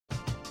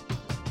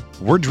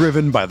We're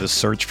driven by the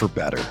search for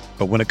better.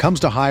 But when it comes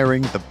to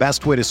hiring, the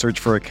best way to search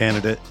for a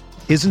candidate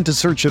isn't to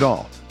search at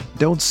all.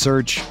 Don't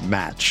search,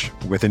 match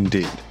with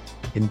Indeed.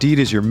 Indeed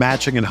is your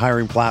matching and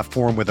hiring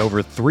platform with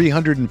over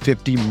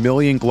 350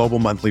 million global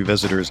monthly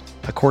visitors,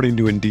 according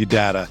to Indeed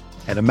data,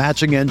 and a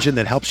matching engine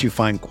that helps you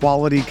find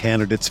quality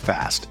candidates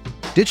fast.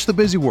 Ditch the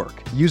busy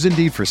work. Use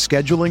Indeed for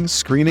scheduling,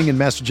 screening, and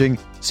messaging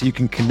so you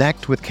can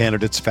connect with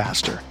candidates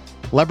faster.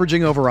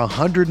 Leveraging over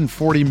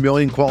 140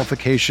 million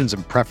qualifications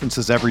and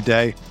preferences every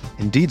day,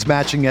 Indeed's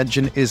matching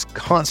engine is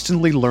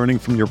constantly learning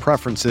from your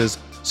preferences,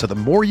 so the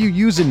more you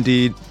use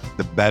Indeed,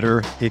 the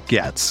better it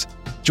gets.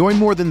 Join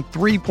more than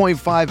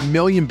 3.5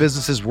 million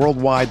businesses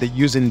worldwide that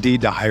use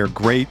Indeed to hire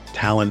great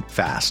talent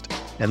fast.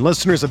 And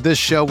listeners of this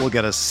show will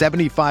get a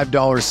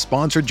 $75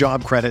 sponsored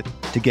job credit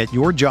to get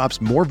your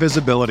jobs more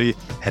visibility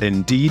at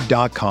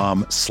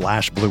Indeed.com/Blue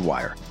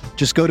Wire.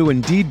 Just go to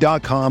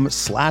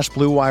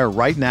Indeed.com/Blue Wire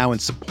right now and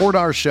support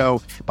our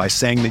show by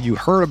saying that you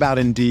heard about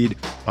Indeed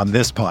on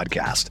this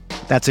podcast.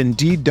 That's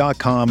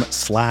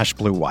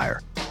Indeed.com/Blue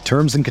Wire.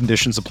 Terms and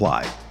conditions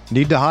apply.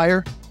 Need to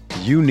hire?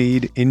 You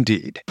need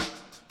Indeed.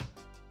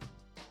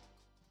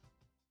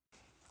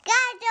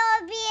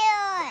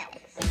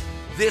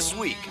 This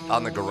week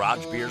on the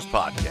Garage Beers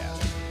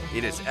podcast,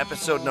 it is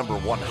episode number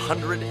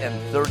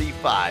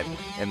 135,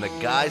 and the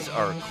guys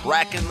are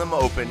cracking them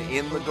open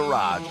in the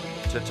garage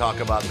to talk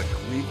about the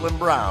Cleveland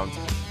Browns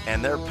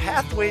and their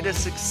pathway to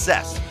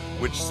success,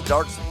 which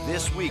starts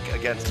this week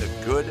against a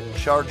good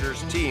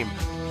Chargers team.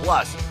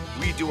 Plus,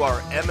 we do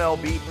our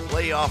MLB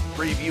playoff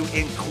preview,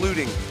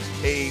 including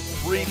a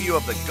preview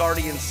of the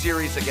Guardians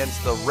series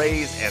against the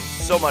Rays and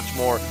so much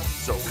more.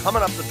 So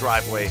coming up the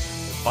driveway,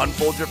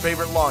 unfold your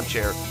favorite lawn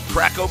chair,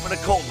 crack open a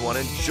cold one,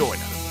 and join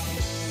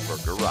us for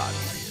Garage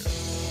Beer.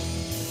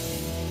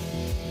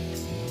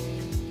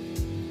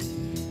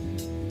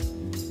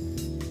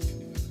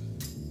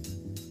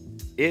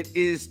 It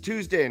is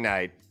Tuesday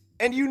night,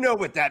 and you know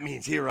what that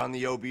means here on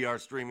the OBR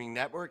streaming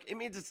network. It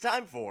means it's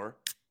time for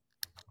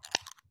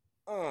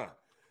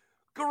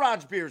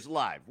Garage Beers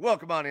Live.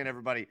 Welcome on in,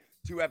 everybody,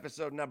 to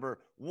episode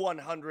number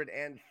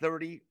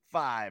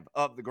 135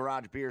 of the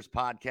Garage Beers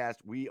podcast.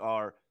 We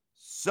are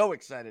so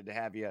excited to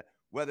have you,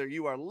 whether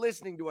you are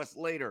listening to us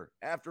later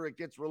after it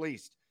gets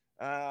released,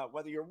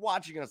 whether you're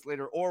watching us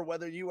later, or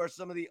whether you are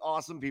some of the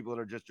awesome people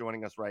that are just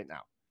joining us right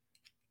now.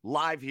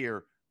 Live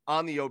here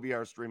on the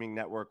OBR streaming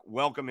network.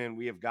 Welcome in.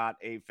 We have got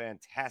a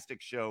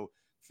fantastic show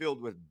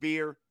filled with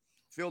beer,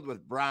 filled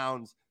with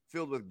Browns,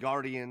 filled with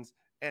Guardians,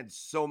 and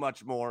so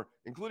much more,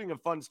 including a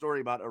fun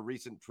story about a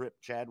recent trip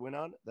Chad went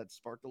on that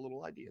sparked a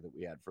little idea that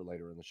we had for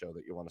later in the show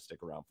that you want to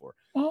stick around for.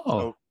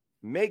 So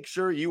make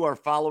sure you are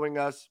following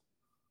us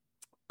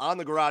on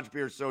the Garage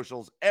Beer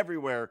socials,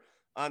 everywhere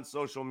on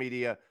social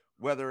media,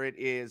 whether it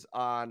is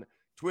on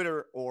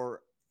Twitter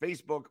or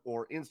Facebook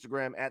or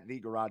Instagram at the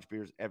Garage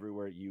Beers,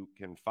 everywhere you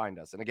can find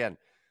us. And again,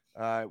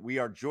 we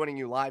are joining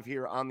you live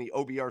here on the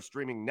OBR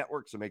streaming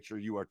network, so make sure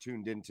you are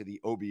tuned into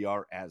the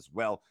OBR as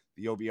well.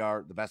 The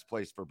OBR, the best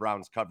place for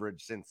Browns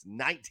coverage since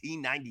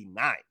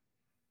 1999.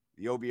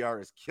 The OBR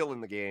is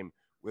killing the game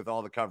with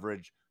all the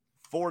coverage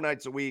 4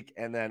 nights a week,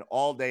 and then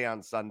all day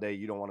on Sunday.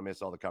 You don't want to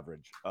miss all the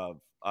coverage of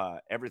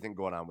everything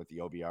going on with the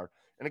OBR.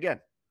 And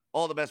again,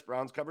 all the best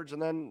Browns coverage, and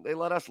then they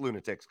let us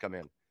lunatics come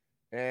in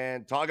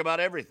and talk about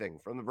everything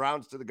from the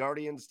Browns to the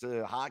Guardians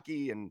to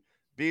hockey and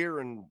beer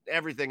and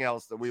everything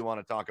else that we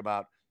want to talk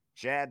about.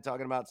 Chad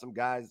talking about some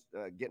guys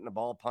getting a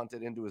ball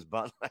punted into his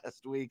butt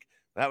last week.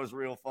 That was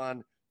real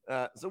fun.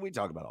 So we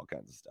talk about all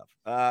kinds of stuff.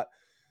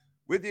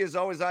 With you as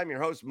always, I'm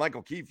your host,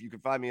 Michael Keefe. You can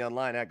find me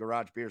online at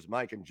Garage Beers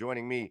Mike, and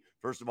joining me,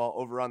 first of all,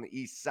 over on the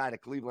east side of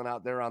Cleveland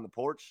out there on the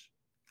porch.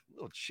 A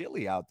little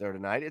chilly out there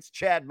tonight. It's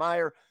Chad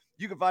Meyer.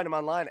 You can find him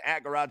online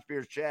at Garage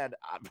Beers Chad.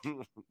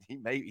 He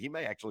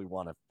may actually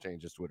want to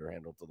change his Twitter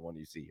handle to the one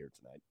you see here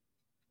tonight.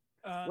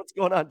 What's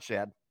going on,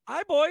 Chad?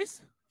 Hi,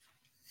 boys.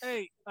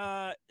 Hey,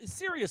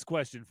 serious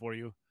question for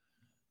you.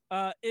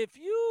 If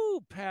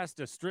you passed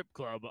a strip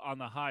club on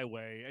the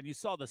highway and you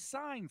saw the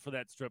sign for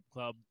that strip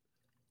club,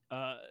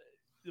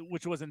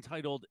 which was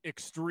entitled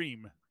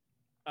Extreme,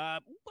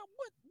 what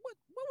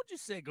would you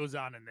say goes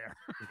on in there?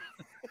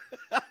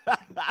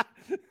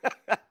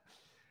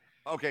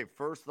 Okay,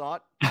 first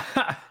thought,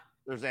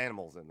 there's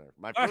animals in there.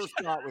 My first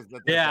thought was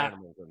that there's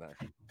animals in there.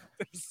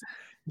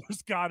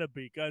 There's got to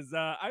be, because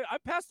I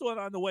passed one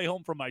on the way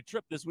home from my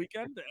trip this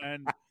weekend,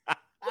 and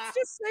let's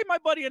just say my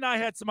buddy and I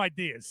had some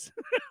ideas.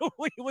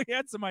 we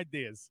had some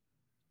ideas.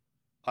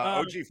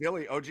 OG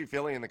Philly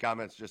in the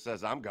comments just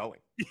says, I'm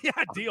going.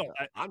 Yeah, deal.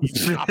 I'm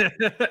stopping.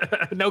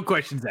 No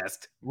questions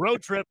asked.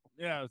 Road trip.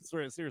 Yeah,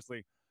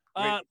 seriously.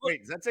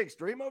 Wait, does that say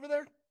Extreme over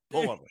there?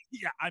 Pull over.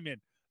 Yeah, I'm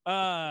in.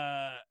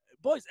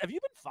 Boys, have you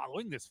been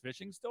following this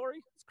fishing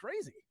story? It's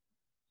crazy.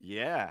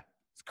 Yeah.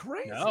 It's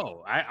crazy.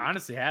 No, I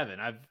honestly haven't.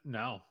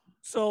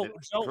 So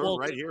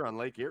right here on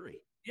Lake Erie.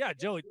 Yeah,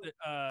 Joey.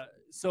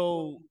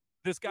 So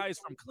this guy's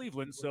from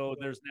Cleveland. So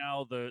there's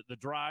now the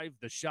drive,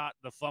 the shot,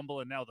 the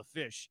fumble, and now the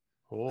fish.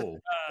 Oh.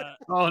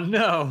 Oh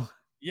no.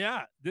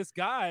 Yeah, this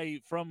guy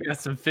from We got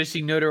some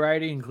fishing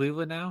notoriety in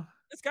Cleveland now.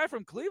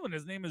 Cleveland,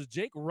 his name is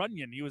Jake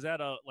Runyon. He was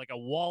at a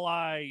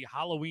walleye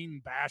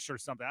Halloween bash or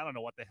something. I don't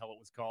know what the hell it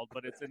was called,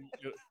 but it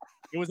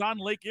was on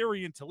Lake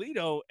Erie in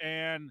Toledo,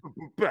 and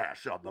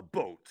Bash on the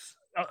boats.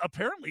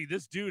 Apparently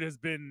this dude has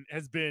been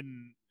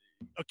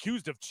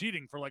accused of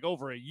cheating for like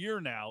over a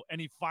year now, and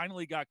he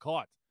finally got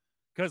caught.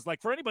 Because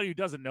like for anybody who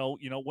doesn't know,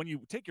 when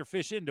you take your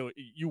fish into it,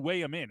 you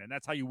weigh them in, and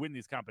that's how you win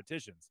these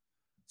competitions.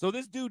 So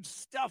this dude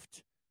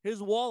stuffed his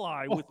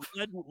walleye with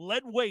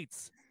lead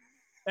weights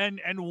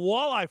and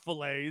walleye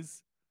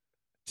fillets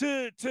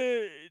to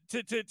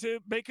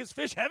make his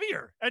fish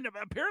heavier. And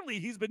apparently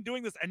he's been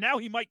doing this, and now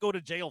he might go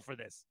to jail for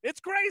this. It's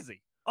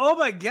crazy. Oh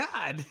my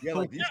God. Yeah,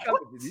 like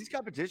these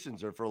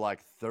competitions are for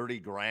like 30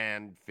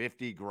 grand,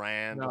 50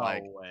 grand. No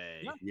like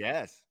way. Yeah.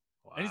 Yes.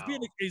 Wow. And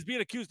he's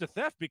being accused of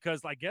theft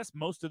because I guess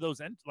most of those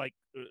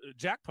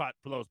jackpot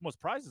for those most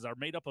prizes are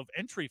made up of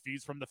entry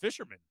fees from the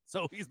fishermen.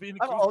 So he's being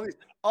accused.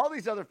 All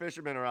these other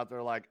fishermen are out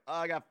there like,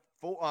 I got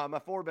my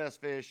 4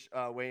 best fish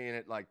weighing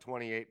at like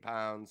 28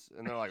 pounds.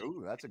 And they're like,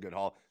 ooh, that's a good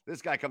haul.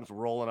 This guy comes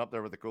rolling up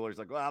there with the cooler. He's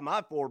like, well,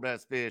 my 4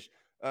 best fish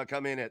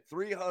come in at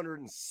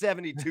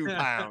 372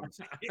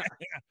 pounds. Yeah.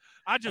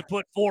 I just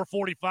put 4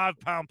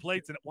 45-pound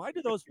plates in it. Why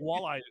are those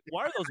walleyes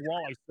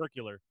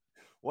circular?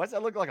 Why does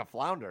that look like a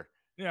flounder?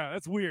 Yeah,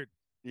 that's weird.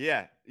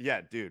 Yeah,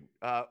 dude.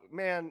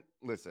 Man,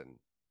 listen.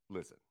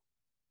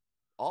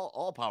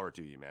 All power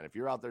to you, man. If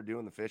you're out there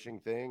doing the fishing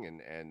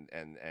thing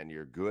and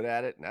you're good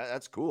at it,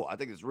 that's cool. I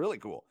think it's really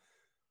cool.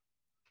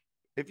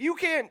 If you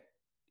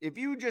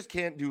just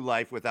can't do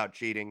life without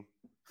cheating,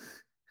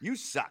 you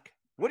suck.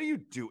 What do you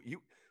do?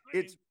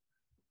 It's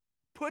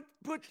put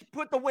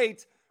the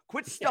weights.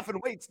 Quit stuffing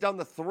weights down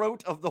the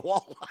throat of the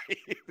walleye.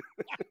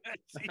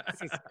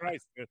 Jesus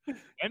Christ. Dude.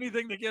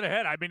 Anything to get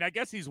ahead. I mean, I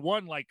guess he's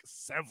won like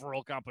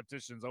several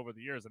competitions over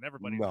the years, and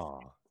everybody knows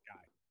this guy.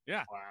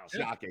 Yeah. Wow.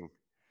 Shocking.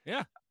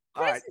 Yeah.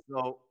 All right.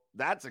 So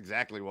that's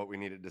exactly what we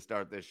needed to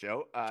start this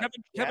show.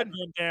 Kevin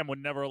Van Dam would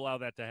never allow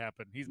that to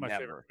happen. He's my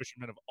favorite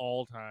fisherman of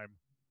all time.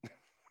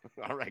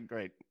 All right,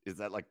 great. Is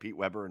that like Pete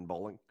Weber in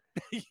bowling?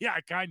 Yeah,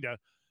 kind of.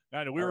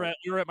 We were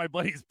at my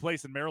buddy's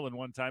place in Maryland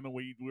one time, and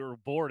we were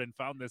bored and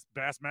found this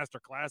Bassmaster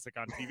Classic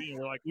on TV, and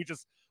we're like, we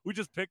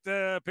just picked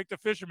a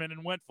fisherman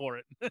and went for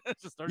it.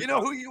 Just you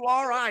know who you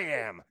are? I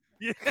am.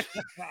 Yeah. It's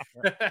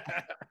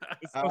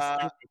so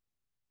stupid.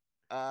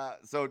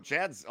 So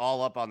Chad's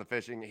all up on the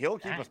fishing. He'll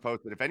keep us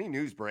posted. If any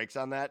news breaks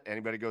on that,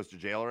 anybody goes to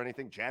jail or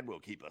anything, Chad will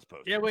keep us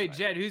posted. Yeah, wait,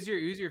 Jed, who's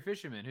your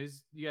fisherman?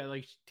 You got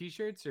like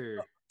t-shirts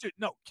or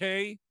no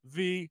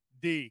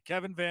KVD,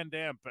 Kevin Van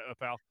Dam,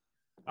 pal.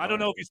 I don't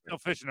know if he's still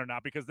fishing or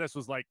not because this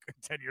was like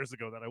 10 years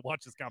ago that I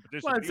watched this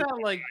competition. Well, it's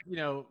not like,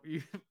 you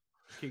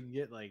can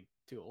get like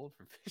too old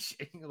for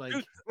fishing. Like,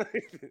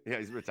 yeah,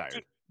 he's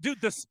retired.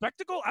 Dude, the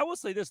spectacle, I will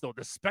say this though,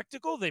 the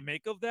spectacle they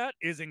make of that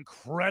is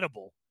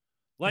incredible.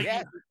 Like,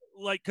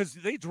 because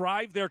they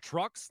drive their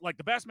trucks, like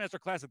the Bassmaster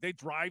Classic, they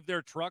drive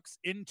their trucks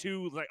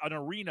into like an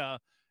arena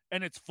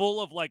and it's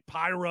full of like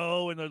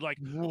pyro and they're like,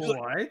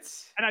 what?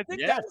 And I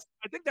think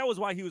that was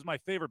why he was my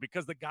favorite,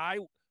 because the guy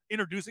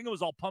introducing him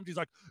was all pumped. He's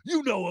like,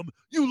 you know him,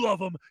 you love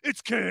him,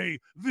 it's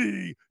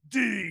KVD,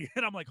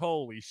 and I'm like,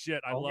 holy shit,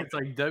 I love it. It's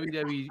like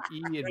WWE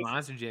and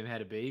Monster Jam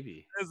had a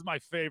baby. This is my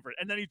favorite.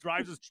 And then he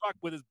drives his truck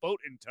with his boat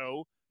in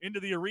tow into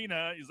the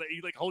arena. He's like,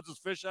 he holds his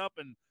fish up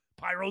and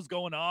pyro's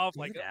going off.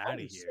 Like, get out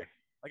of here.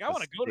 Like, I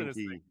want to go to this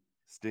thing.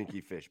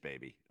 Stinky fish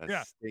baby.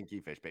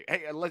 Stinky fish baby.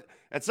 Hey,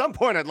 at some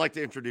point I'd like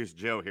to introduce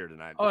Joe here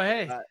tonight. Oh,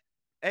 hey.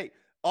 Hey,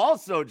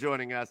 also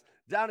joining us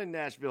down in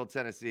Nashville,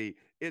 Tennessee,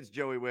 it's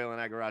Joey Whalen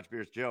at Garage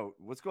Beers. Joe,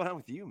 what's going on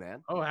with you,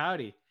 man? Oh,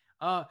 howdy.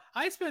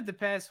 I spent the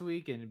past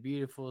week in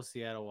beautiful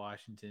Seattle,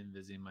 Washington,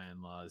 visiting my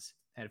in-laws.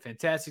 Had a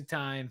fantastic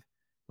time.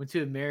 Went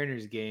to a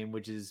Mariners game,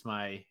 which is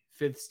my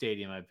 5th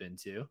stadium I've been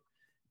to.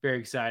 Very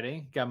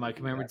exciting. Got my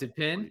commemorative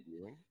pin.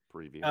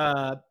 Preview.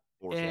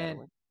 And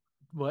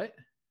what?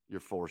 You're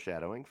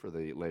foreshadowing for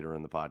the later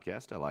in the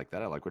podcast. I like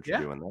that. I like what you're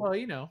doing there. Well,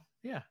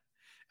 yeah.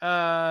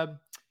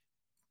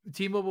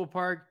 T-Mobile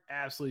Park,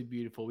 absolutely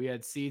beautiful. We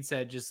had seats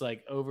that just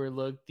like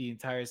overlooked the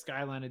entire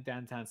skyline of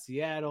downtown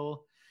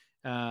Seattle.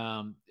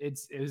 It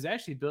was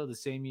actually built the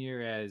same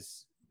year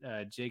as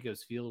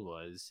Jacobs Field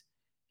was,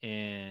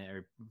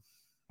 no,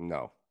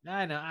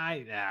 I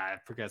know,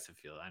 Progressive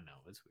Field. I know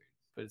it's weird,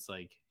 but it's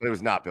like it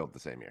was not built the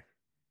same year.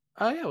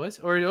 Oh yeah, it was,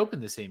 or it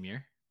opened the same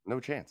year. No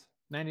chance.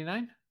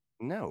 99.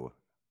 No.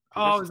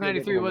 Oh, it was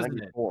 93, wasn't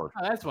 94. it?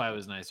 Oh, that's why it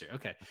was nicer.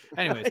 Okay.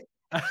 Anyways.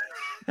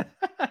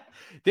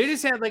 They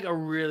just had like a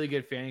really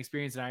good fan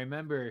experience. And I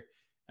remember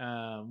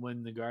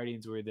when the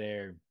Guardians were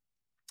there,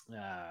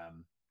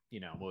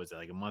 what was it,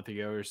 like a month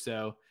ago or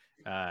so,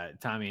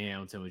 Tommy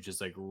Hamilton was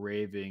just like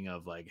raving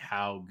of like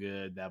how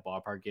good that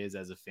ballpark is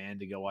as a fan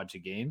to go watch a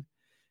game.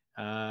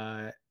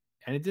 And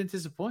it didn't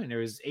disappoint. There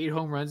was 8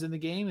 home runs in the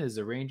game as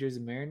the Rangers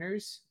and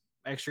Mariners,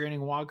 extra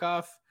inning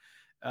walk-off.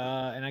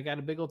 And I got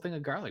a big old thing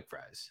of garlic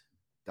fries.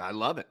 I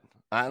love it.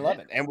 I love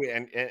it.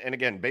 And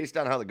again, based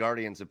on how the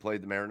Guardians have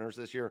played the Mariners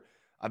this year,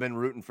 I've been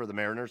rooting for the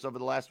Mariners over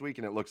the last week,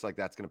 and it looks like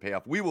that's going to pay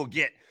off. We will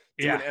get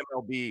to Yeah. an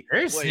MLB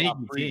They're a playoff sneaky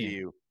team.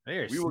 preview.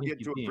 They're a We will get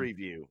sneaky to a team.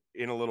 preview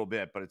in a little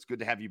bit, but it's good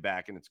to have you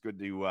back, and it's good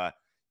to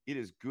it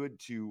is good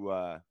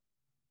to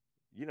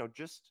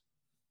just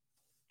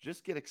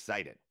get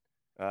excited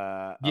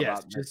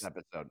about this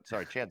episode.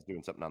 Sorry, Chad's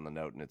doing something on the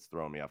note, and it's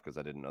throwing me off because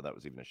I didn't know that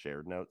was even a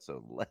shared note.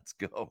 So let's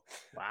go.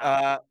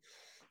 Wow.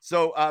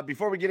 So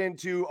before we get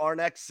into our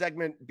next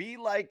segment, be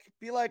like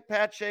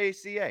Pat Shea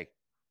CA.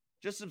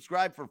 Just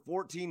subscribe for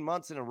 14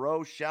 months in a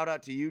row. Shout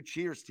out to you.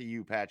 Cheers to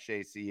you, Pat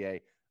Shea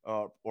CA,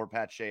 or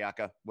Pat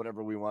Shayaka,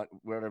 whatever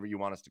you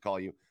want us to call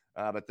you.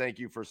 But thank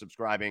you for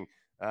subscribing.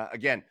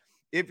 Again,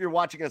 if you're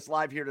watching us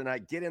live here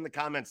tonight, get in the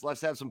comments.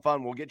 Let's have some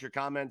fun. We'll get your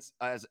comments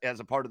as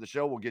a part of the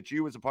show. We'll get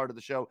you as a part of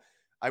the show.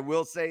 I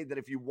will say that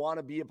if you want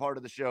to be a part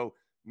of the show,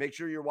 make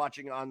sure you're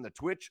watching on the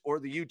Twitch or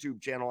the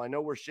YouTube channel. I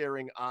know we're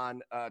sharing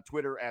on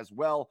Twitter as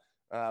well,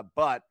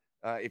 but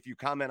if you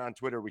comment on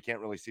Twitter, we can't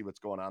really see what's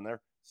going on there.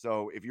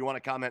 So if you want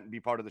to comment and be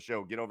part of the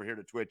show, get over here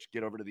to Twitch,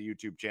 get over to the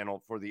YouTube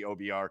channel for the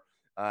OBR,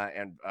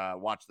 and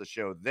watch the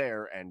show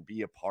there and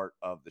be a part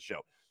of the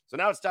show. So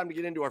now it's time to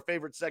get into our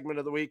favorite segment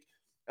of the week,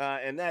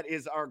 and that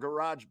is our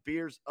Garage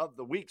Beers of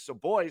the Week. So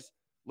boys,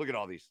 look at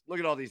all these. Look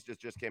at all these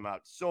just came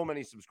out. So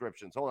many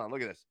subscriptions. Hold on,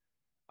 look at this.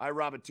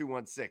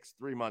 iRobert216,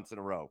 3 months in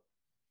a row.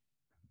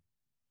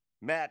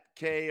 Matt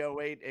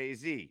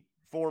K08AZ,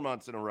 4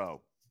 months in a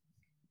row.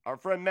 Our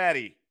friend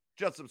Maddie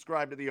just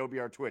subscribed to the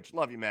OBR Twitch.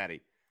 Love you,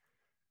 Maddie.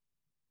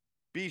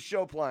 B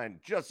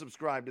Showpline just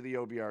subscribed to the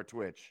OBR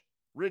Twitch.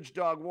 Ridge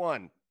Dog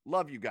 1,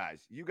 love you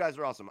guys. You guys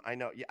are awesome. I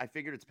know. I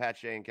figured it's Pat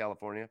Shea in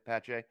California,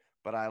 Pat Shea,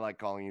 but I like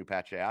calling you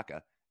Pat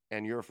Shayaka,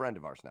 and you're a friend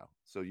of ours now.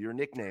 So your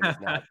nickname is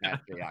now Pat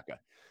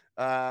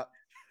Shayaka.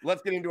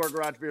 Let's get into our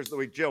Garage Beers of the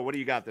Week. Joe, what do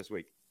you got this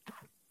week?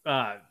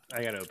 I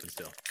got to open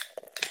still.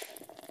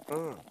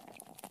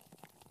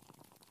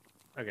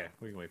 Okay,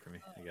 we can wait for me,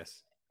 I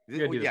guess.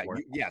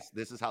 Yes,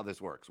 this is how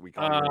this works. We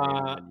call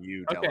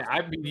you tell us.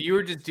 You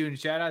were just doing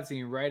shout outs and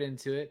you right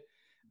into it.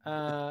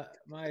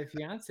 My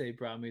fiance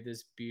brought me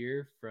this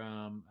beer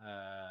from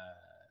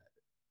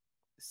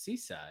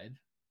Seaside,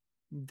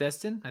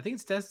 Destin. I think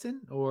it's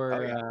Destin or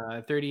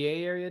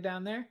 30A area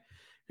down there.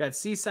 Got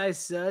Seaside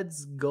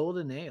Suds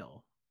Golden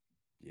Ale.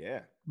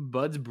 Yeah.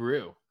 Bud's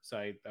Brew. So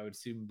I would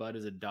assume Bud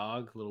is a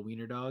dog, little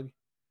wiener dog.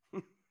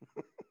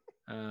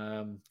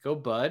 Go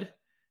Bud.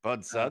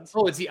 Bud Suds?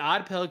 It's the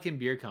Odd Pelican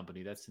Beer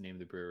Company. That's the name of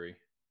the brewery.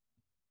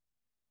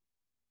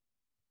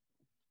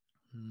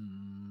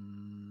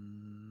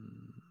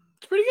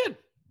 It's pretty good.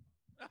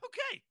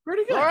 Okay.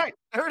 Pretty good. All right.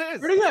 There it is.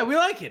 Pretty good. We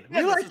like it.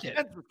 We like it.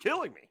 That's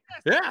killing me.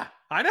 Yeah,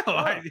 I know.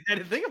 I had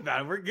to think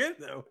about it. We're good,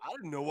 though. I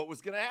didn't know what was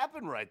going to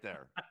happen right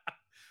there.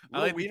 I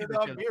like wiener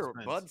dog beer.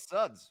 Bud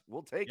Suds.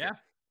 We'll take it.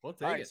 We'll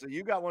take it. So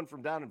you got one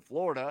from down in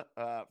Florida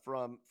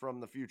from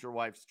the future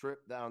wife's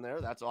trip down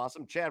there. That's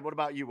awesome. Chad, what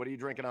about you? What are you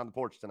drinking on the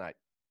porch tonight?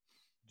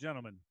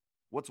 Gentlemen,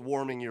 what's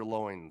warming your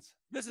loins?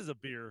 This is a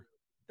beer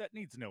that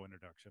needs no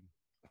introduction.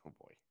 Oh,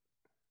 boy.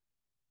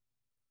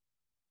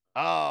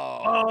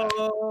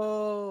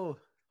 Oh.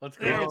 Let's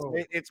go.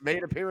 It's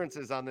made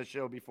appearances on this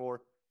show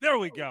before. There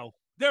we go.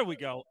 Let me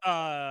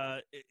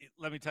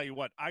tell you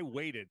what. I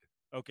waited,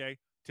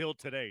 till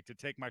today to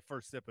take my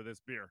first sip of this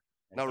beer.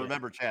 Now,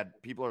 remember, Chad,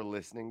 people are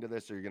listening to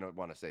this, so you're going to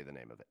want to say the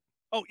name of it.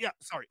 Oh, yeah.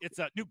 Sorry. It's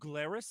New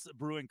Glarus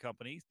Brewing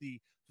Company,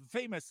 the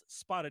famous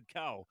Spotted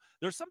Cow.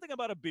 There's something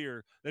about a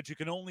beer that you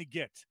can only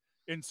get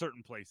in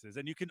certain places,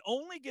 and you can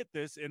only get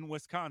this in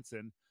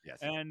Wisconsin. Yes.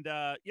 And,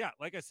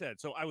 like I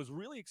said, so I was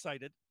really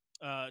excited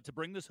to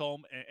bring this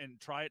home and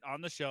try it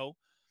on the show.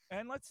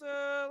 And let's have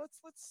a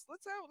first sip.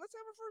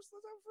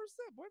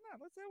 Why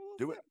not? Let's have a little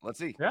Do sip. it. Let's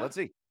see. Yeah. Let's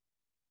see.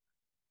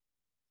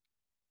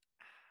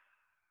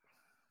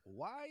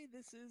 Why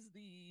this is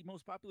the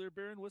most popular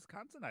beer in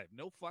Wisconsin, I have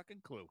no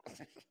fucking clue.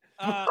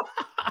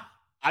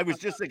 I was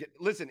just thinking,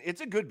 listen,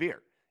 it's a good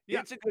beer. Yeah.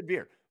 It's a good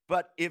beer.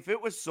 But if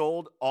it was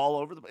sold all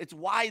over it's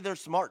why they're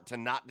smart to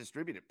not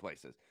distribute it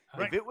places.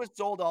 Right. If it was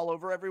sold all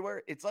over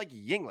everywhere, it's like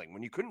Yuengling.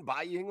 When you couldn't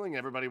buy Yuengling,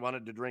 everybody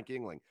wanted to drink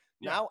Yuengling.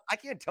 Yeah. Now, I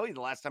can't tell you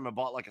the last time I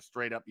bought like a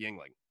straight up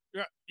Yuengling.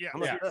 Yeah. I'm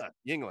like,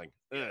 Yuengling.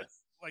 Yeah.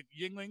 Like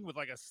Yuengling with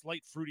like a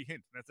slight fruity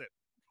hint. That's it.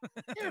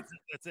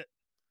 That's it.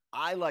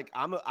 I like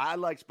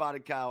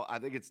Spotted Cow. I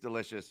think it's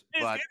delicious.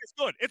 It's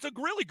good. It's a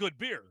really good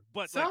beer,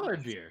 but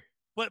solid beer.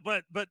 But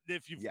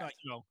if you've not,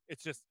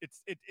 it's just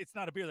it's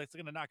not a beer that's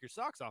going to knock your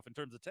socks off in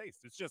terms of taste.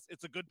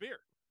 It's a good beer.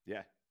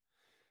 Yeah.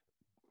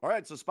 All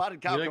right, so Spotted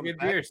Cow really comes good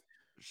back. Beers.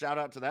 Shout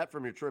out to that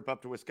from your trip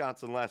up to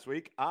Wisconsin last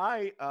week.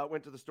 I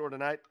went to the store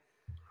tonight,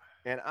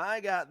 and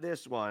I got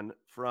this one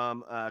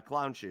from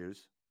Clown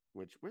Shoes.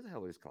 Which where the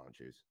hell is Clown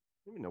Shoes? I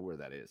don't even know where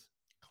that is.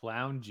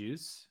 Clown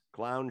Juice.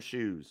 Clown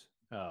Shoes.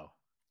 Oh.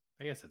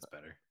 I guess that's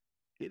better.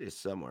 It is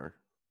somewhere.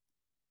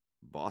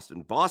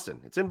 Boston.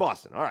 It's in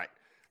Boston. All right.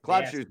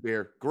 Cloud Shoes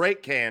beer.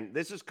 Great can.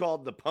 This is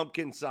called the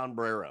Pumpkin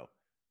Sombrero.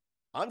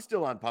 I'm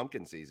still on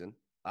pumpkin season.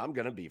 I'm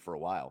going to be for a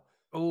while.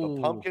 Oh,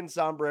 The Pumpkin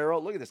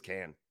Sombrero. Look at this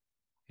can.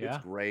 Yeah.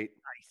 It's great.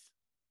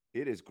 Nice.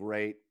 It is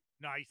great.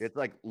 Nice. It's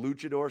like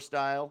luchador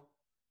style.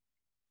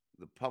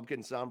 The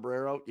pumpkin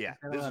sombrero. Yeah,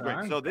 Got a this is lot of great.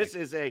 arms So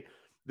back.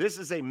 this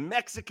is a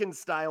Mexican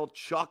style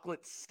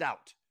chocolate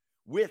stout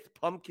with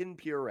pumpkin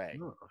puree.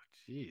 Oh,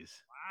 jeez.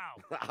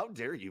 Wow. How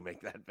dare you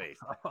make that face?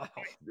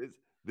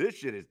 This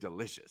shit is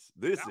delicious.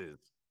 This is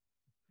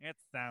That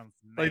sounds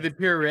Like the nasty.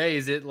 puree,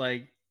 is it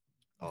like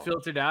Oh.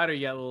 filtered out, or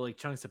you got little like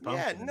chunks of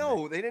pumpkin? yeah. in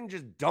No, they didn't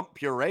just dump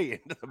puree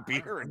into the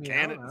beer I and mean, I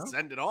can don't it and know.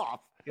 send it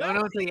off. there? You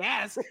don't know until you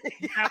ask.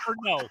 You never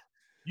know.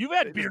 You've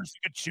had beers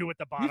you could chew at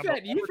the bottom.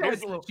 You've Here's had a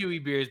some little-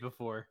 chewy beers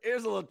before.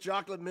 Here's a little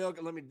chocolate milk,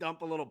 and let me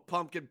dump a little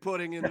pumpkin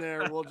pudding in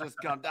there. We'll just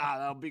come.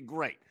 That'll be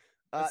great.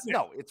 That's it.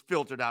 No, it's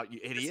filtered out, you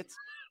idiots.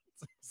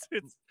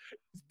 It's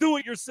do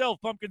it yourself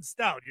pumpkin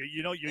stout.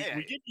 You know, Yeah.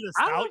 we give you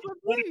the I stout, don't you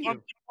put believe a you.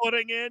 pumpkin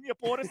pudding in, you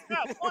pour a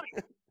stout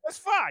pudding. That's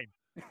fine.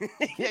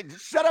 Yeah,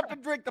 just shut up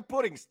and drink the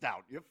pudding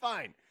stout. You're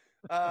fine.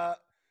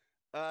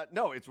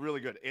 No, it's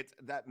really good. It's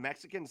that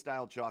Mexican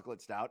style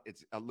chocolate stout.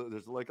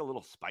 There's like a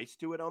little spice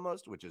to it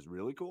almost, which is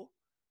really cool.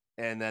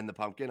 And then the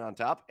pumpkin on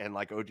top. And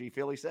like OG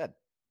Philly said,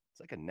 it's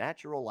like a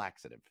natural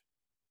laxative.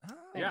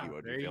 Thank you,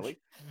 OG there you, Philly.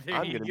 there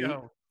I'm you gonna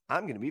go.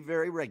 I'm going to be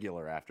very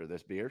regular after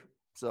this beer.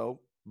 So,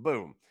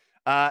 boom.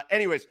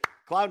 Anyways,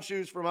 Clown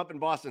Shoes from up in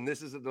Boston.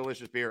 This is a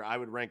delicious beer. I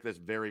would rank this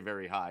very,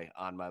 very high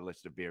on my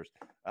list of beers.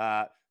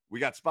 We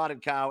got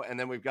Spotted Cow, and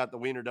then we've got the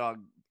Wiener Dog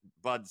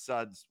Bud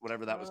Suds,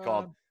 whatever that was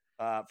called,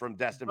 from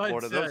Destin, Bud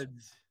Florida.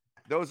 Suds.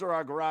 Those are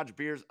our garage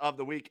beers of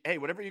the week. Hey,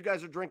 whatever you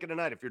guys are drinking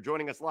tonight, if you're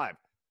joining us live,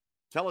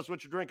 tell us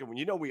what you're drinking.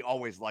 When we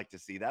always like to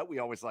see that. We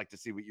always like to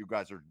see what you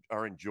guys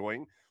are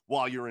enjoying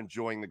while you're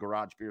enjoying the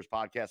Garage Beers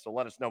podcast. So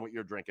let us know what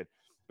you're drinking.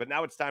 But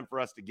now it's time for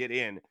us to get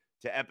in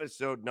to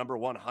episode number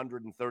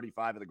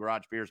 135 of the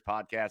Garage Beers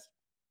podcast.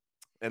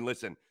 And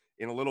listen,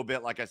 in a little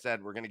bit, like I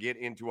said, we're going to get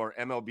into our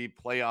MLB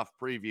playoff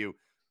preview.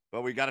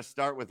 But we got to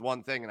start with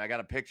one thing, and I got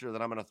a picture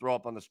that I'm going to throw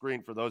up on the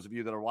screen for those of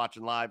you that are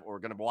watching live or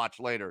going to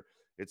watch later.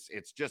 It's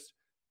just,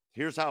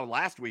 here's how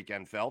last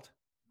weekend felt.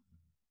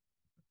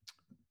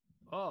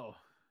 Oh,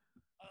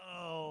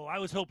 I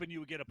was hoping you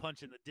would get a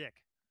punch in the dick.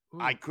 ooh.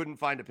 I couldn't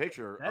find a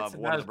picture That's of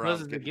one about of the as close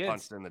Browns as it getting gets.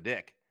 punched in the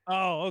dick.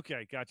 Oh,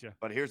 okay, gotcha.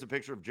 But here's a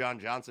picture of John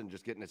Johnson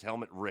just getting his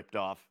helmet ripped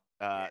off.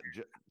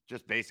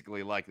 Just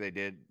basically like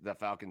the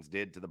Falcons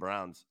did to the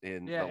Browns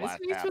in Yeah, the last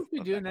isn't he half. supposed to be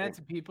of doing that that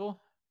to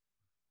people?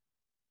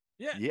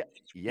 Yeah, game.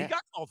 Yeah. he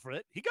got called for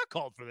it. He got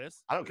called for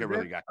this. I don't care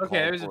whether you got Okay,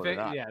 called there's a for it or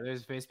not.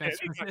 there's a face Yeah,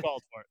 mask. he got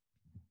called for it.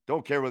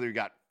 Don't care whether you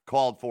got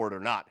called for it or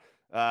not.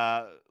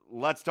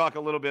 Let's talk a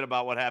little bit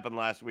about what happened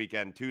last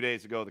weekend. 2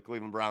 days ago, the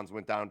Cleveland Browns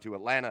went down to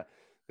Atlanta.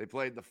 They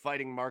played the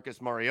Fighting Marcus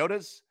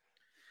Mariotas.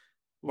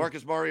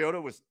 Marcus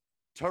Mariota was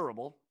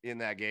terrible in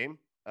that game.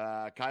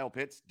 Kyle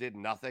Pitts did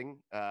nothing.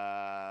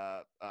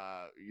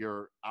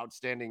 Your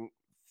outstanding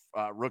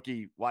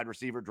rookie wide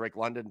receiver, Drake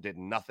London, did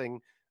nothing.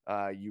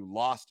 You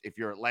lost, if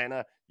you're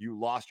Atlanta, you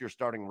lost your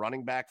starting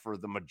running back for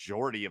the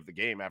majority of the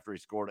game after he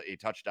scored a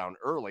touchdown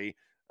early.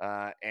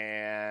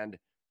 And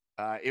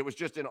it was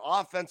just an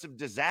offensive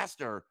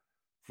disaster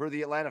for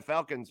the Atlanta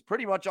Falcons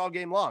pretty much all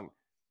game long.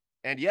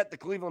 And yet the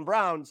Cleveland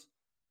Browns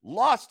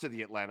lost to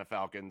the Atlanta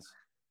Falcons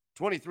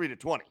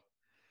 23-20.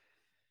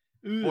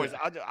 Boys,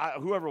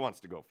 whoever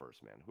wants to go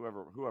first, man.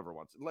 Whoever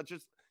wants. Let's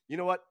just, you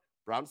know what?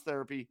 Browns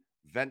therapy,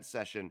 vent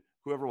session.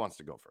 Whoever wants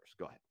to go first,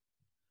 go ahead.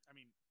 I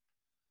mean,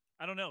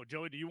 I don't know,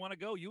 Joey. Do you want to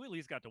go? You at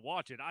least got to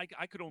watch it.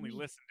 I could only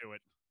listen to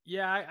it.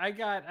 Yeah, I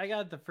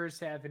got the first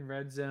half in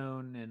red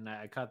zone, and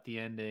I caught the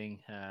ending.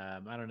 I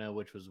don't know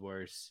which was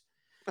worse.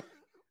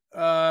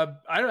 I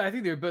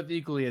think they were both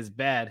equally as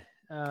bad.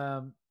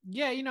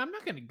 Yeah, I'm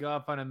not going to go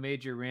off on a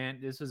major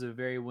rant. This was a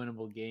very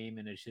winnable game,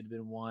 and it should have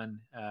been won.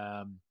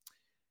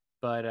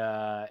 But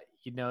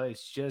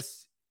it's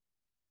just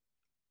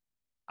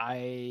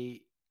I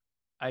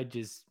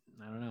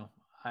don't know.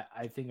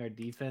 I think our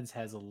defense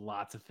has a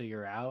lot to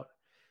figure out.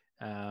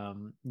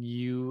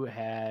 You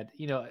had,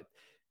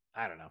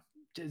 I don't know.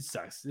 It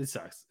sucks.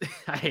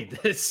 I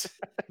hate this.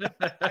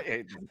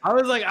 I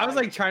was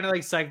like trying to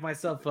like psych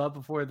myself up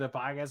before the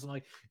podcast. I'm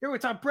like, here we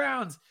talk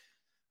Browns.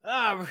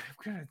 We're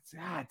gonna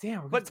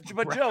damn. But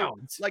Joe,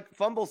 like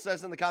Fumble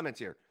says in the comments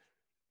here,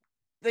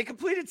 they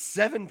completed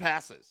 7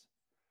 passes.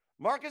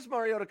 Marcus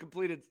Mariota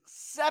completed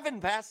 7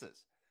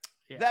 passes.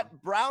 Yeah.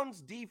 That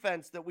Browns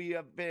defense that we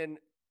have been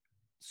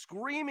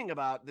screaming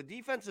about, the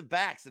defensive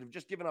backs that have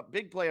just given up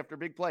big play after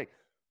big play.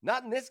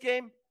 Not in this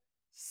game.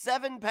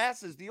 7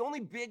 passes. The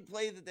only big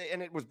play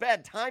and it was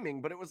bad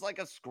timing, but it was like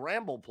a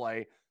scramble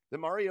play that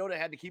Mariota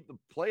had to keep the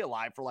play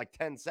alive for like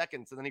 10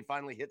 seconds, and then he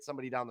finally hit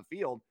somebody down the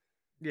field.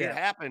 Yeah. It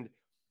happened,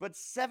 but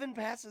 7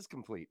 passes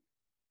complete.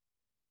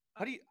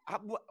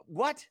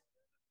 What?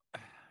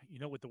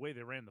 With the way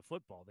they ran the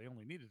football, they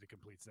only needed to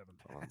complete 7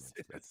 passes.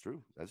 That's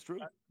true. That's true.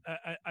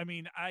 I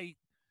mean, I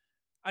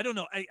don't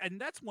know. And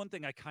that's one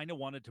thing I kind of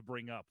wanted to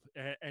bring up.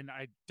 And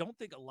I don't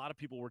think a lot of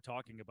people were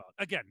talking about.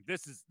 Again,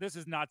 this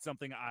is not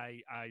something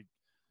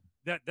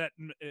that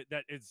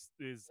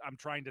is I'm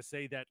trying to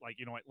say that, like,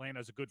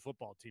 Atlanta's a good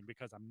football team,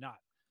 because I'm not.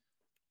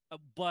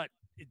 But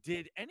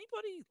did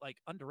anybody like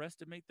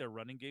underestimate their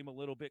running game a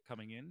little bit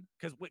coming in?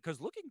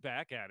 Because looking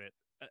back at it,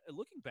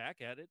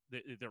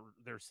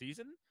 their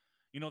season,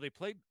 they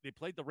played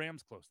the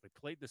Rams close, they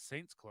played the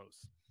Saints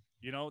close.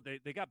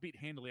 They got beat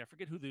handily. I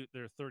forget who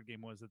their third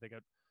game was that they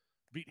got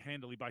beat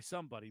handily by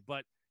somebody,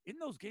 but in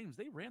those games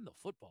they ran the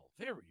football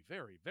very,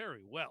 very,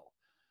 very well.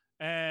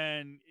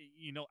 And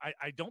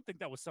I don't think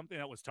that was something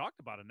that was talked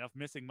about enough.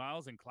 Missing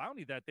Miles and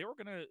Clowney, that they were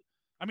gonna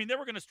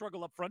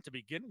struggle up front to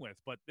begin with,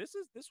 but this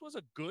was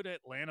a good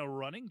Atlanta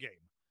running game.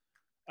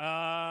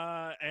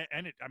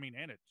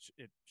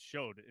 It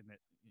showed in that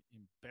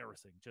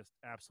embarrassing, just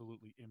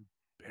absolutely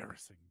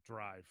embarrassing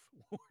drive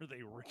where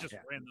they just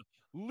ran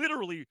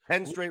literally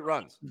 10 straight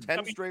runs,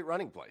 10 straight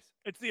running plays.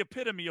 It's the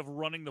epitome of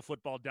running the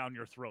football down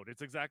your throat.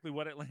 It's exactly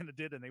what Atlanta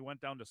did, and they went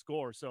down to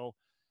score. So,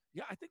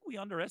 yeah, I think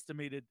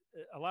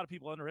a lot of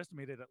people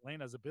underestimated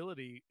Atlanta's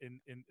ability in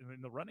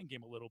the running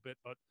game a little bit.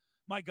 But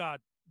my God,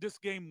 this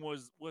game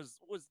was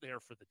there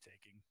for the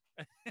taking,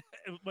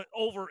 but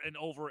over and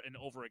over and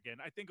over again.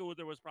 I think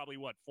there was probably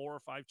 4 or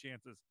 5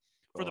 chances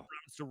for the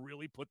Browns to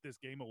really put this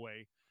game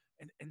away,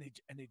 and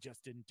they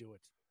just didn't do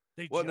it.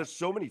 And there's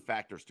so many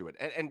factors to it.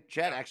 And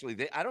Chad,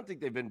 actually, I don't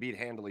think they've been beat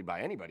handily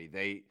by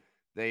anybody.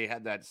 They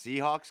had that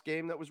Seahawks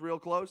game that was real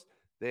close.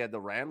 They had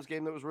the Rams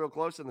game that was real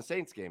close, and the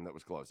Saints game that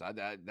was close.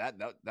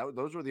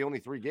 Those were the only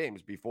 3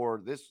 games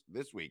before this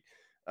week.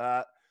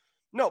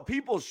 No,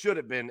 people should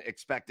have been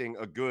expecting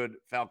a good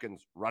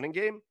Falcons running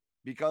game,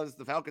 because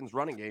the Falcons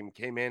running game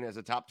came in as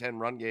a top 10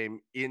 run game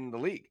in the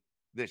league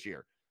this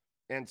year.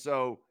 And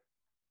so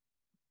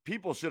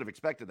people should have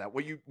expected that.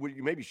 What you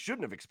maybe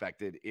shouldn't have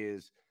expected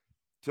is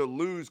to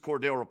lose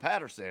Cordero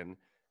Patterson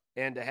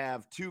and to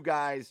have 2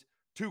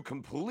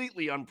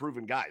 completely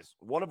unproven guys,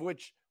 one of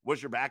which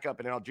was your backup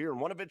in Algier, and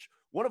one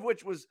of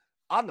which was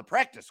on the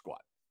practice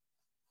squad,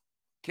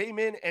 came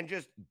in and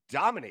just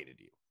dominated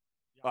you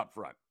up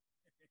front.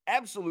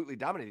 Absolutely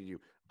dominated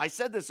you. I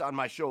said this on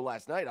my show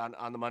last night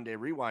on the Monday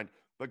Rewind,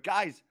 but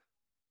guys,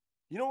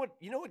 you know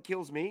what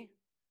kills me?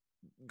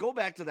 Go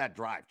back to that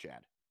drive, Chad.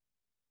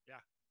 Yeah.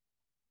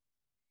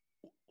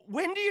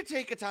 When do you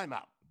take a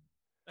timeout?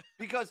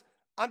 Because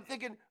I'm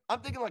thinking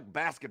like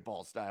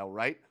basketball style,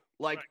 right?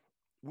 Like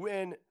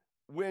when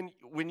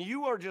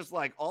you are just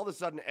like, all of a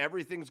sudden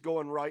everything's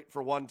going right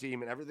for one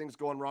team and everything's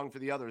going wrong for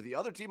the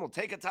other team will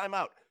take a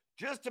timeout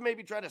just to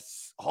maybe try to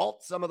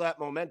halt some of that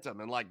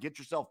momentum and like get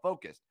yourself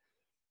focused.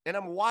 And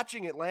I'm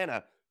watching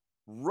Atlanta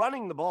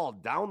running the ball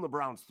down the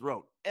Browns'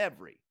 throat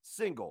every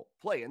single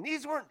play. And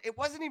it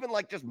wasn't even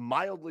like just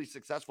mildly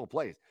successful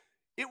plays.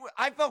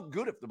 I felt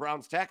good if the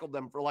Browns tackled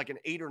them for like an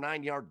 8 or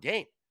 9 yard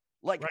gain.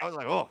 I was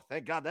like, oh,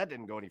 thank God that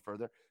didn't go any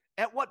further.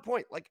 At what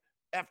point, like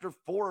after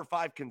 4 or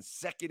 5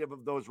 consecutive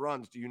of those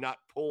runs, do you not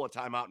pull a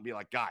timeout and be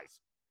like,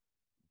 guys,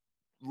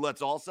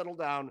 let's all settle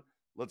down.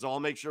 Let's all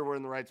make sure we're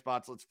in the right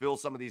spots. Let's fill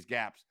some of these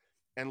gaps,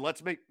 and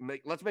let's make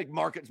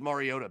Marcus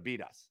Mariota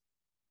beat us.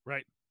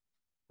 Right.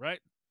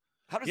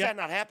 How does that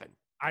not happen?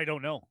 I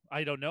don't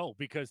know,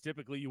 because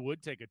typically you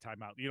would take a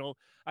timeout.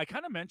 I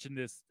kind of mentioned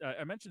this.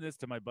 I mentioned this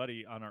to my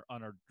buddy on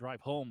our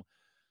drive home.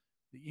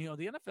 The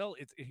NFL,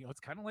 it's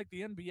kind of like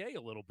the NBA a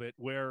little bit,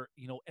 where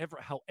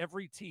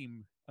every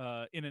team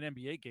in an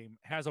NBA game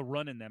has a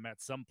run in them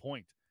at some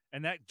point,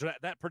 and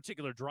that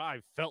particular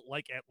drive felt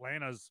like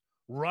Atlanta's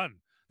run.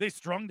 They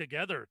strung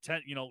together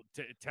 10,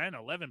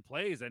 11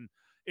 plays, and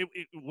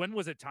when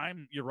was it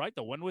time? You're right,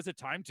 though. When was it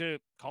time to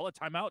call a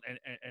timeout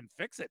and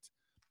fix it,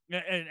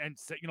 and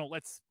say,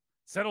 let's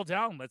settle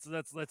down.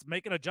 Let's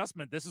make an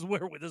adjustment. This is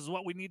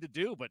what we need to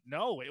do. But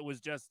no, it was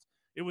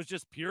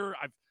just pure.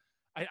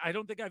 I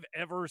don't think I've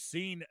ever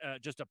seen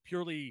just a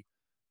purely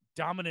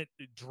dominant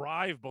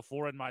drive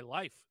before in my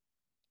life.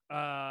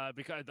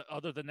 Because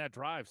other than that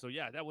drive, so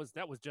yeah, that was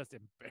just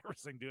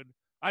embarrassing, dude.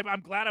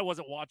 I'm glad I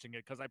wasn't watching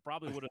it, because I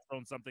probably would have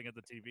thrown something at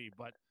the TV.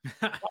 But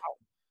wow.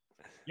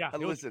 Yeah,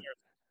 listen,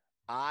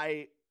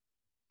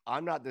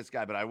 I'm not this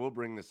guy, but I will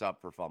bring this up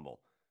for Fumble.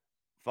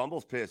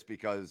 Fumble's pissed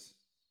because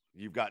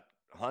you've got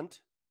Hunt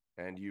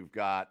and you've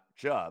got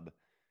Chubb,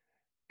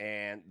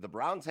 and the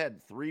Browns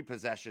had 3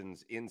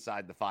 possessions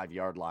inside the 5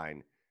 yard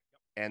line,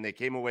 and they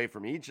came away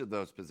from each of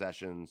those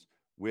possessions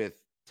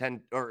with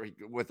 10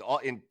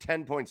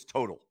 points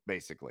total,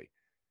 basically.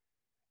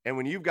 And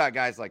when you've got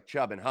guys like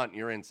Chubb and Hunt, and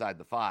you're inside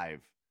the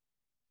 5,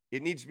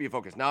 it needs to be a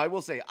focus. Now, I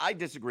will say I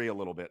disagree a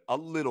little bit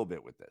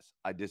with this.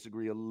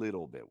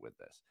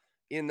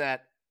 In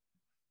that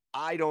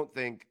I don't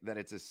think that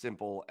it's as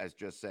simple as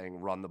just saying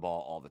run the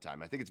ball all the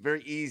time. I think it's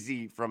very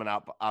easy from an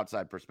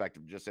outside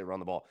perspective to just say run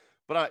the ball.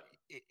 But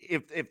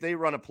if they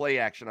run a play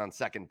action on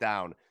second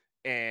down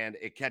and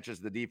it catches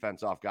the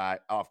defense off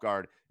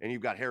guard, and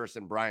you've got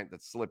Harrison Bryant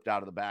that slipped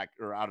out of the back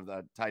or out of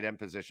the tight end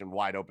position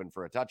wide open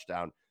for a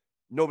touchdown,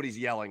 nobody's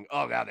yelling,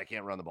 oh, God, they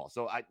can't run the ball.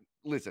 So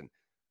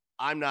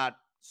I'm not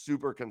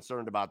super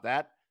concerned about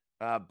that.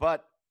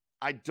 But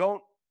I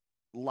don't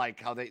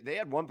like how they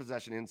had one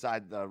possession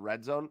inside the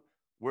red zone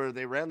where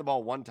they ran the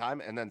ball one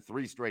time and then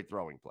 3 straight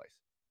throwing plays.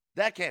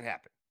 That can't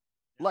happen.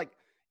 Like,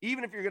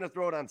 even if you're going to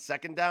throw it on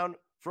second down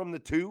from the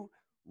 2,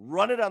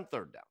 run it on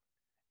third down.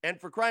 And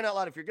for crying out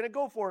loud, if you're going to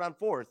go for it on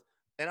fourth,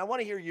 and I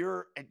want to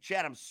hear and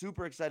Chad, I'm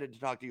super excited to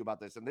talk to you about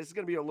this. And this is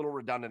going to be a little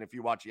redundant if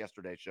you watch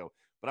yesterday's show,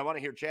 but I want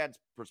to hear Chad's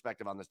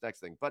perspective on this next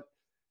thing. But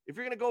if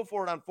you're going to go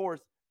for it on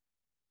fourth,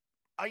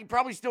 you're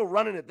probably still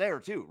running it there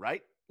too,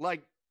 right?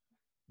 Like,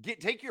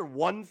 take your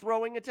one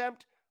throwing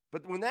attempt,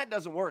 but when that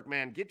doesn't work,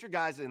 man, get your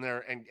guys in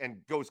there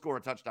and go score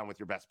a touchdown with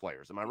your best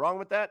players. Am I wrong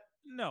with that?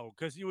 No,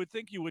 because you would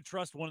think you would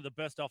trust one of the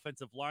best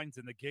offensive lines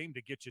in the game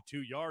to get you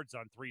 2 yards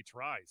on 3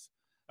 tries.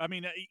 I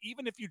mean,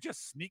 even if you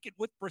just sneak it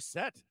with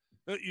Brissett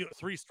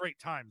 3 straight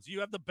times, you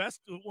have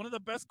one of the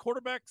best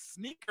quarterback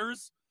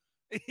sneakers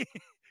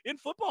in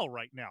football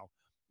right now.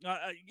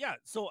 Yeah.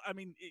 So, I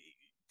mean,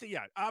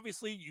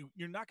 obviously you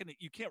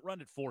can't run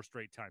it 4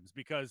 straight times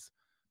because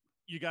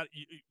you got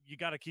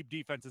to keep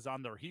defenses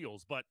on their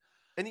heels.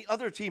 And the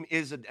other team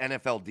is an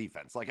NFL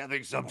defense. Like, I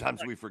think sometimes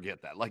we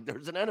forget that. Like,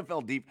 there's an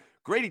NFL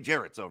Grady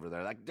Jarrett's over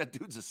there. That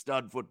dude's a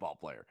stud football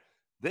player.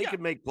 They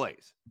can make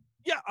plays.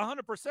 Yeah,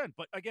 100%.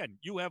 But again,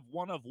 you have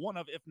one of,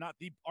 if not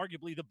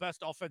arguably the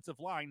best offensive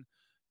line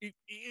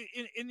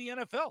in the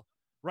NFL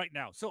right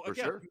now. So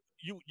again,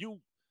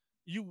 you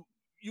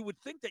would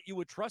think that you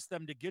would trust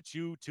them to get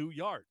you 2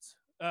 yards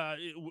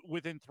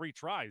within 3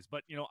 tries.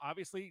 But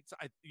obviously,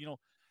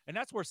 and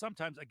that's where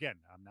sometimes, again,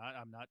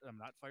 I'm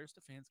not Fire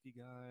Stefanski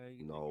guy.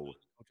 No,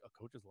 a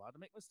coach is allowed to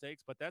make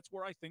mistakes, but that's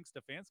where I think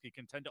Stefanski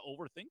can tend to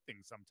overthink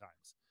things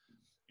sometimes.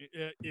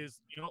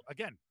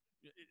 Again.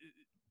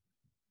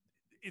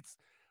 It's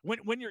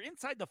when you're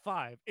inside the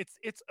 5, it's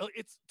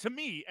to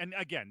me, and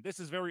again,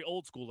 this is very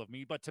old school of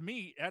me, but to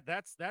me,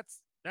 that's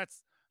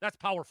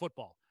power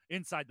football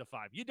inside the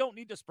 5. You don't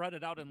need to spread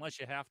it out unless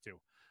you have to,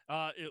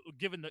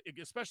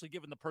 especially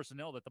given the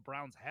personnel that the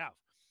Browns have.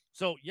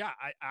 So yeah,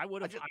 I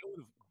would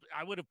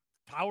have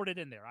powered it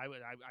in there. I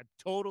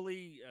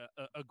totally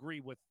agree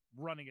with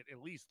running it at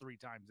least 3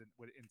 times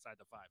inside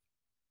the 5.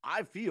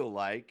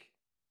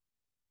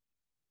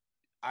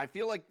 I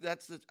feel like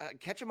that's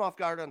catch him off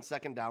guard on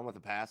second down with a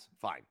pass.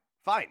 Fine.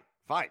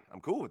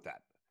 I'm cool with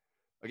that.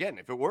 Again,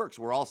 if it works,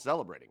 we're all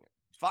celebrating it.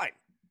 It's fine.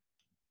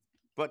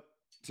 But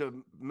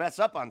to mess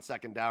up on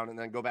second down and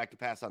then go back to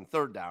pass on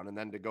third down and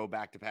then to go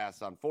back to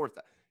pass on fourth,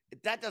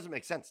 that doesn't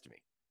make sense to me.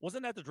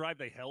 Wasn't that the drive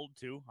they held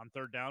too on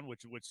third down,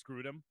 which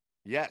screwed him?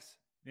 Yes.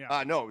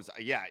 Yeah. No, it was.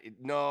 Yeah.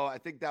 No, I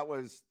think that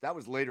was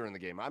later in the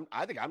game.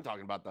 I think I'm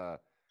talking about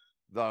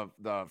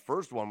the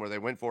first one where they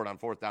went for it on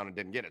fourth down and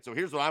didn't get it. So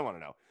here's what I want to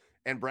know.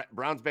 And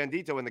Browns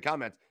Bandito in the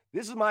comments,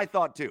 this is my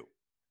thought too.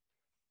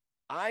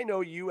 I know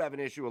you have an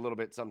issue a little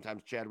bit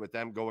sometimes, Chad, with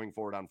them going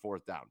for it on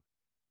fourth down.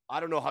 I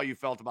don't know how you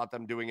felt about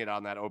them doing it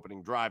on that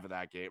opening drive of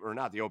that game, or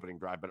not the opening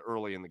drive, but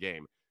early in the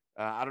game.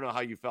 I don't know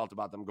how you felt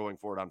about them going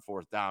for it on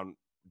fourth down,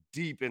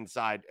 deep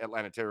inside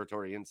Atlanta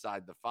territory,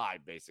 inside the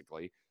 5,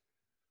 basically.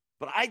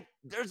 But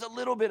there's a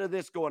little bit of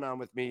this going on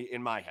with me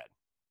in my head.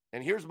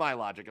 And here's my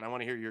logic, and I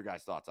want to hear your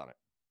guys' thoughts on it.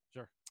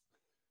 Sure.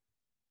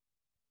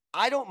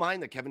 I don't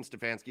mind that Kevin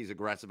Stefanski is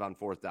aggressive on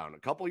fourth down. A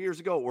couple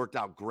years ago, it worked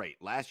out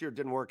great. Last year, it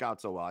didn't work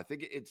out so well. I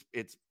think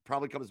it's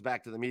probably comes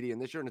back to the median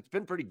this year, and it's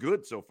been pretty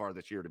good so far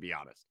this year, to be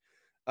honest.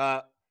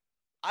 I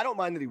don't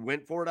mind that he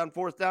went for it on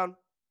fourth down.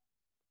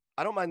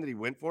 I don't mind that he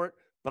went for it,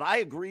 but I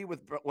agree with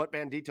what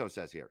Bandito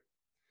says here.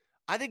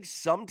 I think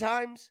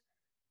sometimes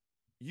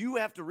you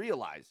have to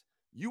realize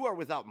you are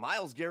without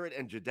Myles Garrett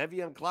and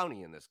Jadeveon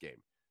Clowney in this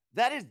game.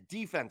 That is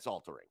defense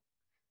altering.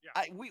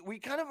 Yeah. We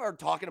kind of are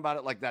talking about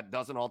it like that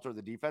doesn't alter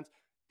the defense.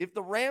 If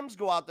the Rams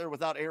go out there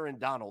without Aaron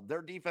Donald,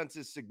 their defense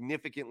is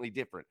significantly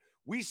different.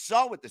 We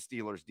saw what the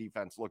Steelers'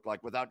 defense looked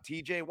like without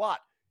TJ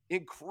Watt.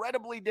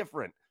 Incredibly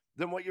different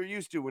than what you're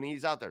used to when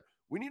he's out there.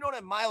 When you don't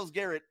have Myles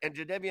Garrett and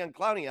Jadeveon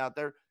Clowney out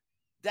there,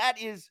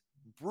 that is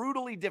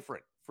brutally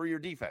different for your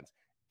defense.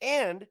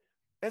 And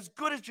as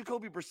good as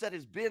Jacoby Brissett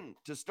has been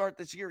to start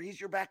this year, he's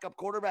your backup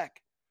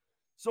quarterback.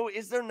 So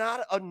is there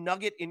not a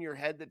nugget in your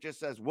head that just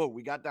says, whoa,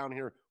 we got down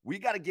here. We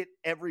got to get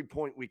every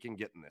point we can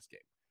get in this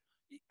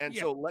game. And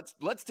so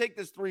let's take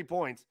this 3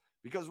 points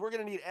because we're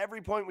going to need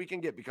every point we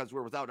can get because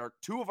we're without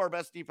 2 of our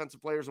best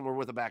defensive players and we're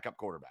with a backup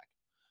quarterback.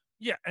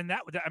 Yeah. And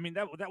that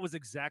was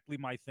exactly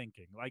my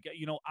thinking. Like,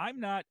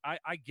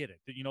 I get it.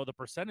 The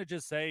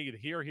percentages say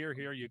here,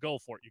 you go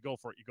for it.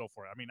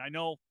 I mean, I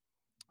know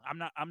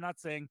I'm not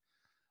saying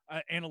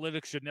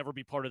analytics should never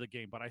be part of the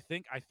game, but I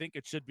think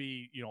it should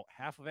be,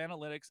 half of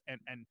analytics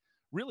and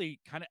really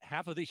kind of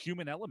half of the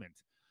human element,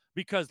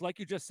 because like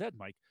you just said,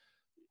 Mike,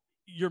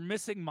 you're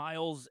missing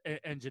Myles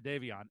and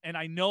Jadeveon. And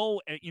I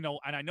know,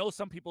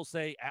 some people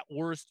say at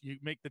worst you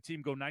make the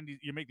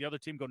other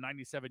team go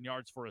 97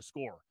 yards for a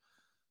score,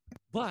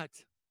 but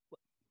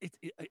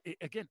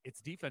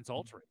it's defense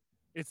altering.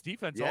 It's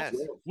defense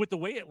altering with the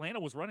way Atlanta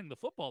was running the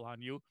football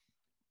on you.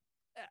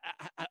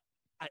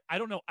 I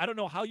don't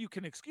know how you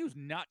can excuse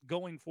not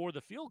going for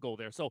the field goal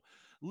there. So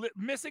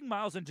missing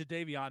Myles and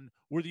Jadeveon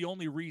were the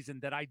only reason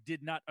that I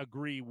did not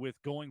agree with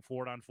going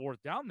for it on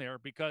fourth down there,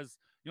 because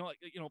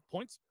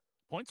points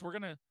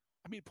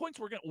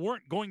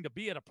weren't going to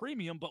be at a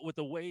premium, but with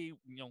the way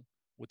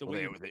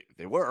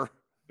they were.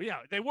 Yeah,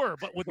 they were.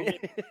 But with the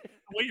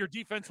way way your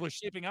defense was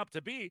shaping up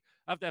to be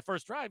after that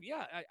first drive,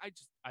 yeah,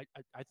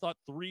 I thought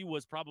 3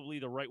 was probably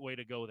the right way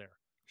to go there.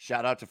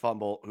 Shout out to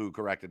Fumble, who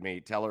corrected me.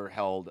 Teller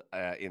held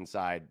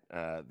inside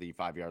the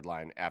 5-yard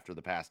line after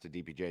the pass to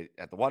DPJ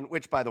at the 1,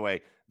 which, by the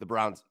way, the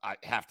Browns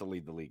have to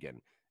lead the league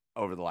in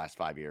over the last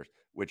 5 years,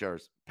 which are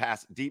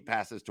deep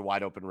passes to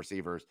wide open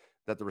receivers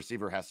that the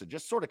receiver has to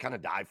just sort of kind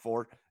of dive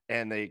for,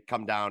 and they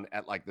come down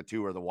at like the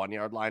 2 or the 1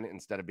 yard line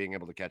instead of being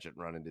able to catch it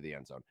and run into the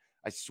end zone.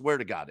 I swear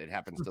to God, it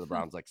happens to the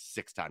Browns like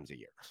 6 times a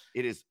year.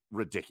 It is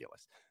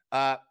ridiculous.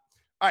 All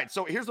right,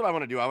 so here's what I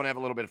want to do. I want to have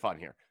a little bit of fun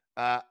here.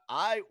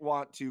 I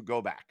want to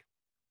go back.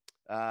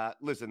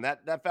 Listen,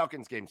 that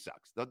Falcons game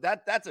sucks.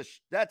 That's a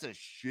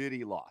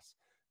shitty loss.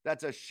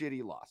 That's a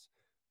shitty loss.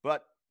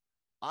 But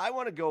I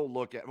want to go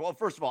look at, well,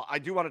 first of all, I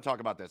do want to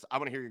talk about this. I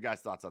want to hear your guys'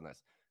 thoughts on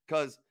this,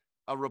 because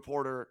a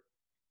reporter,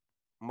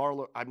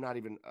 Marla, I'm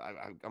going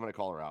to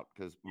call her out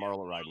because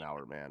Marla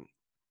Ridenour, man,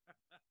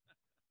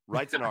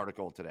 writes an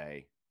article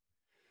today.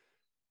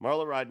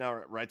 Marla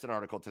Ridenour writes an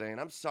article today, and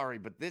I'm sorry,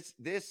 but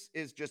this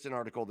is just an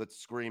article that's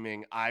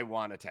screaming, I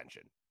want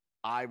attention.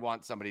 I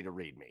want somebody to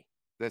read me.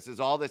 This is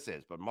all this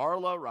is. But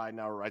Marla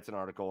Ridenour writes an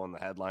article, and the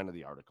headline of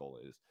the article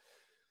is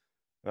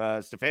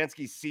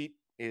Stefanski's seat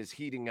is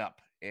heating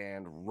up,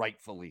 and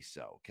rightfully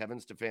so. Kevin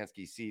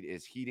Stefanski's seat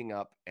is heating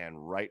up,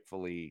 and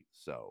rightfully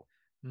so.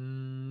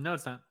 No,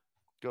 it's not.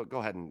 Go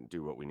ahead and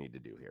do what we need to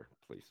do here,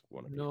 please.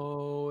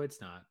 No, it's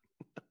not.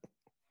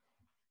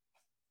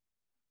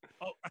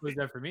 Was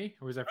that for me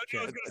or was that for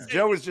Joe?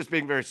 Joe was just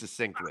being very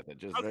succinct with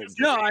it.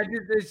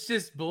 It's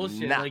just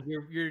bullshit. Nah. Like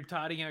you're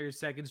totting out your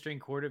second string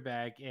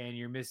quarterback and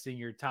you're missing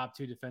your top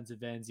 2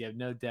 defensive ends. You have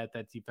no depth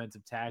at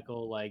defensive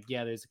tackle. Like,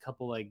 yeah, there's a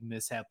couple like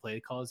mishap play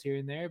calls here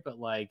and there, but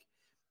like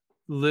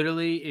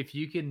literally, if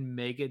you can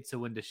make it to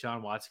when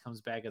Deshaun Watson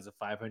comes back as a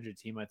 500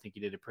 team, I think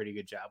you did a pretty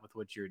good job with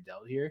what you're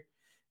dealt here.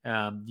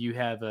 You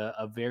have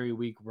a very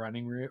weak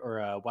running or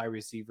a wide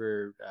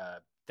receiver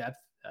depth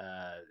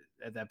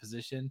at that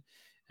position.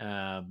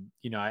 I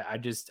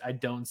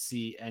don't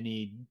see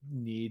any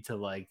need to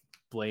like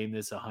blame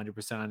this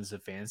 100% on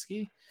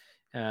Stefanski.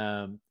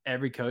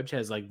 Every coach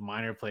has like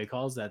minor play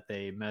calls that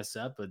they mess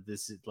up, but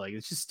this is like,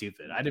 it's just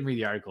stupid. I didn't read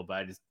the article,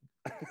 but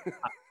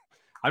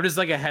I'm just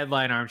like a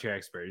headline armchair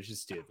expert. It's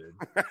just stupid.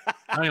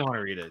 I don't even want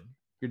to read it.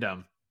 You're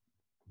dumb.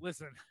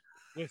 Listen.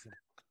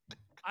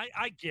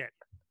 I get it.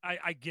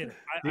 I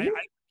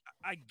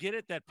get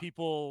it that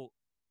people,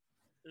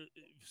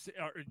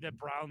 that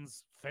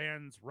Browns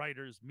fans,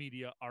 writers,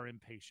 media are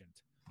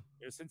impatient.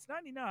 Since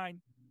 '99,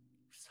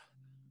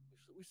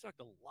 we sucked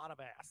a lot of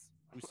ass.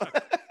 We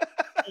sucked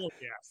full of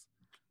ass.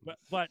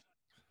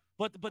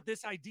 But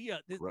this idea,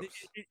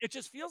 it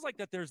just feels like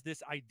that there's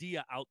this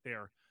idea out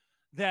there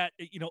that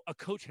a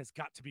coach has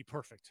got to be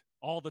perfect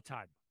all the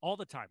time. All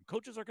the time,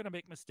 coaches are going to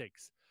make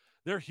mistakes.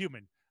 They're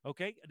human.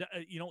 Okay,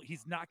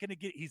 he's not going to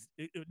get.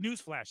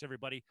 Newsflash,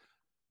 everybody.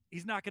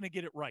 He's not going to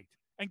get it right.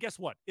 And guess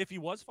what? If he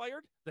was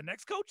fired, the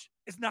next coach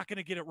is not going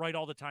to get it right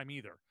all the time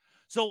either.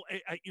 So,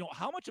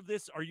 how much of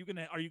this are you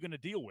gonna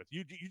deal with?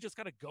 You just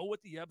got to go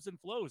with the ebbs and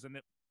flows. And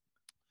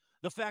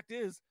the fact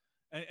is,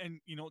 and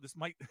this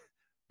might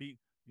be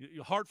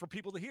hard for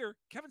people to hear,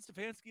 Kevin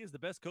Stefanski is the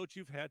best coach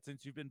you've had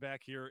since you've been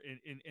back here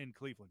in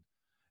Cleveland.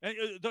 And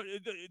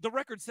the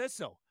record says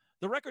so.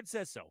 The record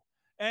says so.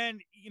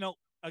 And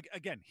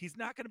again, he's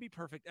not going to be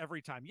perfect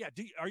every time. Yeah.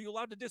 Are you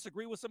allowed to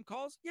disagree with some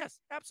calls? Yes,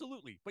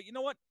 absolutely. But you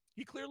know what?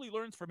 He clearly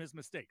learns from his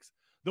mistakes.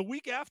 The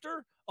week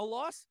after a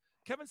loss,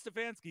 Kevin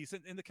Stefanski,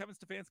 in the Kevin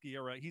Stefanski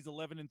era, he's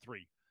 11-3.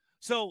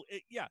 So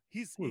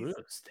he's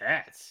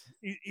stats.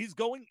 He's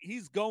going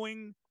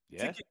to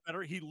get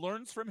better. He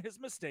learns from his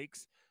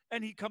mistakes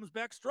and he comes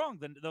back strong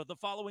the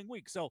following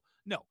week. So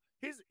no,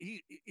 his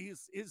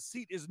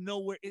seat is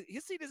nowhere.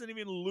 His seat isn't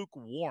even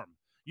lukewarm.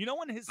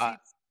 When his seat,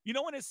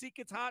 when his seat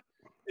gets hot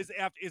is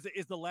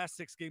the last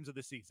 6 games of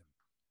the season.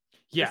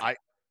 Yeah.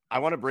 I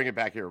want to bring it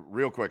back here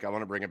real quick. I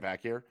want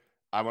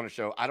to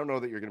show, I don't know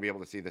that you're going to be able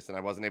to see this, and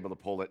I wasn't able to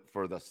pull it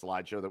for the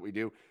slideshow that we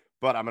do,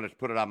 but I'm going to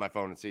put it on my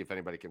phone and see if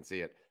anybody can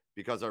see it,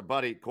 because our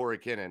buddy Corey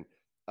Kinnan,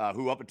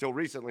 who up until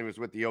recently was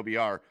with the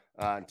OBR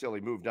until he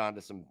moved on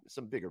to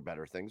some bigger,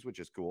 better things, which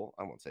is cool.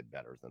 I won't say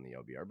better than the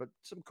OBR, but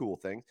some cool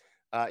things.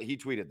 He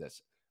tweeted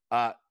this.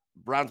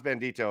 Browns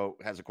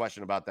Bandito has a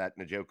question about that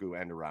Njoku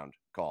end around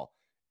call.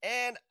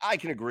 And I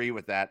can agree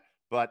with that,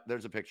 but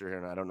there's a picture here,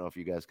 and I don't know if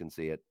you guys can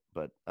see it,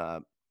 but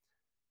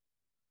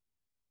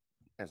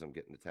as I'm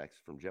getting the text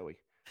from Joey,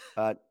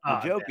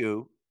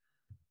 Njoku,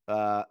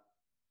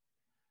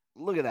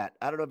 look at that.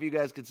 I don't know if you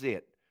guys can see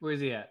it. Where's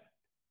he at?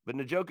 But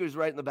Njoku's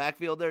right in the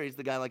backfield there. He's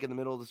the guy like in the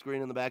middle of the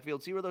screen in the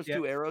backfield. See where those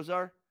 2 arrows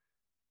are?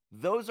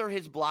 Those are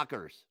his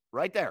blockers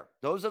right there.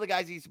 Those are the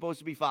guys he's supposed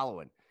to be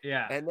following.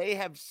 Yeah. And they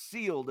have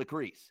sealed a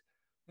crease.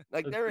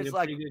 Like there is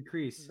like good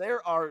crease.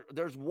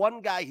 There's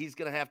one guy he's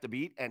going to have to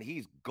beat, and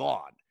he's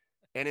gone.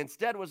 And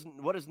instead,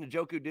 what does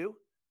Njoku do?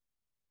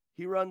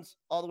 He runs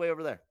all the way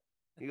over there.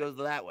 He goes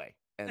that way.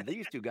 And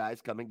these 2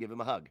 guys come and give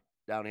him a hug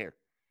down here.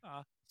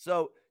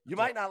 So you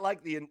might not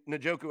like the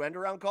Njoku end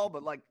around call,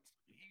 but like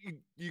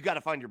you got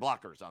to find your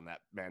blockers on that,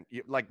 man.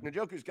 Like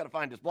Njoku's got to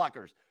find his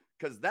blockers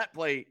because that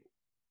play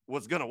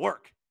was going to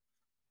work.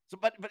 So,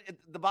 but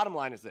the bottom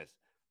line is this.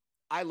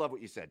 I love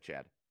what you said,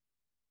 Chad.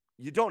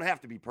 You don't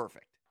have to be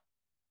perfect.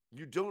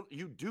 You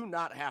do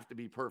not have to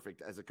be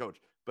perfect as a coach,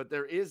 but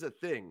there is a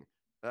thing.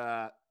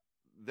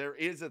 There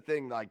is a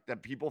thing like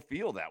that people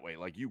feel that way.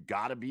 Like you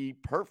got to be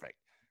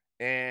perfect.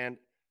 And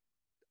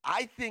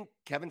I think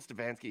Kevin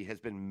Stefanski has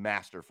been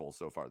masterful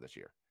so far this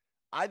year.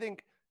 I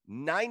think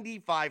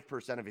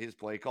 95% of his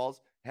play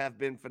calls have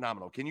been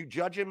phenomenal. Can you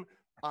judge him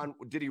on,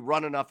 did he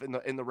run enough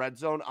in the red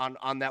zone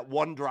on that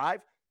one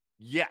drive?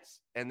 Yes.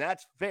 And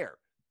that's fair.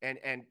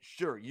 And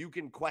sure, you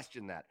can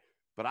question that,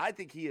 but I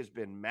think he has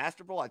been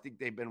masterful. I think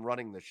they've been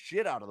running the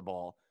shit out of the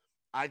ball.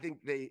 I think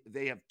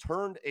they have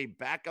turned a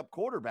backup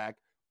quarterback,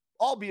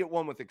 albeit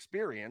one with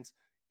experience,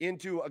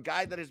 into a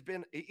guy that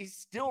he's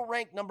still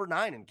ranked number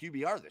 9 in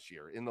QBR this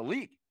year in the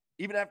league,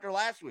 even after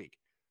last week.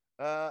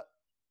 I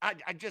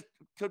just,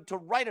 to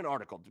write an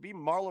article, to be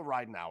Marla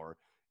Ridenour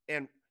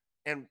and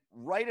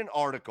write an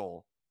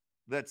article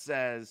that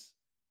says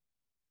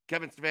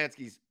Kevin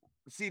Stefanski's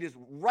seat is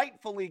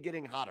rightfully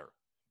getting hotter.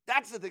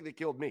 That's the thing that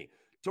killed me.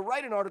 To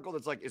write an article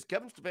that's like, is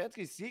Kevin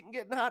Stefanski's seat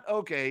getting hot?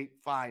 Okay,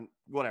 fine,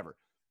 whatever.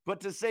 But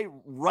to say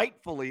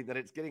rightfully that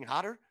it's getting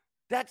hotter,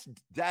 that's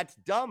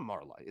dumb,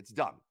 Marla. It's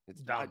dumb.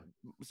 It's dumb.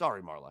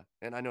 Sorry, Marla.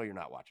 And I know you're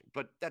not watching,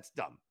 but that's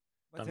dumb.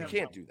 You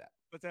can't do that.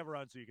 Let's have her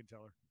on so you can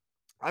tell her.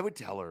 I would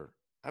tell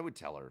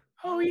her.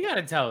 Oh, you got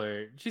to tell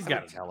her. She's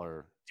got to tell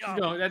her.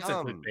 That's a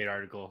clickbait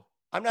article.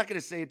 I'm not going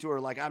to say it to her.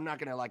 Like, I'm not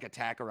going to like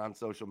attack her on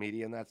social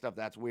media and that stuff.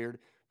 That's weird.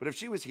 But if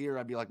she was here,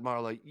 I'd be like,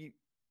 Marla,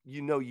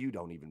 you know, you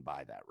don't even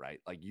buy that, right?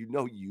 Like, you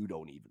know, you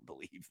don't even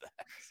believe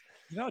that.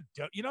 You know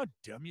how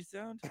dumb you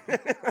sound?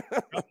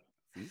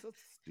 He's so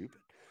stupid.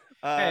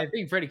 Hey, I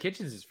think Freddie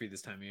Kitchens is free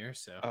this time of year.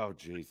 So. Oh,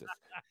 Jesus.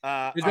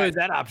 There's always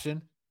that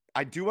option.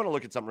 I do want to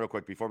look at something real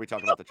quick before we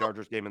talk about the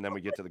Chargers game and then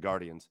we get to the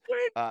Guardians.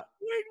 Wait.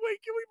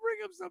 Can we bring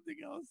up something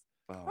else?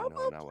 Oh,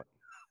 no, now what?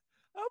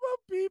 How about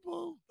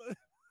people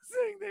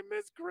saying they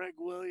miss Greg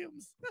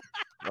Williams?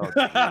 Oh,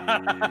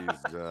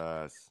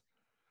 Jesus.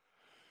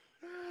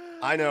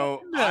 I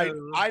know.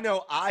 I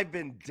know. I've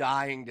been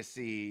dying to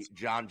see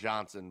John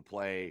Johnson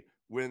play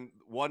when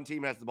one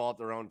team has the ball at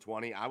their own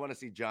 20. I want to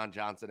see John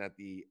Johnson at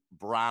the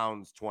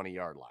Browns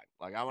 20-yard line.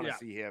 Like, I want to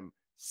see him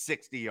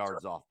 60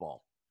 yards off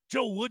ball.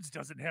 Joe Woods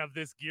doesn't have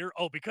this gear.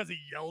 Oh, because he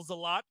yells a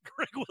lot?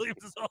 Greg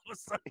Williams is all of a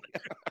sudden.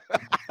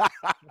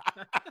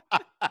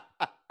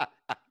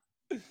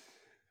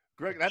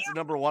 Greg, that's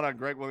number 1 on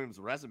Greg Williams'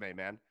 resume,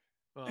 man.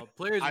 Well,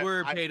 players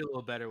were paid a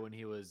little better when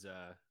he was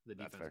the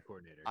defensive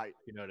coordinator.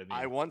 You know what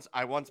I mean?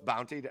 I once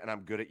bountied, and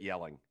I'm good at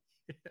yelling.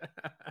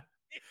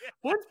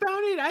 Once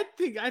bountied?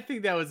 I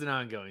think that was an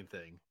ongoing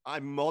thing.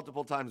 I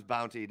multiple times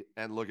bountied,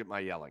 and look at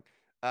my yelling.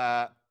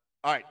 All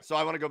right, so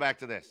I want to go back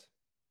to this.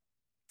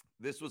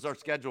 This was our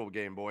scheduled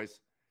game,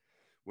 boys,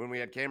 when we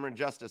had Cameron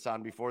Justice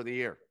on before the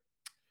year.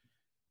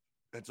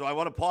 And so I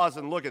want to pause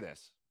and look at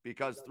this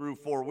because through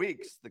 4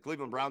 weeks, the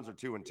Cleveland Browns are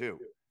 2-2.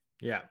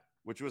 Yeah.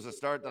 Which was a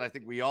start that I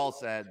think we all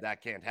said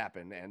that can't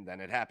happen, and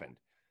then it happened.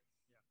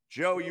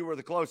 Joe, you were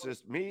the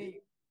closest. Me,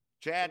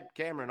 Chad,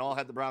 Cameron all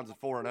had the Browns at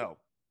 4-0.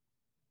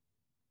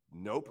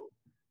 Nope.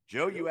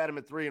 Joe, you had them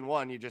at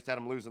 3-1. You just had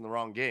them losing the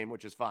wrong game,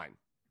 which is fine.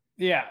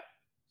 Yeah.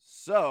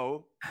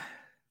 So,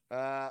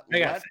 I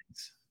got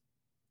things.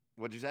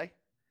 What'd you say?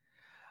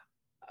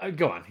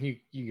 Go on.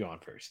 You go on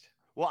first.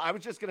 Well, I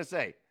was just going to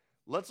say,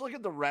 let's look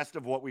at the rest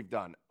of what we've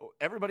done.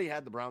 Everybody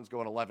had the Browns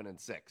going 11-6.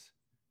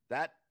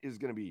 That is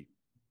going to be,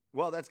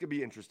 that's going to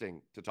be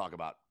interesting to talk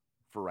about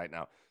for right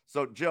now.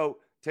 So, Joe,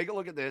 take a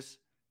look at this.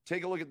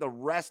 Take a look at the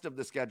rest of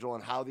the schedule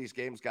and how these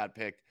games got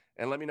picked,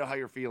 and let me know how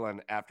you're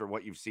feeling after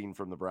what you've seen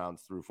from the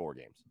Browns through 4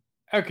 games.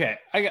 Okay.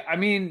 I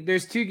mean,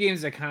 there's 2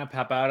 games that kind of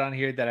pop out on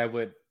here that I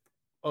would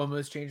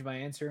almost change my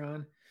answer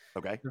on.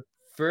 Okay. The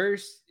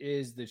first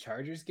is the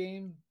Chargers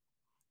game.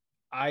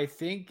 I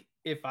think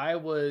if I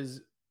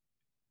was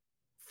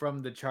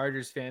from the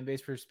Chargers fan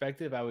base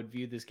perspective, I would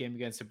view this game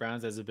against the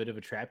Browns as a bit of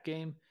a trap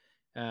game.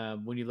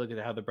 When you look at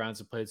how the Browns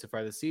have played so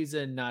far this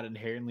season, not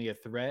inherently a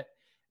threat,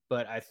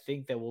 but I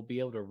think that we'll be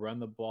able to run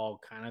the ball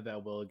kind of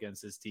at will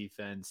against this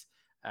defense.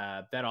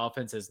 That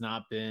offense has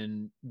not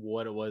been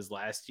what it was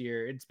last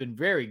year. It's been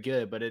very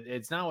good, but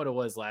it's not what it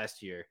was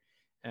last year.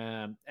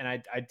 And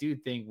I do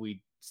think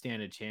we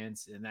stand a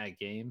chance in that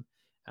game.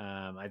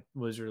 I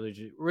was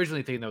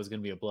originally thinking that was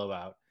going to be a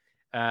blowout.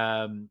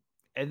 And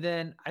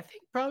then I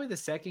think probably the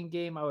second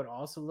game I would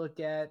also look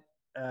at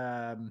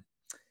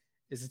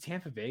is the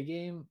Tampa Bay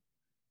game.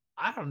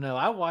 I don't know.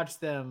 I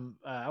watched them.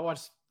 I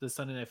watched the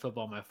Sunday Night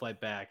Football on my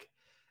flight back.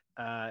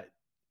 And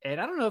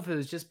I don't know if it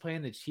was just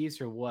playing the Chiefs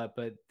or what,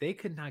 but they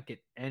could not get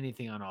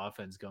anything on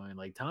offense going.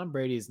 Like Tom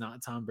Brady is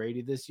not Tom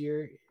Brady this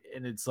year.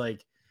 And it's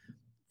like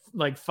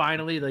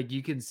finally, like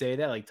you can say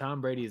that like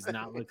Tom Brady is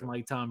not looking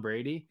like Tom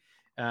Brady.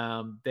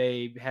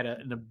 They had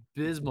an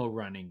abysmal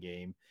running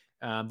game.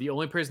 The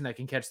only person that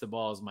can catch the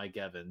ball is Mike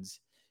Evans.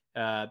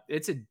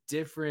 It's a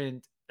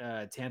different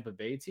Tampa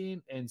Bay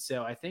team. And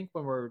so I think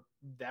when we're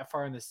that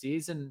far in the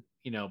season,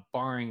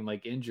 barring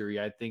like injury,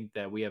 I think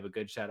that we have a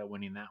good shot at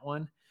winning that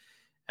one.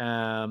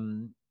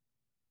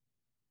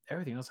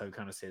 Everything else I would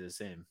kind of say the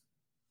same.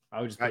 I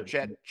would just All right, put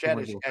Chad,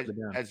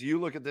 as you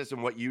look at this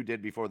and what you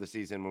did before the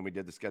season when we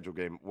did the schedule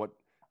game, what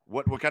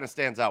kind of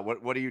stands out?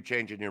 What are you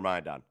changing your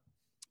mind on?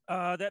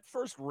 That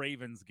first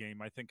Ravens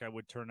game, I think I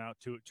would turn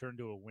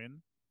to a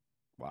win.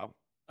 Wow.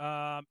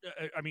 I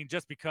mean,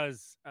 just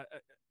because,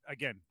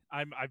 again,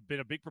 I've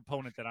been a big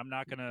proponent that I'm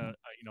not gonna,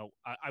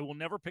 I will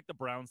never pick the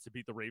Browns to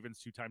beat the Ravens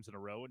 2 times in a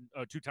row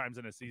and 2 times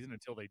in a season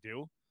until they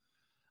do.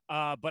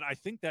 But I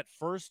think that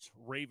first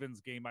Ravens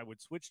game I would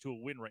switch to a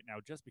win right now,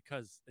 just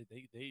because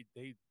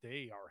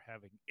they are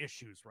having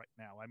issues right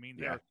now. I mean,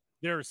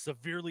 they're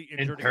severely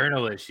injured.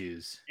 Internal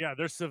issues. Yeah,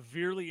 they're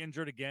severely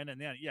injured again,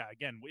 and then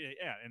and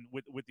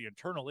with the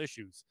internal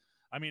issues,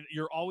 I mean,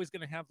 you're always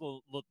going to have the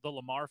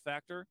Lamar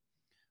factor,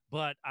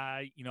 but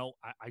I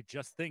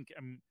just think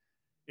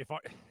if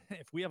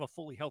we have a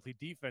fully healthy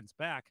defense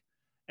back,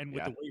 and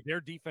with the way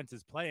their defense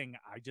is playing,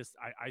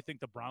 I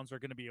think the Browns are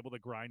going to be able to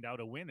grind out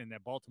a win in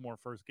that Baltimore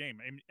first game,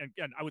 and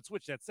again, I would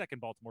switch that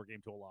second Baltimore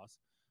game to a loss,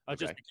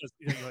 just because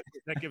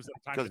that gives them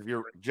time. Because of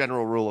your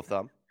general rule of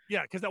thumb.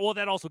 Yeah, because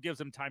that also gives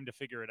them time to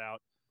figure it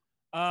out.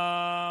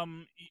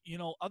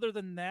 Other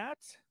than that,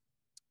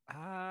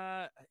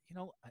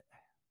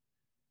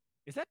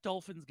 is that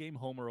Dolphins game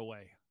home or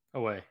away?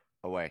 Away.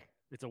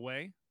 It's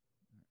away.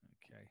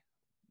 Okay.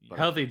 Yeah.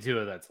 Healthy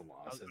Tua, that's a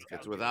loss.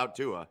 It's without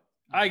Tua.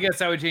 I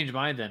guess I would change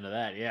mine then to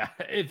that. Yeah,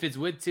 if it's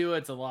with Tua,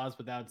 it's a loss.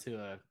 Without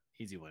Tua,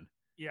 easy win.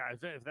 Yeah,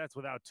 if that's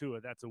without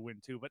Tua, that's a win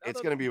too. But it's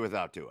going to be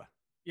without Tua.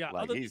 Yeah,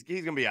 he's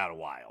going to be out a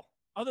while.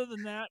 Other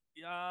than that,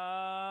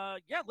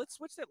 let's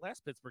switch that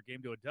last Pittsburgh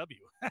game to a W.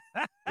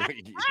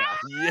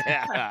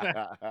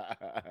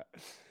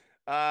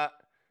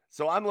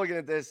 So I'm looking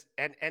at this,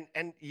 and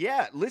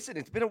listen,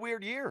 it's been a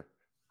weird year.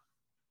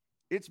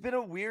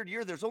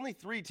 There's only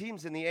 3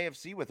 teams in the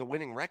AFC with a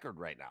winning record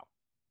right now.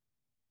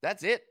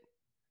 That's it.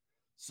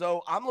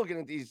 So I'm looking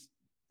at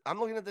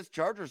this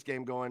Chargers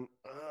game going,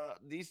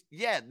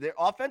 they're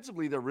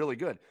offensively, they're really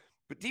good,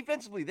 but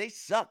defensively they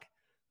suck.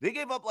 They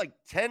gave up like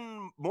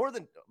more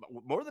than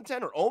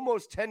 10 or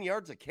almost 10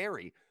 yards a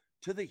carry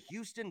to the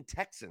Houston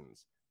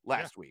Texans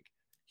last week.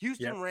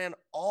 Houston ran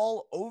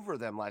all over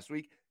them last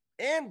week,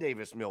 and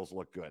Davis Mills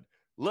looked good.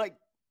 Like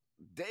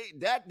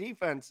that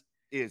defense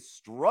is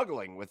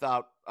struggling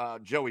without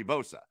Joey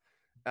Bosa,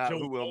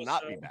 who will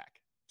not be back.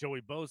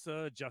 Joey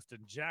Bosa, Justin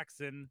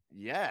Jackson.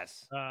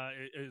 Yes.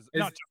 Is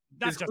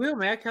Khalil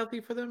Mack healthy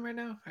for them right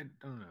now? I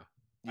don't know.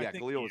 Yeah,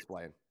 Khalil was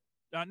playing.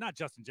 Not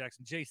Justin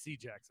Jackson, JC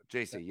Jackson.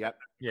 JC, yep.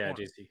 Yeah,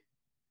 JC.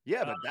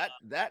 Yeah, but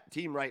that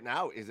team right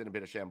now is in a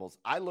bit of shambles.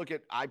 I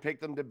picked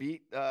them to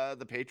beat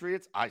the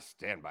Patriots. I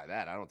stand by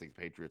that. I don't think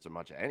the Patriots are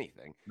much of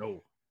anything.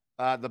 No.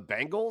 The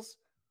Bengals,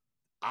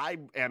 I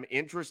am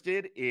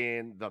interested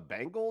in the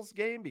Bengals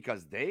game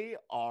because they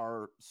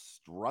are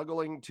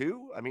struggling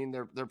too. I mean,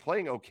 they're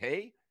playing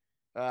okay,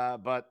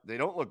 but they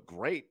don't look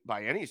great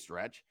by any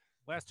stretch.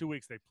 Last 2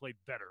 weeks they played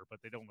better, but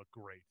they don't look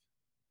great.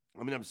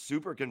 I mean, I'm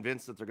super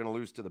convinced that they're going to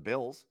lose to the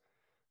Bills,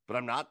 but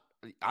I'm not.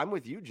 I'm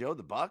with you, Joe.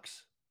 The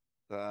Bucks.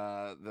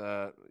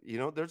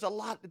 There's a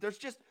lot. There's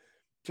just,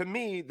 to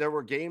me, there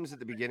were games at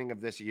the beginning of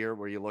this year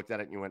where you looked at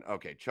it and you went,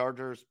 okay,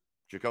 Chargers,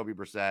 Jacoby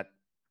Brissett,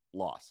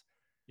 loss.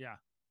 Yeah.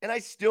 And I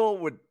still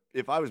would,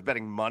 if I was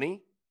betting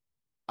money,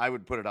 I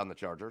would put it on the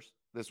Chargers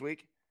this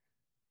week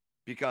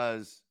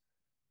because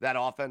that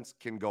offense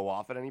can go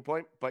off at any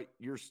point, but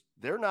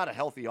they're not a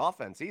healthy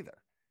offense either.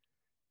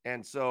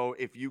 And so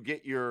if you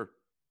get your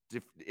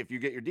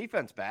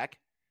defense back,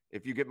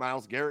 if you get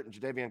Myles Garrett and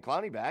Jadeveon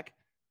Clowney back,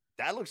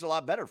 that looks a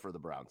lot better for the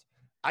Browns.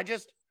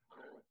 There's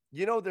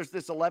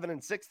this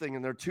 11-6 thing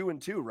and they're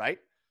 2-2, right?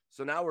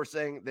 So now we're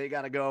saying they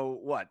got to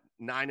go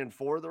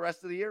 9-4 the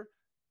rest of the year.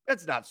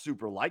 That's not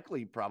super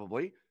likely,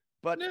 probably,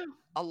 but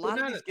a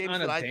lot of these games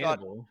that I thought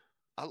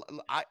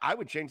I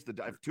would change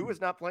if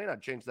Tua's not playing,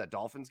 I'd change that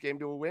Dolphins game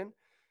to a win.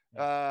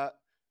 That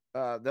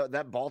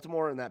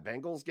Baltimore and that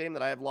Bengals game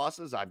that I have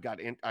losses, I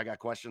got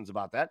questions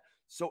about that.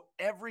 So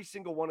every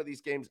single one of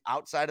these games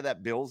outside of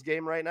that Bills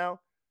game right now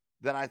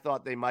that I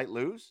thought they might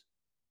lose,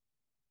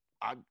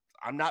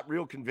 I'm not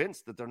real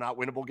convinced that they're not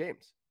winnable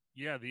games.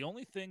 Yeah, the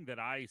only thing that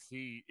I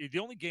see, the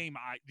only game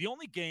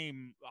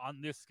on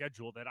this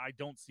schedule that I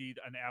don't see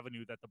an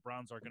avenue that the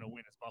Browns are going to win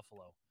is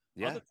Buffalo.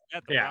 Yeah.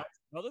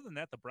 Other than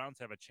that, the Browns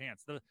have a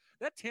chance.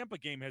 That Tampa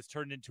game has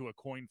turned into a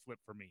coin flip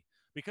for me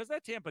because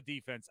that Tampa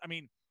defense, I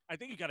mean, I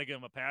think you got to give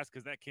them a pass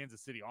because that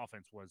Kansas City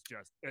offense was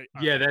just.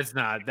 That's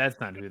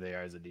not who they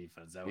are as a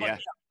defense. That was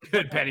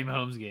good Patty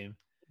Mahomes game.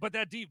 But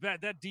that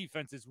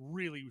defense is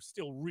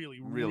still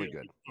really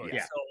good.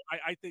 Yeah. So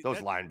I think those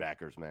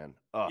linebackers, man.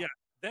 Yeah.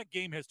 That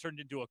game has turned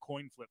into a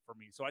coin flip for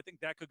me. So I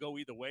think that could go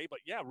either way. But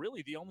yeah,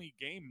 really the only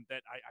game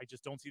that I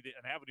just don't see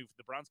an avenue for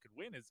the Browns could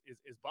win is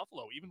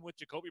Buffalo, even with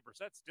Jacoby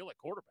Brissett still at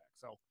quarterback.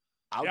 So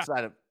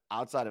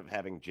outside of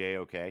having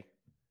JOK,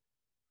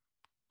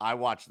 I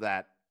watched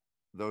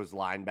those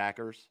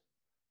linebackers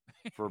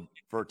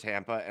for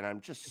Tampa, and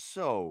I'm just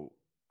so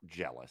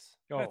jealous.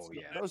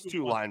 Those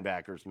two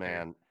linebackers,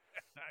 man.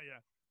 Yeah.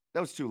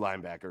 Those two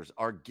linebackers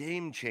are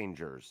game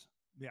changers.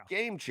 Yeah.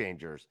 Game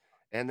changers.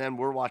 And then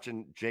we're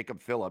watching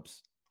Jacob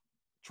Phillips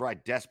try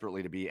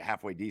desperately to be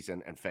halfway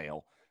decent and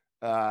fail.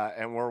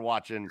 And we're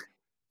watching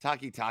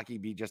Taki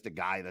be just a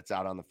guy that's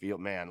out on the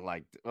field, man.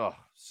 Like,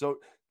 so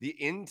the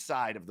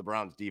inside of the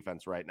Browns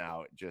defense right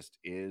now just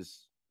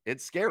is,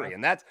 it's scary.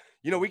 And that's,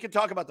 we can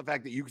talk about the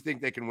fact that you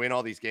think they can win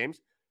all these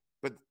games,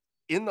 but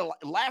in the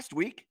last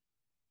week,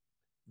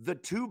 the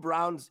two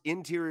Browns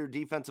interior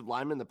defensive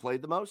linemen that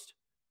played the most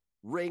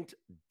ranked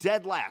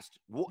dead last,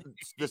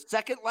 the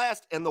second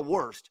last and the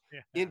worst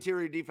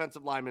interior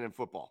defensive lineman in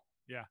football.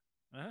 Yeah.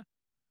 Uh-huh.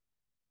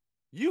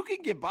 You can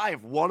get by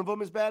if one of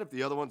them is bad, if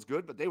the other one's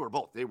good, but they were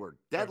both. They were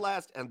dead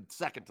last and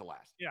second to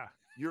last. Yeah.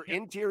 Your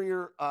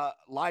interior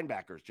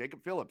linebackers,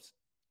 Jacob Phillips,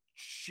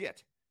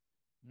 shit.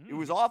 It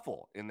was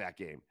awful in that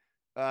game.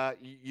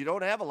 You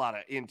don't have a lot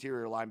of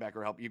interior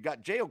linebacker help. You've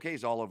got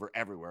JOKs all over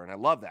everywhere, and I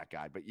love that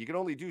guy, but you can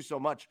only do so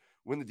much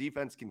when the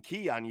defense can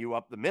key on you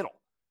up the middle.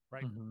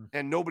 Right. Mm-hmm.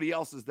 And nobody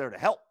else is there to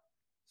help.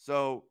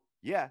 So,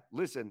 yeah,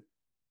 listen,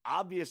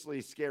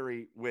 obviously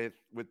scary with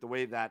the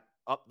way that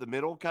up the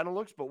middle kind of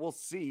looks, but we'll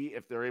see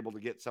if they're able to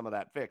get some of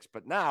that fixed.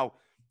 But now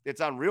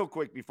it's on real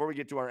quick before we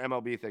get to our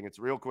MLB thing. It's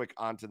real quick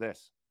onto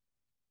this.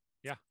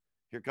 Yeah.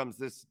 Here comes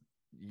this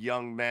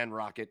young man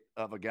rocket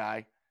of a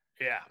guy.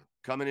 Yeah.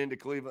 Coming into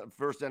Cleveland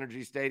First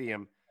Energy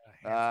Stadium,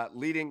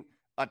 leading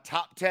a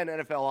top 10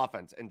 NFL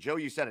offense. And Joe,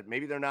 you said it,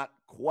 maybe they're not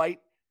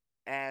quite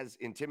as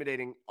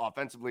intimidating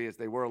offensively as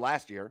they were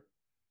last year,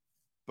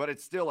 but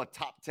it's still a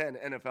top 10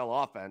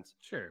 NFL offense.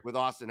 Sure. With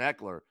Austin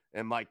Eckler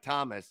and Mike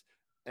Thomas,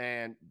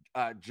 and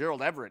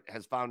Gerald Everett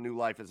has found new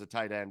life as a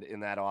tight end in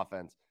that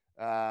offense.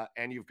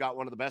 And you've got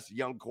one of the best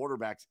young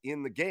quarterbacks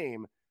in the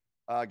game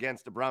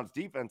against the Browns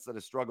defense that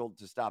has struggled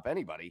to stop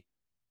anybody.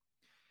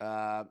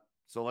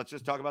 So let's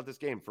just talk about this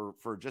game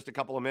for just a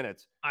couple of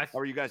minutes. How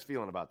are you guys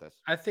feeling about this?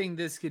 I think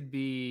this could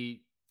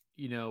be,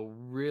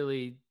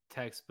 really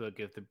textbook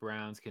if the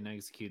Browns can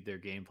execute their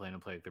game plan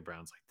and play like the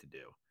Browns like to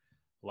do.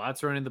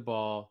 Lots running the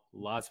ball,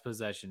 lots of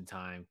possession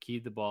time,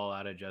 keep the ball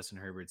out of Justin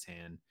Herbert's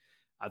hand.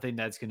 I think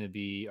that's going to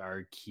be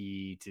our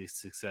key to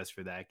success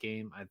for that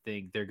game. I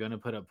think they're going to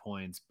put up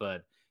points, but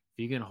if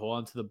you can hold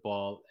on to the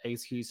ball,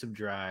 execute some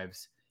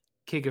drives,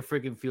 kick a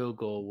freaking field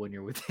goal when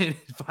you're within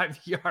 5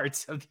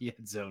 yards of the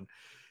end zone,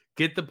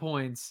 get the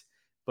points,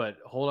 but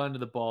hold on to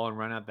the ball and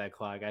run out that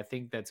clock. I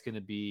think that's going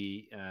to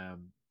be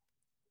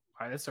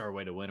that's our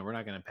way to win. We're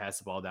not going to pass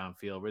the ball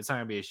downfield. It's not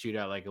going to be a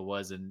shootout like it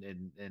was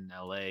in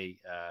LA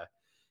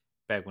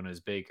back when it was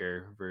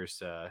Baker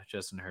versus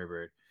Justin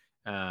Herbert.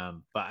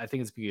 But I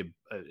think it's going to be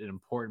an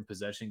important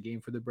possession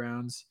game for the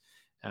Browns.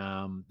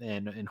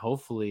 And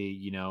hopefully,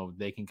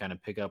 they can kind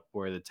of pick up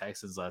where the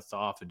Texans left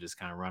off and just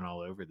kind of run all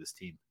over this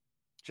team.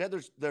 Chad,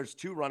 there's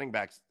two running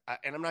backs,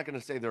 and I'm not going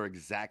to say they're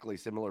exactly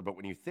similar, but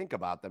when you think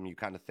about them, you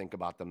kind of think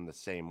about them the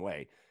same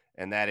way.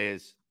 And that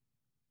is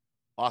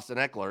Austin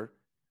Eckler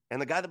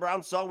and the guy the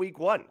Browns saw week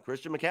one,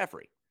 Christian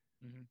McCaffrey.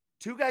 Mm-hmm.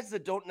 Two guys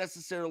that don't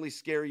necessarily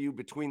scare you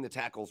between the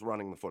tackles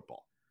running the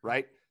football,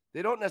 right?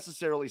 They don't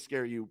necessarily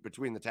scare you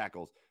between the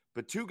tackles,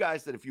 but two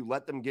guys that if you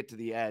let them get to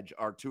the edge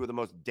are two of the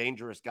most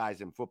dangerous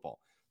guys in football.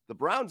 The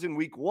Browns in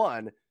week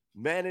one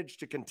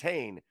managed to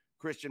contain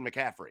Christian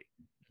McCaffrey,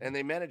 and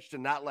they managed to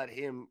not let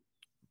him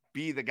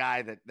be the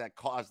guy that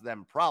caused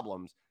them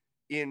problems.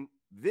 In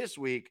this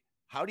week,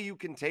 how do you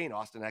contain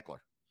Austin Eckler?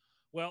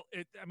 Well,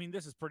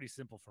 this is pretty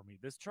simple for me.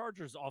 This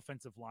Chargers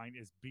offensive line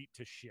is beat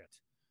to shit.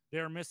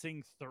 They're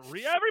missing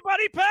 3.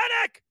 Everybody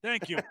panic!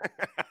 Thank you.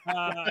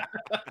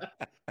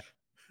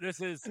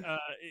 This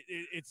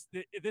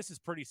is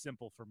pretty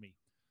simple for me.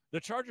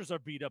 The Chargers are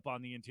beat up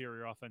on the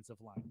interior offensive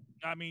line.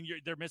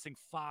 They're missing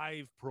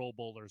 5 Pro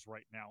Bowlers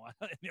right now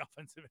in the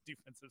offensive and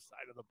defensive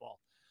side of the ball.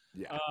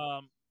 Yeah.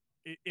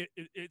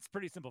 It's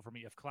pretty simple for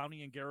me. If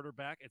Clowney and Garrett are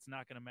back, it's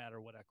not going to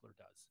matter what Eckler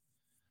does.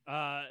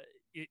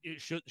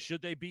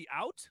 Should they be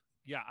out?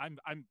 Yeah,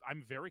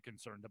 I'm very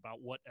concerned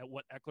about what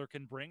Eckler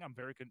can bring. I'm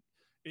very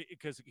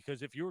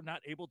because if you're not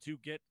able to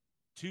get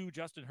to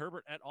Justin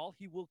Herbert at all,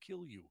 he will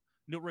kill you.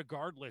 No,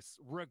 regardless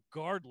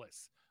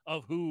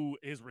of who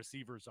his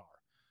receivers are,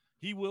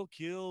 he will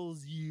kill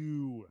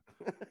you.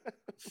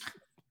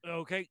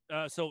 Okay,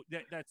 so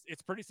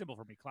it's pretty simple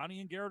for me. Clowney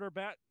and Garrett are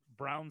back.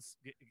 Browns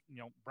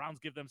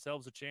give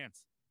themselves a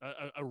chance,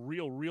 a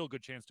real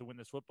good chance to win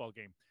this football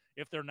game.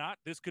 If they're not,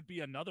 this could be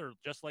another,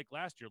 just like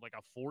last year, like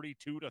a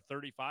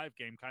 42-35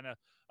 game, kind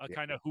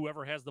of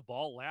whoever has the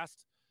ball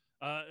last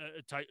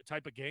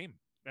type of game.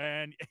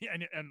 And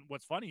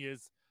what's funny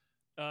is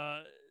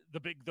the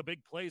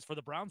big plays for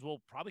the Browns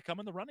will probably come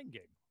in the running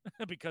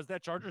game because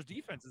that Chargers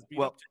defense is beat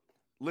up.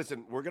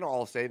 Listen, we're going to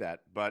all say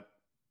that, but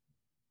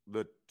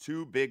the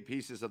two big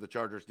pieces of the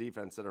Chargers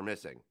defense that are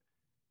missing,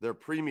 their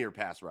premier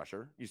pass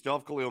rusher. You still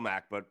have Khalil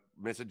Mack, but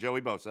miss a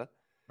Joey Bosa.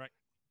 Right.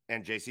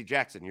 And J.C.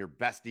 Jackson, your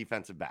best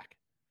defensive back.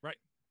 Right.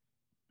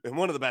 And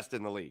one of the best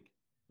in the league.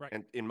 Right.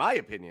 And in my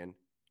opinion,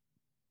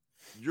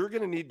 you're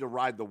going to need to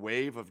ride the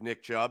wave of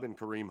Nick Chubb and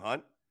Kareem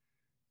Hunt.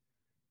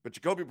 But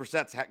Jacoby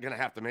Brissett's going to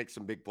have to make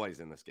some big plays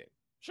in this game.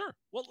 Sure.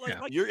 Well,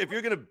 if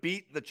you're going to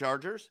beat the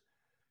Chargers,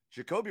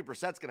 Jacoby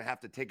Brissett's going to have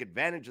to take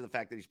advantage of the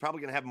fact that he's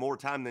probably going to have more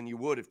time than you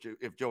would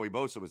if Joey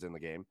Bosa was in the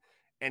game.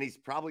 And he's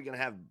probably going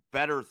to have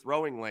better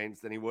throwing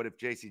lanes than he would if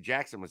J.C.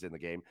 Jackson was in the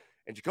game.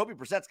 And Jacoby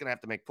Brissett's going to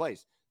have to make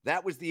plays.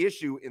 That was the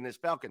issue in this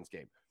Falcons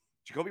game.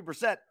 Jacoby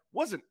Brissett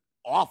wasn't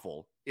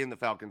awful in the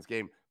Falcons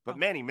game, but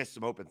man, he missed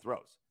some open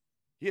throws.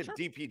 He had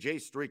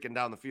DPJ streaking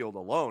down the field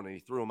alone, and he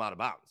threw him out of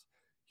bounds.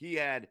 He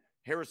had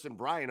Harrison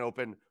Bryant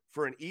open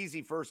for an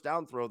easy first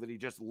down throw that he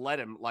just led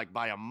him like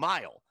by a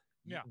mile.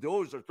 Yeah.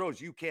 Those are throws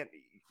you can't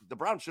 – the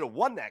Browns should have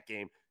won that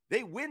game.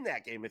 They win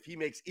that game if he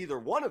makes either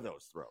one of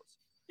those throws.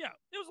 Yeah,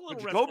 it was a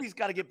little. But Jacoby's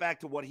got to get back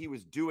to what he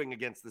was doing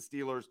against the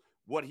Steelers,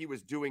 what he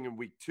was doing in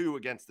week 2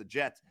 against the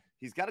Jets.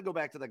 He's got to go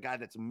back to the guy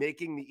that's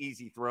making the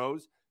easy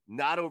throws,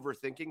 not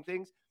overthinking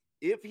things.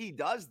 If he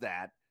does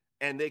that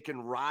and they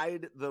can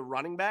ride the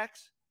running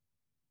backs,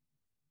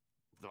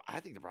 I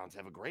think the Browns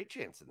have a great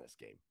chance in this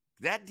game.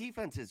 That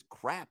defense is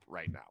crap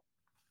right now.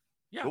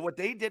 Yeah. But what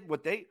they did,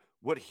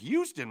 what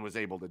Houston was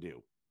able to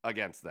do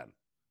against them.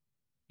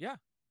 Yeah.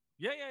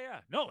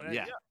 No,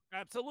 yeah,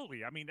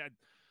 absolutely. I mean,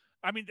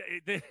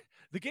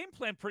 the game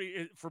plan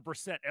for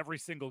Brissett every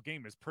single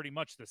game is pretty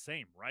much the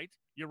same, right?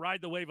 You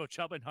ride the wave of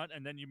Chubb and Hunt,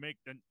 and then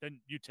then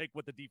you take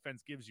what the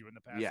defense gives you in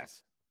the past.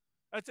 Yes,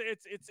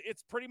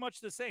 it's pretty much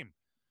the same.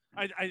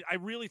 I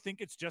really think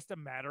it's just a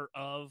matter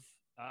of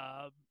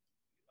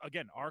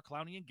again, are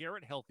Clowney and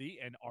Garrett healthy,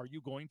 and are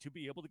you going to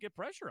be able to get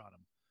pressure on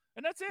them?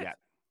 And that's it.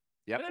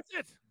 Yeah, that's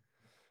it.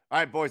 All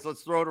right, boys,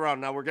 let's throw it around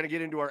now. We're going to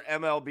get into our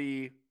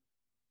MLB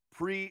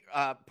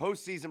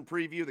postseason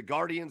preview. The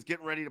Guardians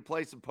getting ready to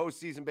play some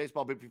postseason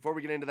baseball. But before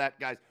we get into that,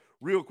 guys,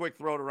 real quick,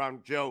 throw it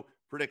around. Joe,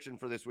 prediction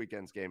for this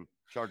weekend's game,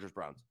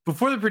 Chargers-Browns.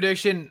 Before the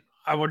prediction,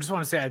 I just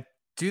want to say I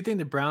do think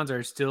the Browns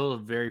are still a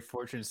very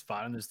fortunate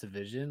spot in this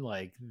division.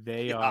 Like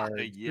they are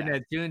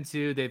at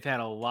 2-2. They've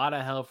had a lot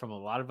of help from a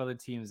lot of other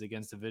teams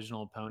against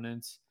divisional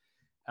opponents.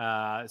 So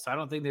I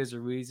don't think there's a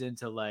reason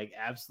to like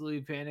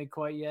absolutely panic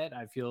quite yet.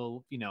 I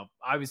feel,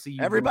 obviously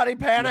everybody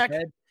panic.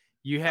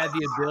 You had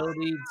the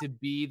ability to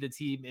be the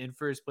team in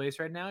first place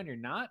right now, and you're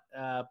not.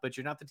 But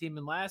you're not the team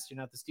in last. You're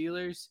not the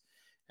Steelers.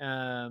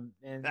 And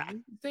you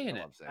can stay in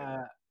it.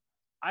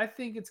 I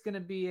think it's going to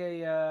be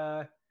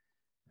a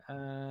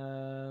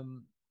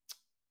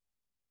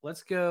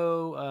let's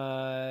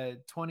go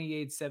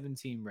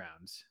 28-17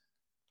 Browns.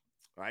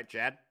 All right,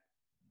 Chad.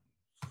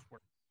 Swear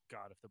to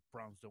God, if the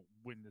Browns don't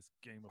win this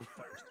game, of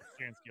fire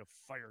Stefanski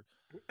fired.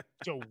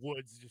 Joe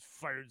Woods just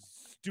fired.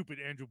 Stupid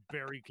Andrew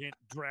Berry can't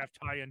draft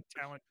high-end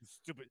talent.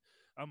 Stupid.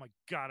 Oh my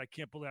God, I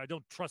can't believe I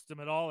don't trust him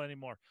at all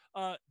anymore.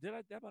 Did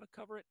I about to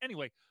cover it?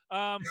 Anyway,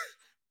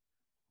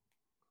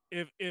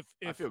 if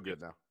I feel good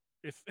now.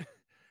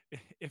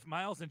 If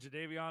Miles and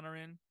Jadeveon are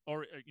in,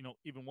 or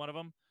even one of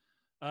them,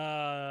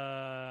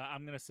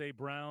 I'm gonna say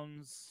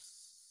Browns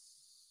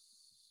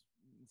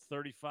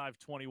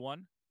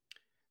 35-21.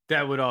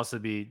 That would also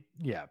be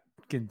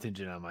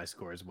contingent on my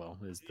score as well,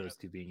 as those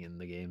two being in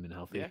the game and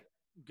healthy. Yeah.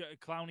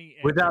 Clowney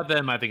and without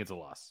them, I think it's a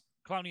loss.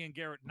 Clowney and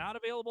Garrett not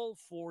available.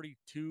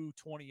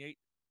 42-28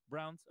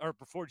 Browns, or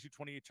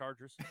 42-28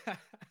 Chargers.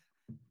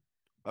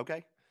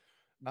 Okay.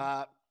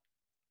 I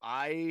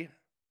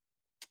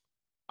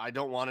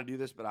don't want to do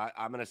this, but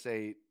I'm going to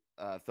say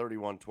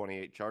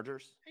 31-28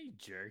 Chargers. Hey,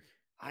 jerk.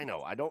 I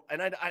know. I don't.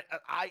 And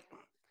I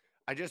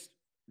just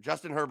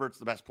Justin Herbert's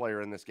the best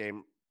player in this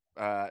game.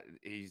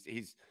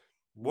 He's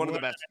one of the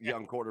best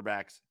young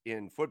quarterbacks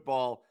in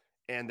football,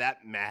 and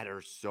that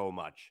matters so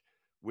much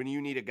when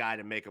you need a guy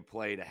to make a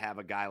play, to have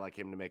a guy like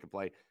him to make a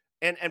play.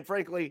 And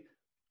frankly,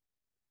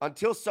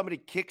 until somebody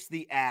kicks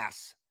the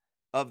ass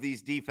of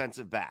these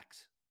defensive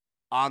backs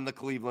on the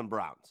Cleveland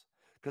Browns,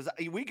 because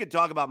we could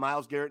talk about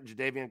Myles Garrett and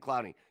Jadeveon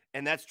Clowney,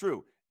 and that's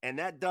true, and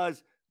that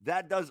does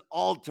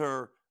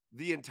alter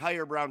the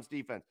entire Browns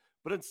defense.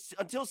 But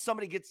until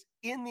somebody gets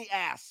in the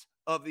ass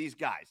of these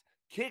guys,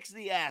 kicks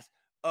the ass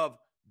of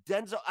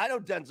Denzel. I know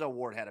Denzel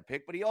Ward had a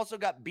pick, but he also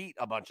got beat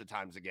a bunch of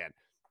times again.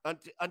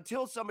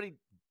 Until somebody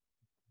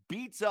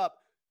beats up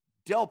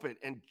Delpit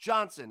and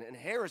Johnson and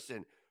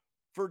Harrison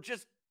for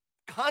just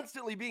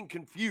constantly being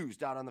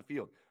confused out on the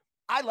field.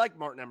 I like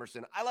Martin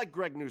Emerson. I like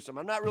Greg Newsome.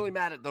 I'm not really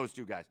mad at those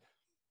two guys.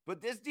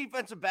 But this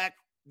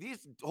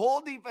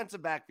whole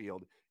defensive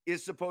backfield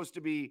is supposed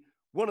to be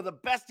one of the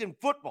best in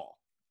football.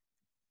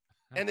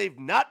 And they've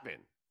not been.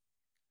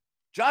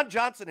 John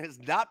Johnson has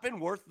not been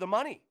worth the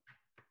money.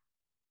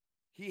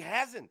 He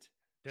hasn't.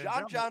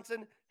 John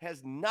Johnson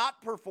has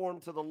not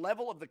performed to the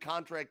level of the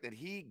contract that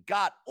he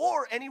got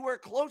or anywhere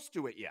close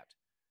to it yet.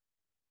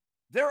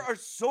 There are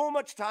so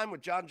much time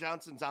with John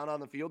Johnson's out on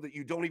the field that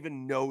you don't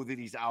even know that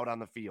he's out on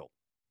the field.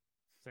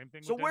 Same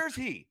thing. So where's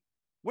he?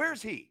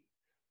 Where's he?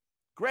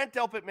 Grant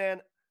Delpit,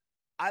 man,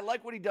 I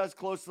like what he does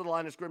close to the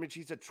line of scrimmage.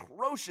 He's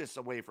atrocious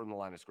away from the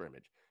line of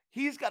scrimmage.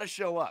 He's got to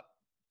show up.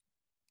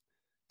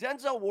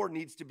 Denzel Ward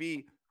needs to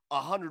be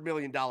 $100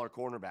 million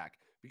cornerback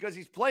because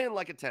he's playing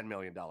like a $10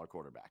 million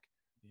quarterback.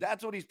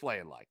 That's what he's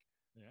playing like.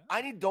 Yeah.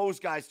 I need those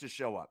guys to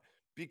show up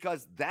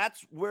because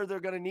that's where they're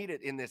going to need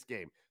it in this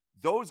game.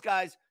 Those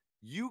guys,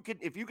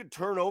 if you could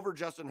turn over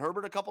Justin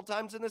Herbert a couple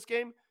times in this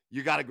game,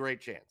 you got a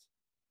great chance.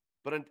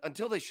 But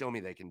until they show me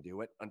they can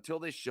do it, until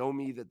they show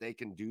me that they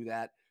can do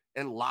that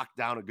and lock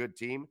down a good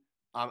team,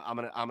 I'm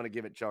gonna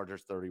give it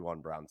Chargers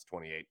 31, Browns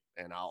 28,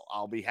 and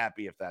I'll be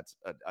happy if that's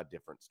a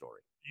different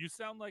story. You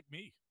sound like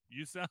me.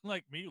 You sound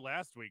like me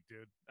last week,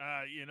 dude.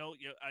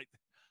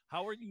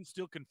 How are you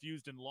still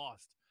confused and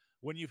lost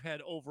when you've had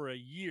over a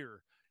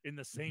year in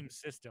the same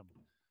system,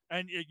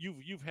 and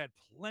you've had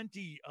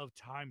plenty of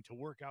time to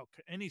work out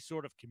any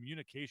sort of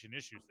communication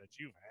issues that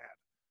you've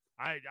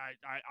had?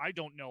 I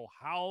don't know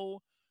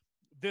how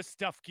this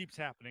stuff keeps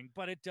happening,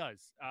 but it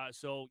does.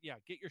 So yeah,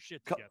 get your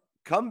shit together.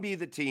 Come be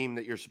the team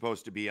that you're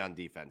supposed to be on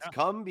defense. Yeah.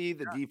 Come be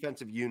the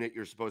defensive unit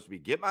you're supposed to be.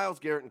 Get Myles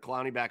Garrett and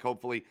Clowney back,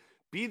 hopefully.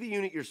 Be the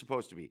unit you're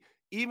supposed to be.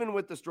 Even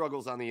with the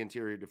struggles on the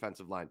interior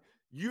defensive line,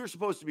 you're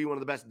supposed to be one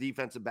of the best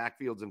defensive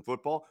backfields in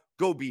football.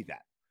 Go be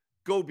that.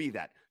 Go be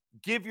that.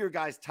 Give your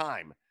guys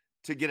time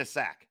to get a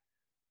sack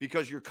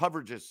because your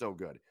coverage is so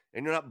good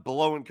and you're not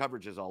blowing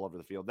coverages all over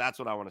the field. That's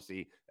what I want to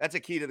see. That's a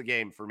key to the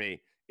game for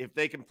me. If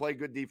they can play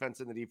good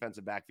defense in the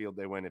defensive backfield,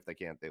 they win. If they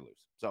can't, they lose.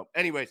 So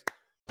anyways,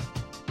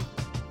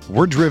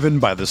 We're driven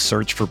by the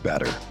search for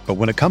better. But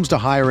when it comes to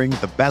hiring,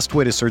 the best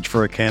way to search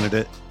for a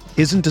candidate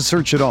isn't to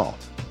search at all.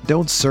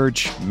 Don't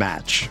search,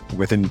 match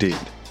with Indeed.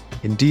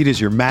 Indeed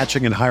is your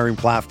matching and hiring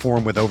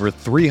platform with over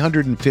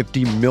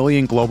 350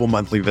 million global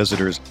monthly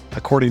visitors,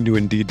 according to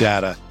Indeed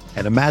data,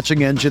 and a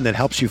matching engine that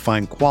helps you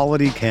find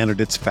quality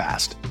candidates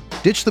fast.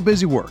 Ditch the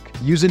busy work.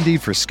 Use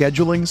Indeed for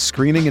scheduling,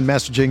 screening, and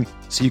messaging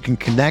so you can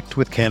connect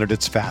with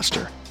candidates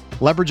faster.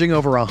 Leveraging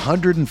over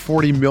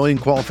 140 million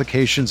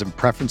qualifications and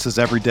preferences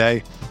every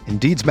day,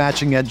 Indeed's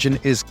matching engine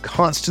is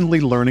constantly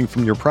learning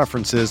from your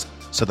preferences,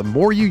 so the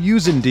more you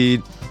use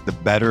Indeed, the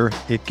better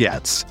it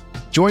gets.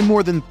 Join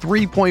more than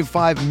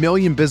 3.5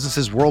 million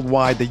businesses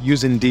worldwide that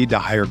use Indeed to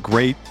hire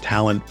great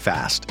talent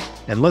fast.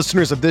 And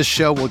listeners of this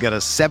show will get a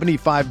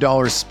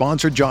 $75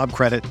 sponsored job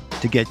credit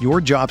to get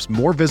your jobs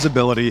more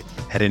visibility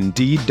at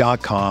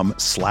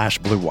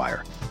Indeed.com/Blue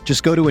Wire.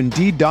 Just go to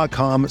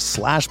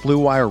Indeed.com/Blue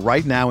Wire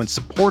right now and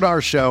support our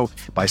show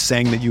by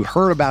saying that you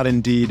heard about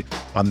Indeed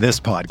on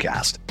this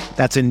podcast.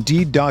 That's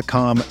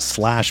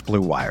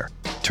Indeed.com/Blue Wire.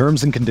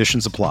 Terms and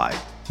conditions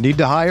apply. Need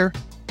to hire?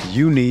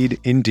 You need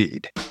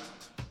Indeed.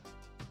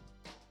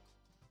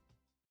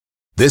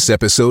 This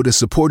episode is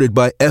supported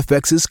by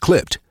FX's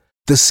Clipped,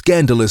 the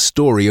scandalous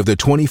story of the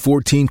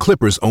 2014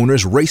 Clippers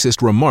owner's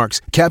racist remarks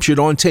captured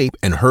on tape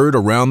and heard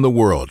around the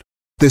world.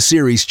 The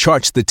series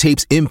charts the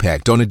tape's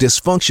impact on a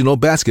dysfunctional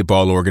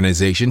basketball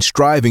organization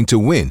striving to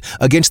win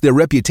against their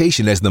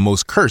reputation as the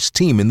most cursed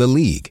team in the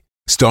league.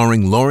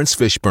 Starring Lawrence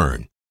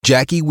Fishburne,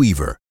 Jackie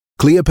Weaver,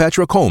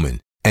 Cleopatra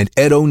Coleman, and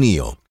Ed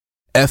O'Neill.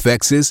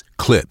 FX's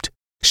Clipped,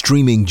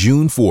 streaming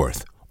June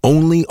 4th,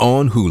 only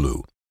on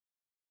Hulu.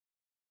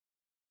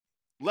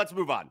 Let's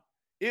move on.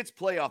 It's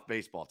playoff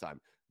baseball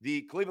time.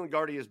 The Cleveland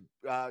Guardians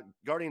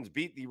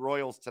beat the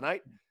Royals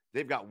tonight.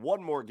 They've got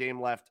one more game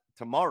left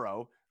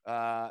tomorrow.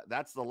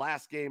 That's the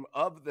last game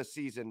of the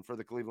season for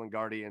the Cleveland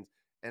Guardians.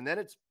 And then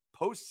it's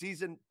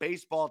postseason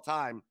baseball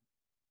time.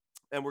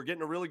 And we're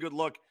getting a really good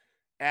look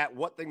at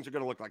what things are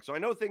going to look like. So I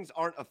know things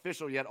aren't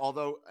official yet,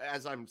 although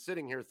as I'm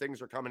sitting here, things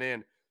are coming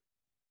in.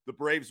 The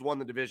Braves won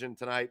the division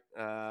tonight.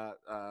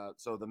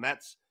 So the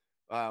Mets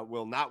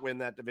will not win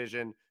that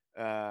division.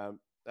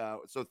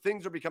 So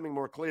things are becoming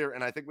more clear,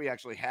 and I think we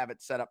actually have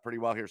it set up pretty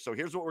well here. So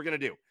here's what we're going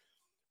to do.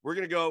 We're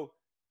going to go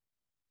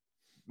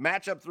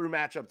matchup through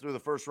the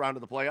first round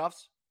of the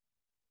playoffs,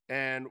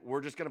 and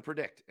we're just going to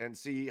predict and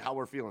see how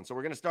we're feeling. So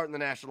we're going to start in the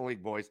National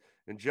League, boys.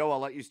 And Joe, I'll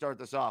let you start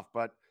this off.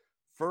 But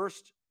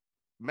first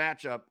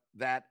matchup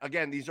that,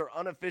 again, these are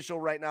unofficial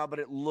right now, but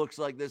it looks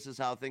like this is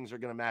how things are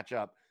going to match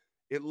up.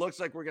 It looks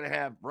like we're going to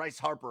have Bryce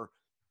Harper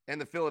and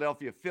the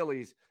Philadelphia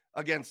Phillies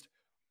against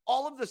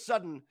all of the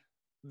sudden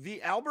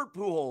the Albert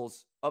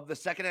Pujols of the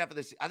second half of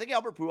this. I think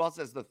Albert Pujols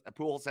has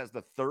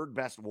the third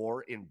best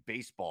WAR in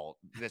baseball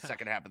this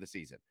second half of the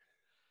season.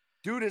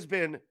 Dude has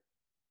been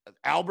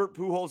Albert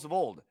Pujols of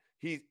old.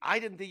 I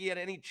didn't think he had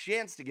any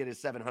chance to get his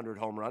 700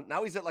 home run.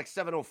 Now he's at like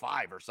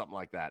 705 or something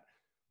like that.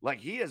 Like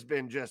he has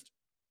been just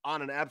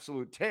on an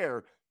absolute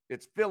tear.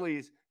 It's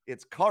Phillies,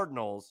 it's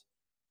Cardinals.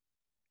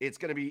 It's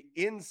going to be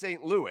in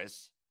St.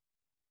 Louis.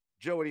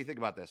 Joe, what do you think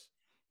about this?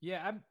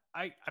 Yeah,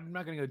 I'm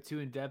not going to go too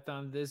in depth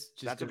on this.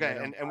 That's okay,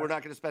 and we're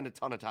not going to spend a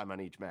ton of time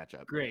on each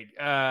matchup. Great.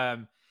 I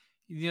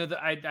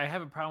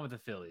have a problem with the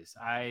Phillies.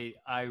 I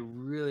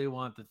really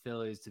want the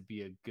Phillies to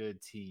be a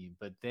good team,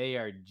 but they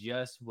are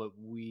just what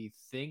we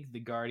think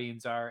the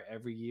Guardians are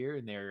every year,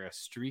 and they're a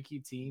streaky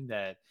team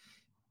that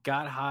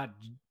got hot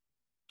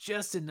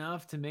just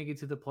enough to make it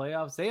to the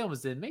playoffs. They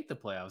almost didn't make the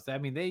playoffs. I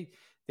mean, they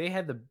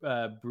had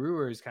the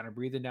Brewers kind of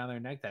breathing down their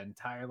neck that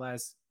entire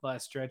last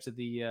stretch of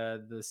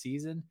the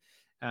season.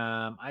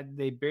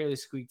 They barely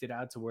squeaked it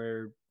out to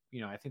where,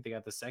 I think they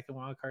got the second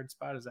wild card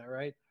spot. Is that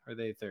right? Or are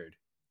they third?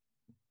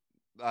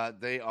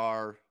 They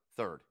are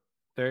third.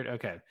 Third.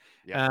 Okay.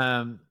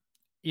 Yeah.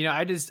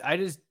 I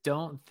just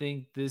don't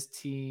think this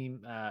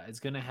team is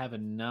going to have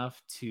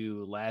enough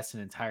to last an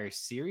entire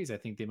series. I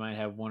think they might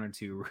have one or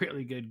two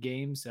really good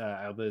games.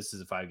 Although this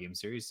is a 5-game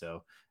series,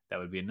 so that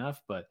would be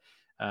enough. But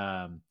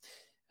I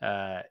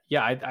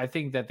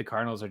think that the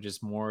Cardinals are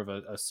just more of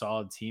a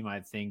solid team. I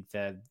think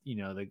that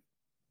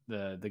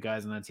the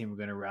guys on that team are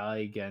going to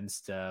rally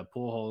against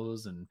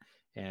Pujols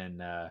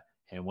and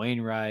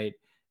Wainwright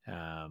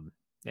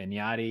and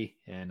Yachty,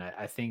 and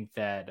I think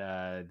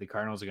that the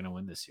Cardinals are going to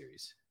win this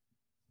series.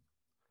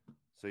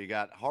 So you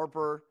got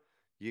Harper,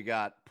 you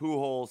got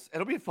Pujols.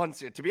 It'll be a fun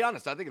series. To be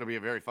honest, I think it'll be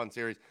a very fun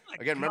series.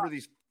 Again, remember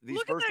these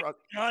first round.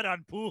 Cut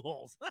on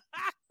Pujols.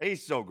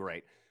 He's so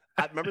great.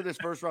 I remember this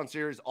first round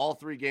series. All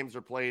 3 games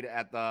are played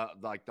at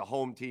the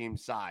home team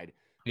side.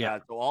 Yeah.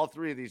 So all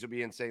 3 of these will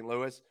be in St.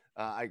 Louis.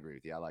 I agree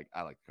with you. I like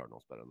the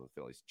Cardinals better than the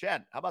Phillies.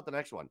 Chad, how about the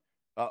next one?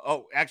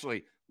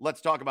 Actually, let's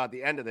talk about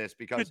the end of this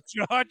because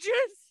the Dodgers.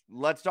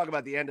 Let's talk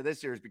about the end of this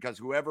series because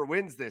whoever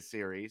wins this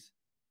series,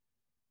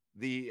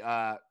 the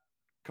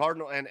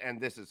Cardinal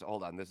and this is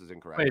this is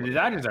incorrect. Wait, the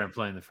Dodgers aren't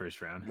playing the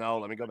first round. No,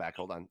 let me go back.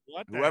 Hold on.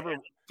 Whoever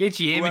get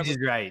your images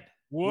right.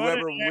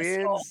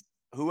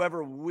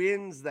 Whoever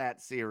wins that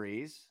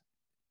series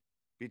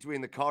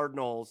between the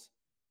Cardinals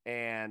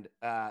and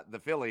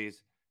the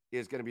Phillies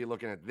is going to be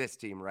looking at this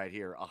team right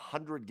here.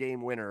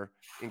 100-game winner,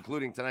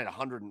 including tonight.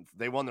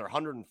 They won their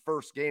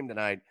 101st game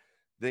tonight.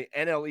 The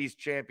NL East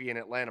champion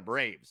Atlanta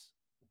Braves.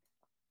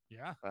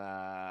 Yeah.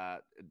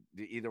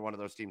 Do either one of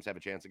those teams have a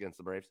chance against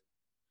the Braves?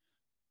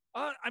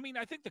 I mean,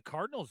 I think the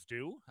Cardinals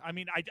do.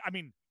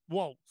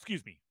 Well,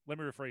 excuse me. Let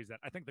me rephrase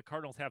that. I think the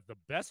Cardinals have the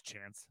best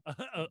chance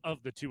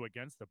of the 2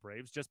 against the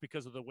Braves just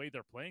because of the way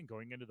they're playing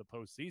going into the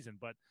postseason.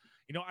 But,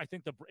 I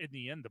think in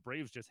the end, the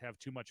Braves just have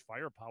too much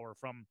firepower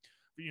from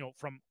the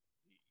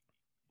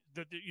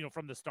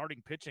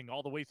starting pitching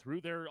all the way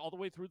through their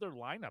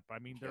lineup. I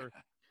mean,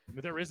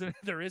 there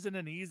isn't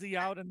an easy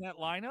out in that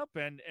lineup,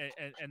 and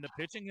the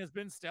pitching has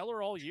been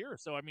stellar all year.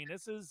 So, I mean,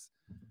 this is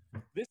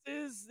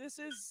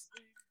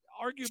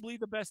arguably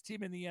the best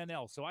team in the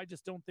NL. So I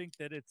just don't think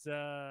that it's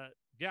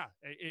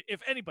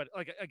if anybody,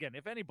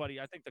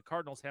 I think the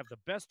Cardinals have the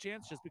best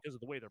chance just because of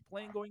the way they're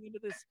playing going into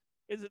this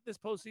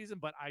postseason.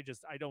 But I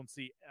don't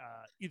see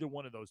either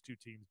one of those 2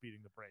 teams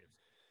beating the Braves.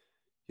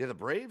 Yeah, the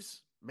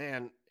Braves,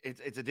 man,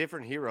 it's a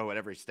different hero at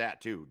every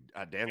stat too.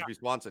 Dansby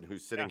Swanson,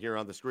 who's sitting here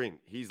on the screen,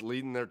 he's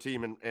leading their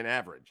team in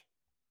average.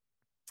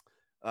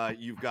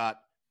 You've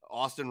got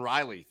Austin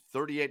Riley,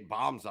 38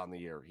 bombs on the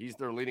year. He's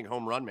their leading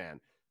home run man.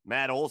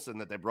 Matt Olson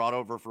that they brought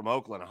over from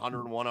Oakland,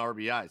 101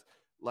 RBIs.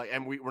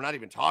 And we're not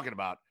even talking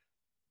about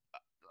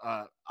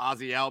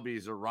Ozzie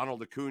Albies or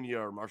Ronald Acuna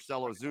or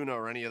Marcelo Ozuna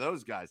or any of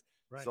those guys.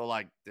 Right. So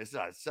this is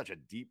such a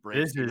deep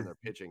Braves team. Their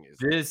pitching is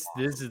this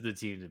is the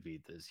team to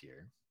beat this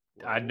year.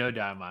 I had no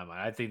doubt in my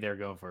mind. I think they're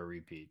going for a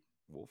repeat.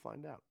 We'll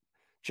find out.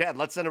 Chad,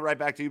 let's send it right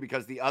back to you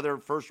because the other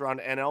first round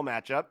NL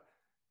matchup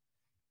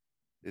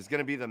is going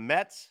to be the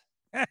Mets.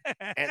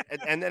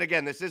 and then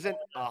again, this isn't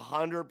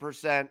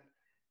 100%.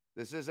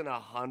 This isn't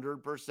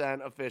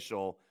 100%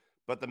 official,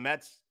 but the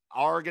Mets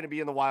are going to be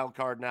in the wild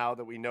card now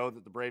that we know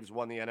that the Braves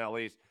won the NL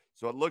East.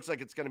 So it looks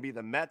like it's going to be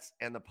the Mets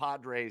and the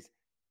Padres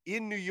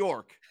in New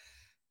York.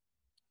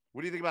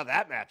 What do you think about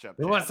that matchup?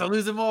 Who wants to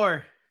lose it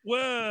more?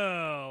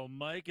 Well,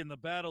 Mike, in the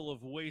battle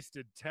of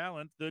wasted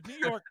talent, the New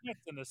York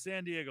Mets and the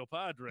San Diego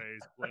Padres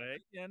play.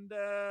 And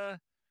I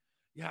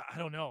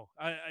don't know.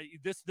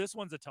 This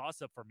one's a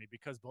toss-up for me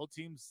because both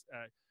teams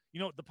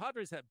the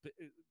Padres have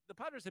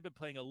been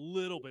playing a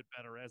little bit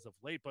better as of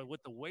late, but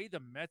with the way the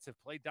Mets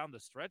have played down the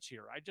stretch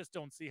here, I just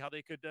don't see how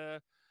they could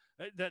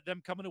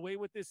them coming away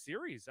with this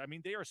series. I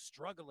mean, they are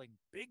struggling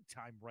big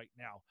time right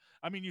now.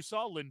 I mean, you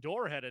saw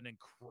Lindor had an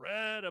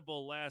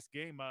incredible last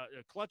game, a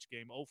clutch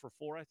game, 0 for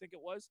 4, I think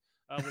it was,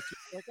 with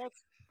 2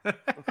 strikeouts.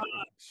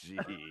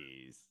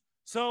 Jeez.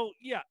 So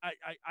yeah,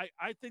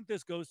 I think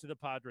this goes to the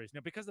Padres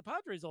now because the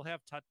Padres will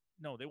have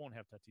No, they won't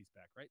have Tatis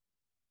back, right?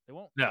 They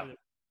won't.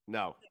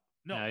 No.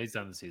 No, he's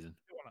done the season.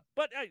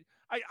 But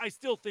I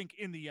still think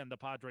in the end the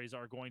Padres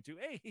are going to.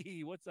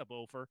 Hey, what's up,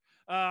 Ofer?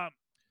 Come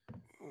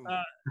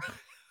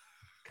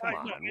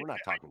on, we're not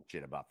talking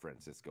shit about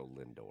Francisco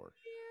Lindor.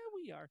 Yeah,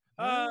 we are.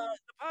 The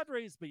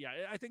Padres, but yeah,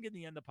 I think in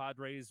the end the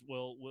Padres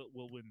will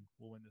win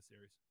the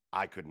series.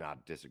 I could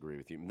not disagree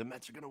with you. The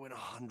Mets are going to win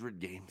 100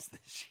 games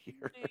this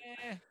year.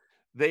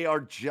 They are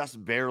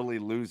just barely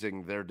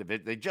losing their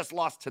division. They just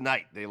lost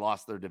tonight. They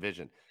lost their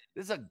division.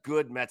 This is a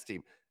good Mets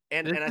team.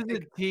 And I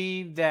think a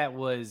team that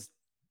was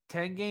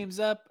 10 games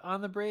up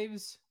on the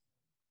Braves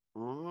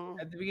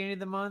at the beginning of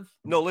the month.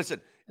 No,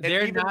 listen.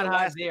 They're not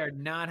hot. They are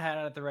not hot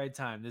at the right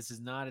time. This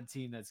is not a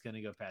team that's going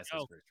to go past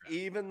this first round.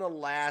 Even the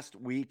last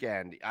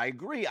weekend, I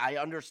agree. I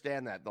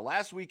understand that. The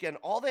last weekend,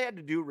 all they had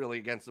to do really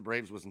against the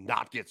Braves was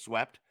not get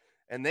swept.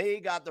 And they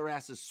got their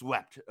asses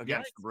swept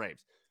against the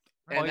Braves.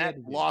 And that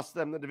lost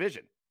them the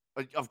division,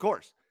 of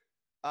course.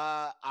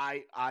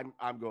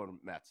 I'm going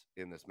Mets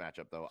in this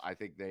matchup though. I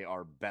think they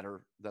are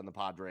better than the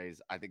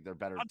Padres. I think they're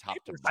better On top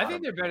to paper, bottom. I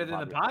think they're better than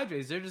the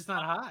Padres. They're just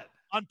not hot.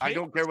 On I paper,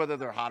 don't care whether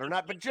they're hot or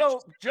not. But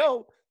Joe,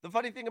 the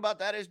funny thing about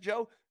that is,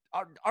 Joe,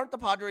 aren't the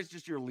Padres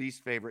just your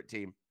least favorite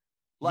team?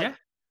 Like, Yeah.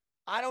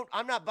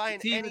 I'm not buying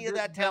Team any is of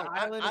that the talent.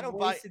 island I of don't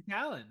buy wasted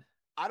talent.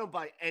 I don't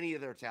buy any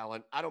of their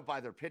talent. I don't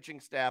buy their pitching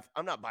staff.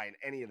 I'm not buying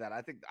any of that.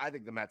 I think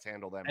the Mets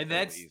handle them. And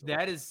fairly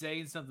that easily. is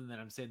saying something that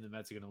I'm saying the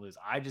Mets are going to lose.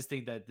 I just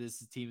think that this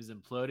team is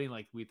imploding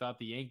like we thought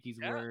the Yankees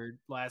were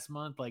last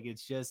month. Like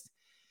it's just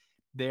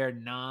they are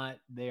not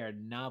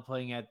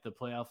playing at the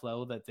playoff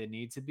level that they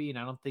need to be, and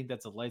I don't think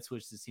that's a light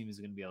switch this team is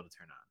going to be able to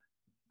turn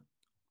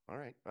on. All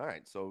right.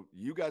 So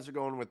you guys are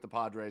going with the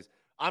Padres.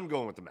 I'm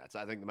going with the Mets.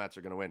 I think the Mets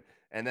are going to win.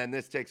 And then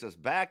this takes us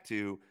back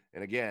to,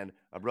 and again,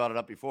 I brought it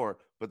up before,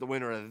 but the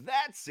winner of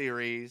that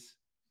series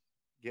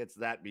gets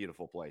that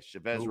beautiful place,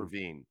 Chavez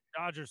Ravine.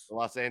 Dodgers. The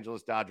Los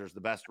Angeles Dodgers,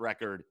 the best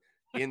record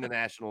in the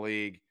National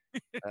League.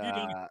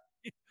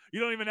 You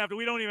don't even have to.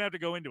 We don't even have to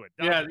go into it.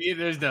 Yeah,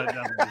 there's no.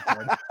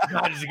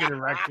 Dodgers are going to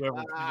wreck whoever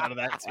comes out of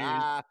that series.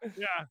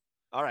 Yeah.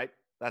 All right.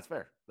 That's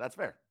fair.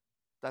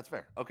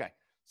 Okay.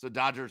 So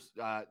Dodgers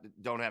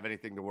don't have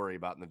anything to worry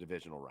about in the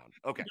divisional round.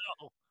 Okay.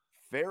 No.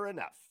 Fair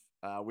enough.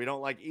 We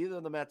don't like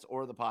either the Mets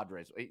or the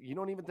Padres. You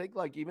don't even think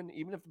like even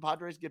if the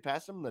Padres get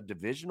past them, the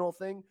divisional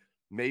thing,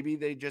 maybe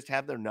they just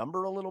have their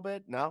number a little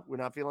bit. No, we're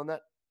not feeling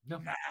that.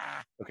 No.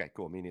 Okay,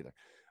 cool. Me neither.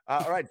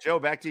 All right, Joe,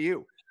 back to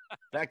you.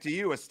 A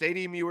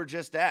stadium you were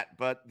just at,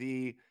 but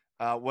the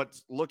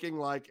what's looking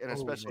like, and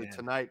especially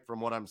tonight from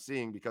what I'm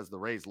seeing, because the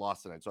Rays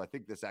lost tonight. So I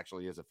think this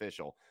actually is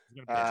official. It's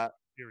gonna be a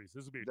series.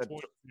 This will be a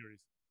series.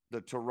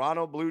 The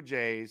Toronto Blue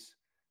Jays,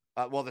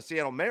 the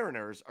Seattle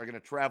Mariners are going to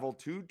travel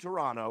to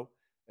Toronto,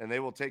 and they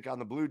will take on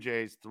the Blue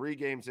Jays. 3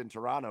 games in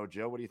Toronto.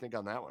 Joe, what do you think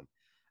on that one?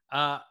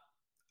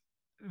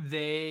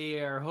 They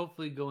are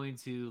hopefully going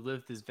to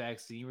lift this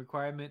vaccine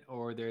requirement,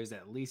 or there's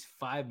at least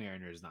 5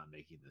 Mariners not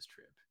making this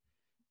trip,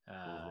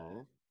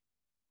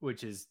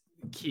 which is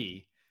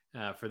key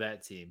for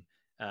that team.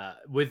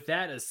 With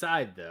that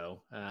aside,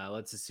 though,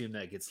 let's assume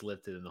that gets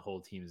lifted and the whole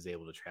team is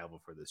able to travel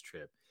for this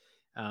trip.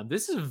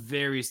 This is a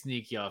very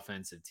sneaky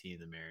offensive team,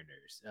 the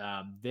Mariners.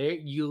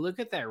 You look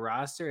at that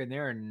roster, and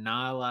there are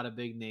not a lot of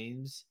big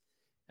names.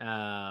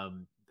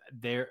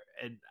 There,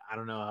 and I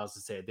don't know how else to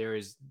say it. There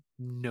is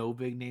no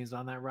big names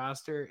on that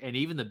roster, and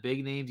even the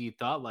big names you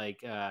thought like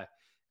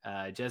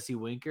Jesse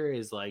Winker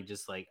is like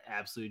just like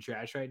absolute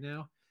trash right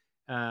now.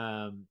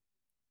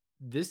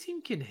 This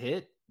team can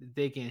hit.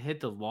 They can hit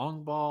the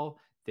long ball.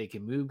 They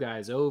can move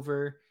guys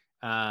over.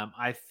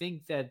 I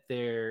think that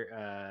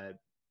their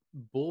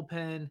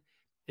bullpen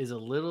is a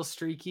little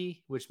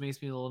streaky, which makes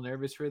me a little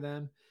nervous for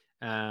them.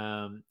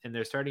 And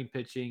their starting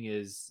pitching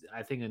is,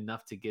 I think,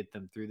 enough to get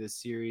them through this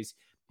series.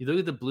 You look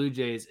at the Blue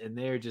Jays, and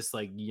they're just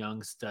like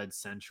young stud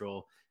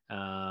central.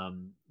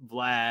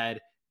 Vlad,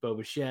 Bo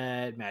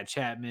Bichette, Matt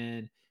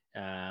Chapman,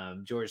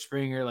 George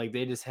Springer. Like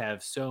they just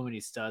have so many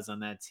studs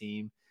on that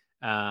team.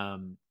 I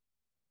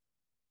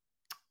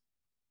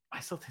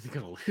still think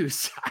they're going to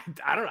lose.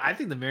 I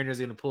think the Mariners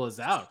are going to pull us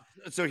out.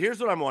 So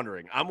here's what I'm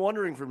wondering. I'm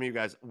wondering from you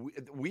guys.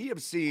 We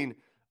have seen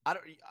the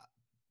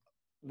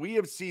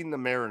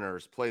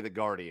Mariners play the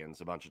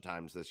Guardians a bunch of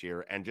times this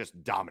year and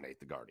just dominate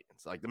the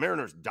Guardians. Like the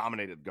Mariners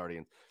dominated the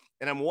Guardians.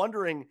 And I'm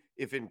wondering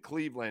if in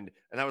Cleveland,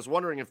 and I was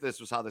wondering if this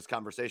was how this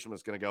conversation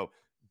was going to go.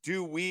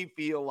 Do we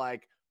feel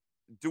like,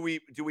 do we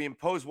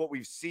impose what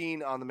we've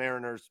seen on the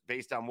Mariners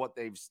based on what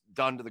they've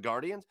done to the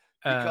Guardians?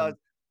 Because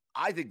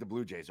I think the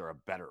Blue Jays are a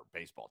better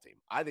baseball team.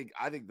 I think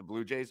the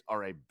Blue Jays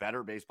are a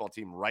better baseball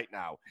team right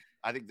now.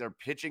 I think their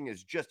pitching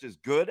is just as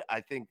good.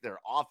 I think their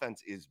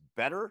offense is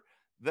better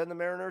than the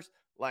Mariners.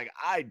 Like,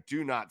 I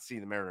do not see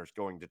the Mariners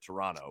going to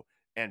Toronto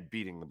and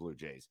beating the Blue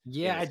Jays.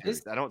 Yeah, I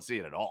don't see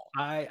it at all.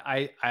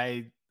 I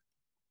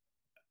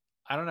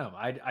don't know.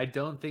 I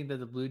don't think that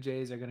the Blue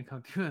Jays are going to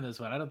come through in this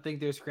one. I don't think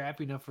they're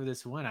scrappy enough for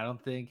this one. I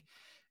don't think.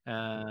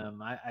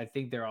 I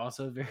think they're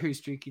also a very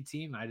streaky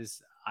team.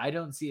 I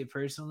don't see it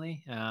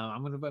personally. I'm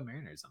going to bet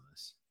Mariners on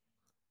this.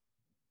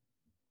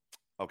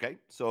 Okay,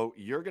 so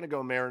you're going to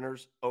go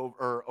Mariners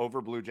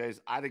over Blue Jays.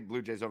 I think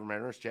Blue Jays over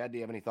Mariners. Chad, do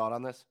you have any thought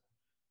on this?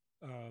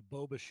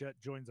 Bo Bichette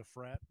joins a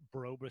frat.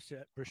 Bro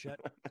Bichette.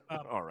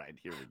 All right,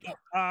 here we go.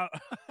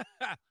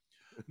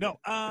 No,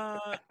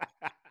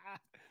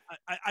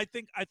 I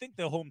think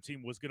the home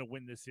team was going to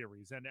win this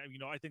series, and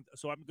I think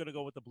so. I'm going to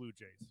go with the Blue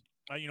Jays.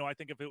 I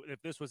think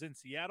if this was in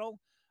Seattle,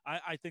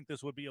 I think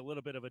this would be a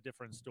little bit of a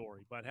different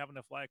story. But having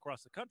to fly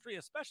across the country,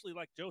 especially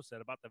like Joe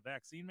said about the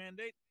vaccine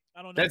mandate,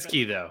 I don't know. That's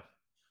key, though.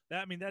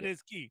 That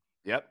is key.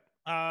 Yep.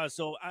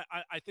 So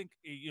I think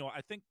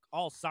I think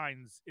all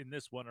signs in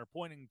this one are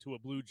pointing to a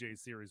Blue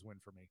Jays series win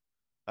for me.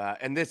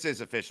 And this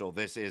is official.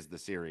 This is the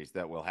series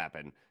that will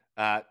happen.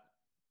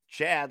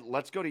 Chad,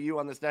 let's go to you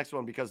on this next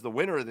one because the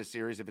winner of this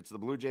series, if it's the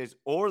Blue Jays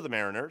or the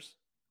Mariners,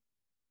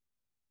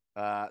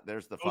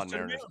 there's the fun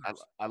Mariners.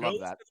 I love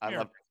that.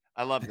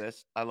 I love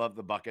this. I love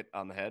the bucket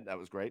on the head. That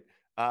was great.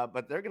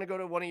 But they're going to go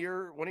to one of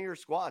your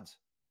squads.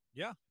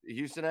 Yeah. The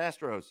Houston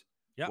Astros.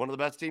 Yep. One of the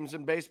best teams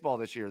in baseball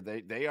this year.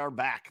 They are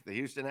back. The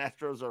Houston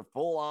Astros are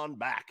full on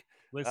back.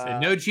 Listen,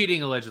 no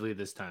cheating allegedly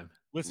this time.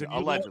 listen,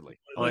 Allegedly.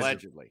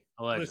 Listen,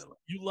 Allegedly.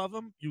 you love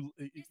them. You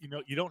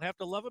don't have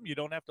to love them. You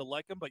don't have to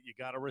like them, but you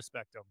got to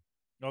respect them.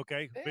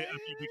 Okay? Because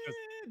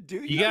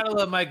You gotta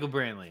love Michael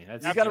Brantley.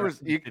 That's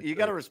you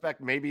gotta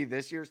respect maybe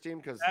this year's team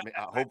because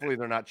hopefully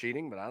they're not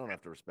cheating, but I don't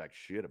have to respect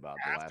shit about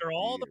the last after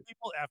all few the years.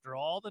 people, after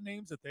all the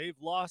names that they've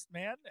lost,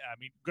 man. I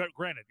mean,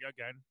 granted,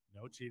 again,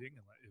 no cheating,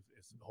 and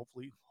it's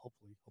hopefully, hope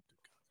to God,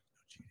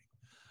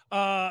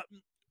 no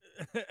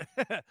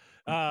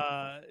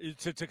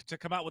cheating. To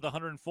come out with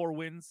 104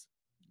 wins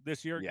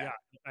this year,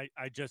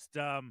 I just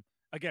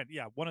again,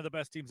 one of the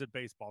best teams in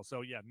baseball.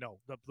 So no,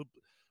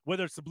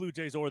 whether it's the Blue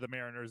Jays or the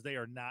Mariners, they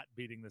are not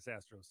beating this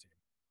Astros team.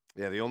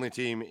 Yeah, the only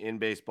team in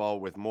baseball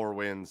with more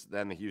wins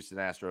than the Houston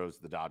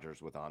Astros, the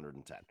Dodgers with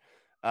 110.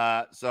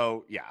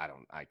 So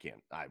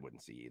I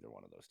wouldn't see either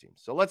one of those teams.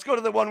 So let's go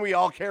to the one we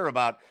all care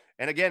about.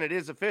 And again, it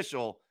is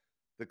official.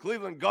 The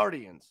Cleveland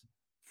Guardians,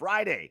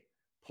 Friday,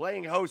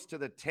 playing host to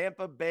the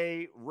Tampa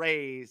Bay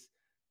Rays.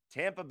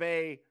 Tampa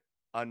Bay,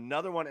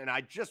 another one. And I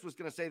just was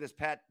going to say this,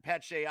 Pat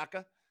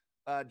Shayaka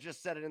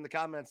just said it in the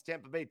comments.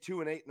 Tampa Bay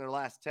 2-8 in their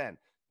last 10.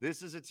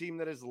 This is a team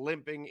that is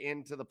limping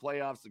into the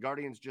playoffs. The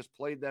Guardians just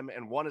played them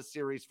and won a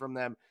series from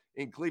them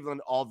in Cleveland,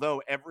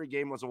 although every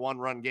game was a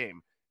one-run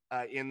game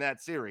in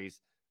that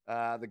series.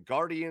 The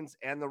Guardians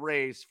and the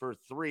Rays for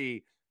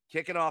 3,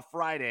 kicking off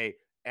Friday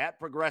at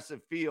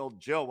Progressive Field.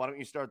 Joe, why don't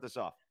you start this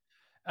off?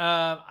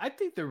 I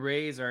think the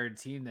Rays are a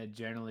team that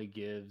generally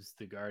gives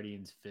the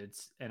Guardians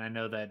fits, and I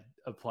know that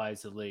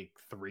applies to like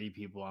 3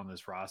 people on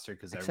this roster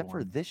because Except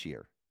for this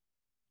year.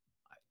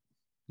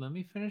 Let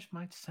me finish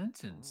my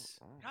sentence.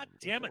 God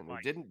damn it,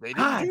 Mike! They didn't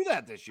do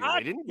that this year.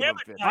 They didn't give them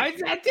fits. I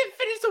didn't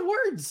finish the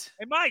words.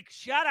 Hey, Mike,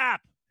 shut up.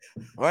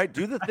 All right,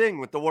 do the thing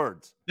with the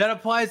words. That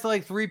applies to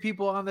like 3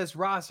 people on this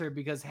roster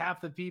because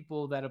half the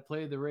people that have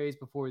played the Rays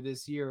before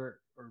this year,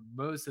 or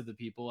most of the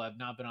people, have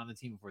not been on the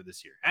team before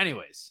this year.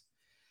 Anyways,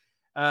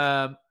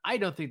 I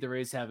don't think the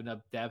Rays have enough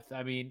depth.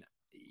 I mean,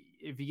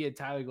 if you get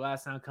Tyler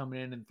Glasnow coming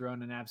in and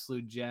throwing an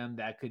absolute gem,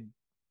 that could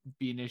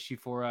be an issue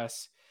for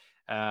us.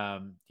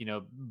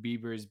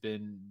 Bieber's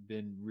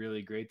been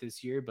really great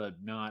this year, but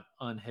not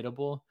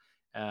unhittable.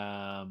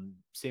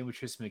 Same with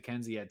Tristan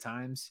McKenzie at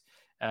times.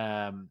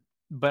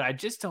 But I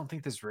just don't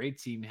think this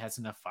Rays team has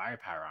enough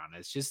firepower on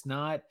it. It's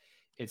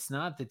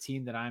not the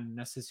team that I'm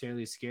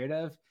necessarily scared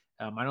of.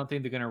 I don't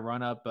think they're going to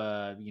run up,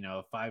 5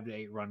 to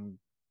 8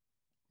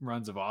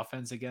 runs of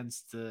offense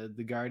against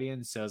the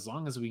Guardians. So as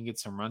long as we can get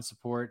some run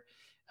support,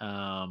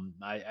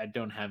 I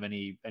don't have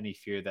any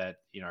fear that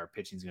our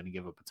pitching is going to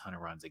give up a ton of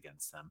runs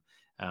against them.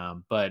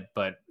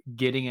 But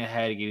getting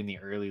ahead, getting the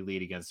early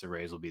lead against the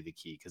Rays will be the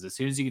key, because as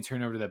soon as you can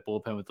turn over to that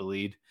bullpen with the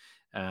lead,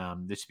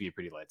 this should be a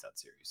pretty lights out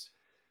series.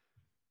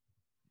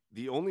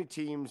 The only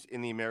teams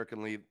in the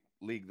American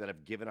League that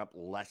have given up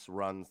less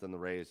runs than the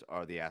Rays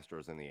are the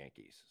Astros and the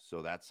Yankees.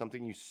 So that's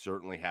something you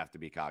certainly have to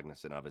be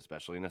cognizant of,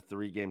 especially in a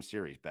 3-game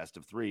series, best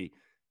of 3,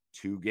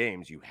 2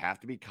 games. You have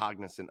to be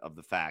cognizant of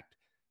the fact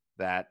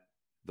that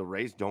the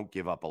Rays don't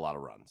give up a lot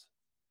of runs.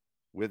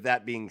 With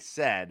that being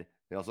said,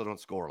 they also don't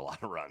score a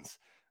lot of runs.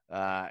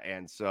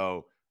 And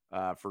so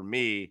for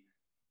me,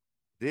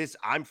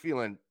 I'm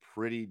feeling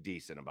pretty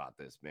decent about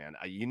this, man.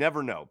 You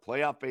never know.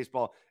 Playoff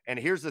baseball. And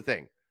here's the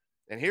thing,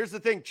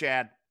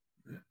 Chad.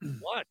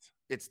 What?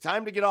 It's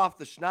time to get off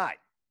the schneid.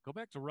 Go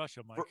back to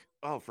Russia, Mike.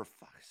 For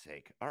fuck's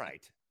sake. All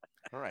right,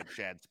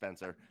 Chad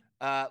Spencer.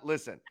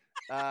 Listen,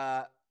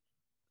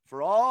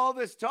 for all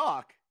this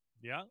talk,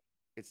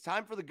 it's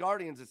time for the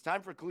Guardians. It's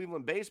time for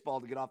Cleveland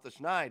baseball to get off the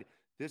schneid.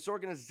 This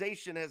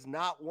organization has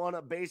not won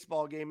a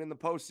baseball game in the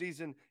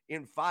postseason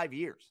in 5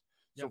 years.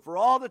 So for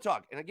all the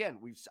talk, and again,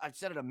 I've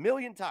said it a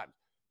million times,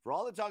 for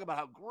all the talk about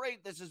how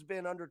great this has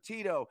been under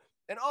Tito,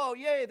 and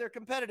yay, they're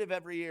competitive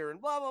every year,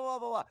 and blah, blah, blah,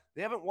 blah, blah.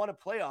 They haven't won a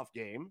playoff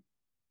game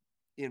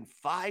in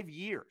 5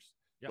 years.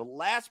 Yep. The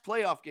last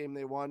playoff game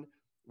they won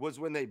was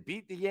when they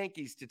beat the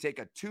Yankees to take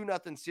a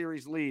 2-0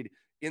 series lead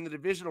in the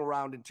divisional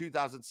round in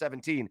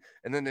 2017.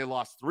 And then they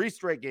lost 3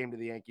 straight games to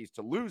the Yankees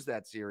to lose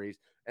that series.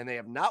 And they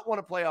have not won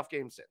a playoff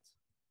game since.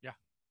 Yeah.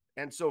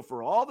 And so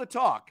for all the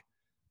talk,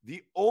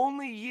 the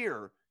only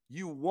year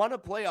you won a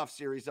playoff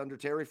series under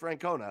Terry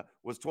Francona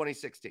was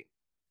 2016.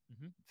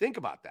 Mm-hmm. Think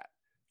about that.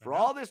 For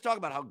all this talk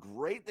about how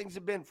great things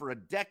have been for a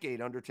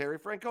decade under Terry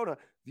Francona,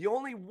 the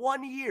only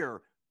 1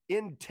 year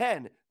in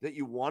 10 that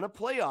you won a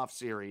playoff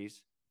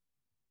series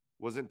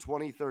was in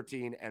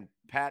 2013. And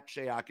Pat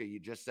Shayaka, you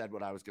just said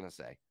what I was going to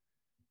say.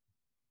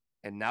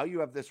 And now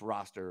you have this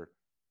roster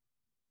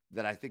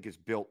that I think is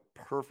built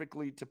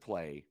perfectly to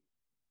play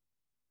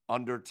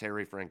under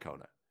Terry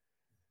Francona.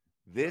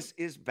 This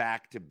is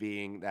back to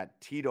being that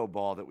Tito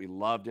ball that we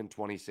loved in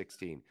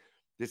 2016.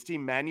 This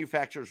team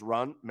manufactures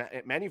runs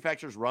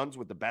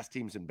with the best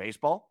teams in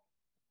baseball.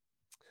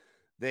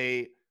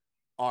 They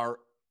are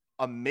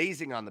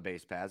amazing on the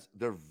base paths.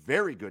 They're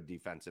very good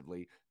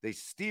defensively. They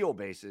steal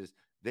bases.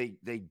 They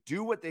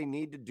do what they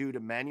need to do to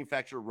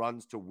manufacture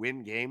runs to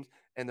win games,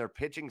 and their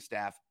pitching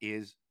staff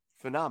is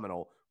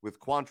phenomenal with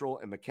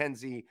Quantrill and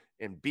McKenzie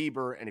and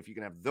Bieber. And if you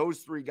can have those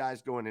three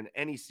guys going in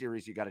any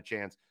series, you got a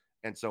chance.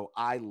 And so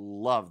I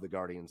love the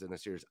Guardians in the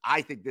series.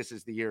 I think this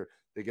is the year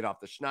they get off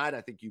the schneid. I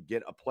think you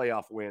get a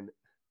playoff win,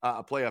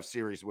 a playoff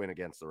series win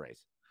against the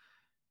Rays.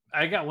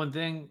 I got one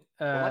thing.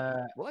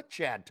 We'll let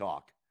Chad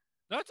talk.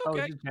 That's Oh,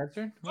 okay. is it Chad's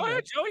turn? Go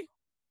ahead, Joey.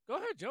 Go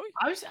ahead, Joey.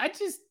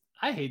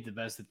 I hate the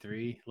best of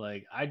three.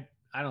 Like I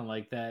don't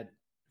like that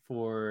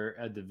for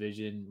a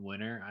division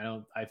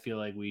winner. I feel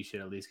like we should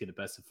at least get a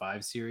best of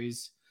 5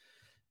 series.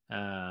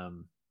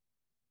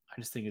 I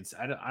just think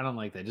I don't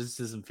like that. It just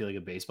doesn't feel like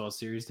a baseball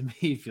series to me.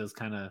 It feels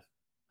kind of,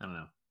 I don't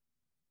know,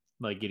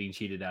 like getting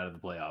cheated out of the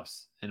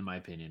playoffs, in my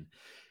opinion.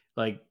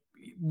 Like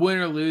win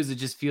or lose, it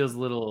just feels a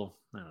little,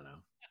 I don't know,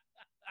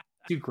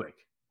 too quick.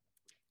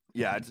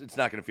 Yeah, it's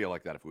not going to feel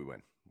like that if we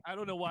win. I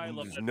don't know why I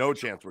love There's that. no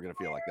chance we're going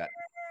to feel like that.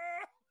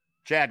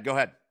 Chad, go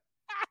ahead.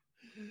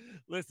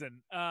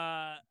 Listen,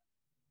 I'm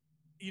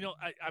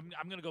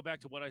going to go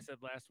back to what I said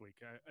last week.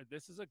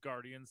 This is a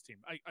Guardians team.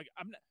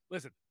 I'm not,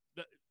 listen.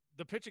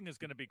 The pitching is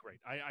going to be great.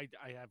 I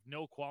have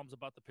no qualms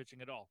about the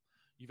pitching at all.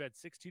 You've had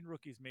 16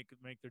 rookies make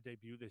their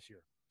debut this year.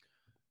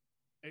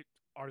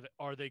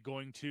 Are they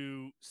going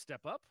to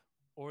step up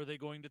or are they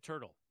going to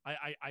turtle?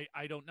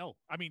 I don't know.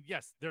 I mean,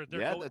 yes, they're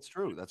that's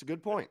true. That's a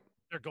good point.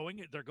 They're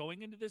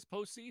going into this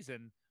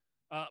postseason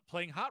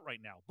playing hot right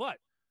now. But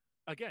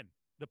again,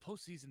 the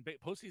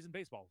postseason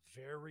baseball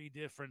very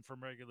different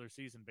from regular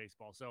season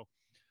baseball. So.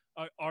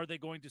 Are they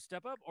going to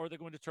step up or are they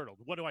going to turtle?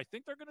 What do I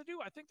think they're going to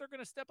do? I think they're going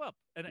to step up,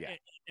 and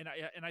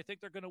I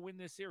think they're going to win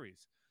this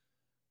series.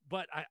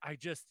 But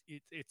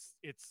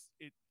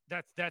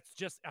that's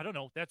just I don't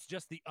know. That's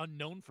just the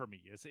unknown for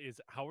me.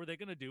 Is how are they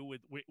going to do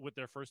with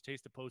their first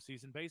taste of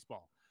postseason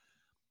baseball?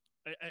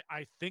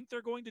 I think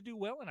they're going to do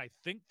well, and I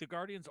think the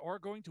Guardians are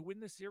going to win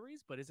this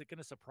series. But is it going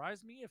to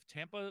surprise me if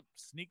Tampa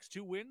sneaks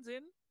 2 wins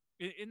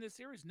in this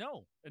series?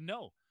 No.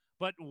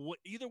 But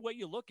either way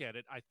you look at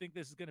it, I think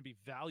this is going to be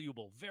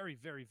valuable, very,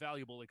 very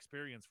valuable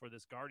experience for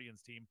this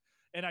Guardians team.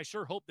 And I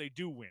sure hope they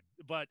do win.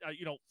 But,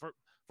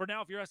 for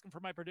now, if you're asking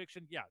for my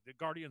prediction, yeah, the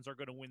Guardians are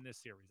going to win this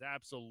series.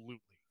 Absolutely.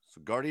 So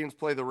Guardians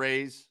play the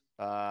Rays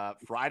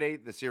Friday.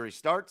 The series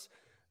starts.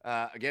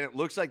 Again, it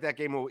looks like that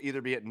game will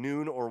either be at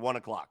noon or 1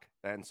 o'clock.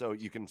 And so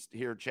you can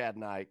hear Chad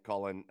and I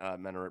calling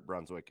Menor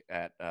Brunswick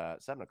at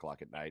 7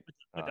 o'clock at night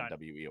on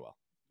WEOL.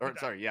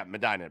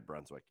 Medina at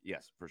Brunswick.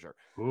 Yes, for sure.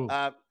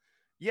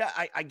 Yeah,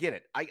 I get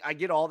it. I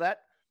get all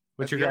that.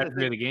 What's your guys' of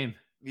the game?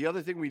 The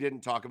other thing we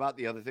didn't talk about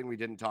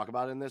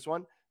in this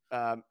one,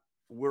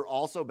 we're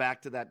also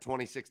back to that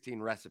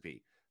 2016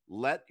 recipe.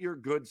 Let your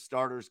good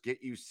starters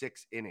get you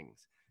 6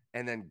 innings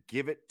and then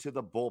give it to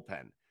the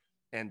bullpen.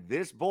 And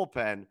this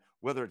bullpen,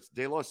 whether it's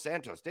De Los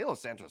Santos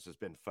has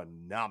been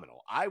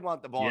phenomenal. I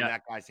want the ball in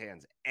that guy's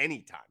hands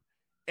anytime.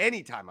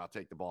 Anytime I'll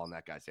take the ball in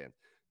that guy's hands.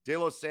 De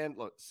Los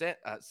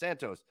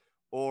Santos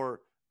or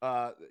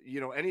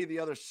any of the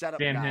other setup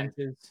guys.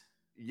 Hentges.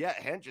 Yeah,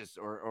 Hentges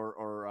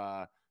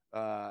or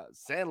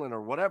Sandlin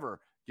or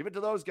whatever. Give it to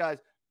those guys.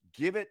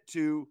 Give it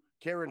to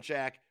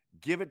Karinchak.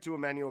 Give it to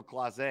Emmanuel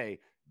Clase.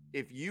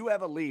 If you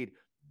have a lead,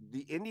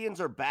 the Indians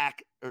are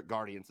back, or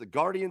Guardians. The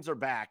Guardians are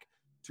back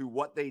to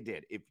what they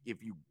did.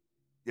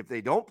 If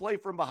they don't play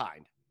from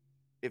behind,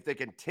 if they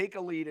can take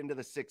a lead into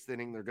the 6th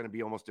inning, they're going to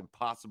be almost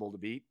impossible to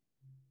beat.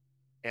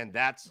 And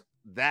that's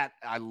that.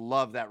 I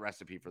love that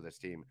recipe for this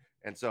team.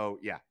 And so,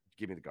 yeah,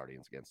 give me the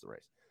Guardians against the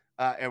Rays.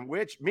 And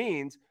which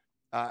means,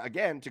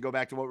 again, to go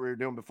back to what we were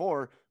doing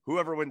before,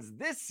 whoever wins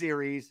this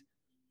series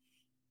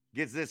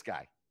gets this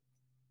guy.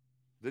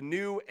 The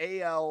new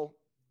AL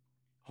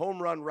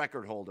home run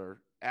record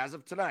holder as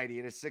of tonight. He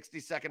had his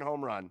 62nd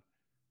home run.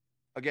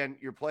 Again,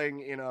 you're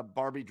playing in a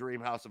Barbie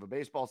dream house of a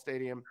baseball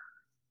stadium.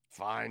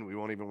 Fine. We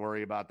won't even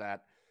worry about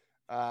that.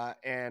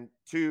 And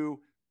 2,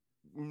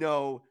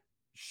 no,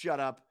 shut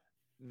up.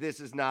 This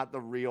is not the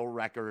real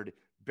record.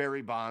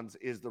 Barry Bonds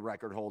is the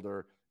record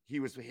holder. He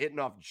was hitting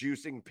off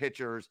juicing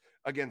pitchers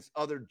against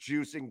other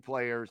juicing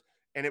players,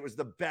 and it was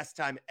the best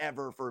time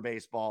ever for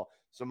baseball.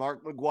 So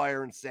Mark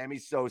McGwire and Sammy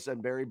Sosa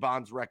and Barry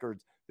Bonds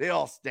records, they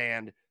all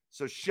stand.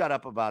 So shut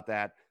up about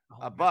that.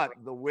 But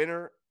the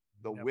winner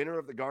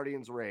of the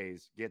Guardians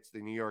Rays gets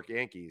the New York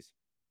Yankees.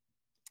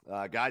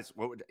 Guys,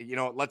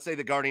 let's say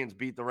the Guardians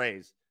beat the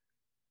Rays.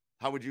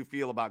 How would you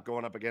feel about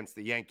going up against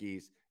the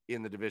Yankees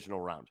in the divisional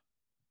round?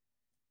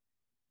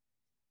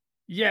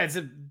 Yeah,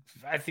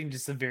 I think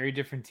just a very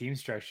different team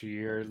structure.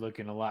 You're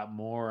looking a lot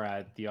more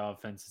at the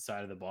offensive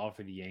side of the ball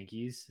for the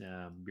Yankees.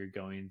 You're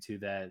going to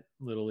that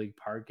Little League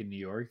park in New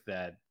York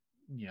that,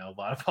 a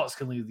lot of balls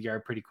can leave the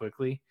yard pretty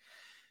quickly.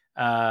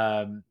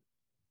 I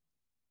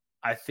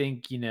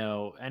think,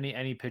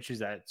 any pitchers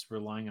that's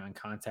relying on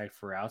contact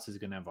for outs is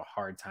going to have a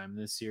hard time in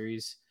this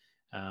series.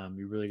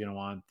 You're really going to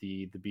want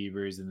the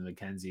Biebers and the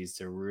McKenzies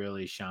to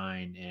really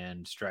shine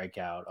and strike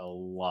out a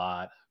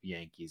lot of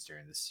Yankees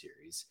during this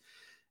series.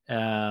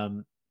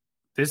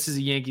 This is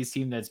a Yankees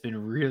team that's been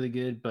really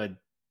good, but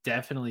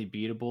definitely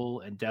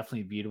beatable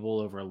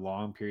over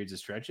long periods of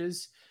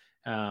stretches.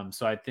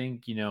 So I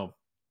think,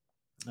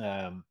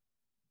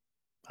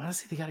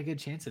 honestly, they got a good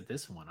chance at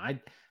this one.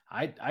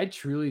 I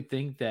truly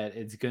think that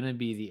it's going to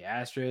be the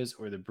Astros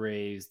or the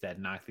Braves that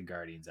knock the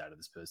Guardians out of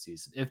this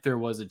postseason. If there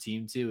was a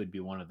team to, it'd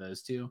be one of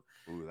those two.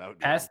 Ooh, that would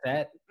be Past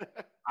awesome.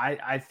 that,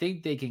 I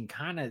think they can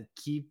kind of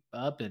keep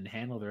up and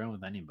handle their own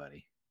with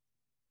anybody.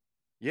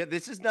 Yeah,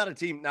 this is not a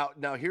team.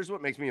 Now, here's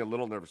what makes me a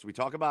little nervous. We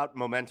talk about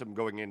momentum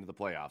going into the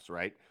playoffs,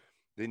 right?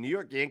 The New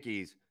York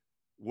Yankees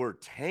were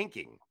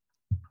tanking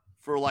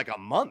for like a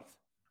month.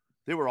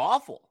 They were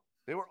awful.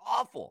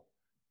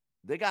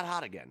 They got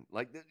hot again.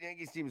 Like, the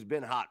Yankees team's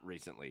been hot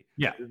recently.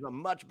 Yeah. There's a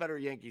much better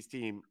Yankees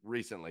team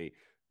recently.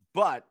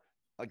 But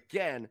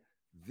again,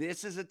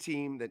 this is a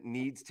team that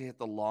needs to hit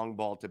the long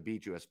ball to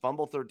beat you. As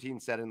Fumble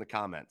 13 said in the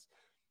comments,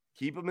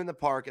 keep them in the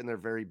park and they're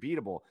very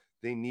beatable.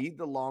 They need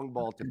the long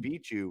ball to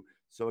beat you.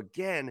 So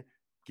again,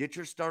 get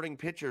your starting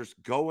pitchers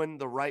going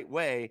the right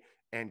way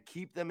and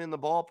keep them in the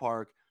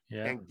ballpark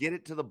and get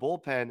it to the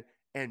bullpen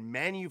and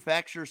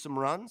manufacture some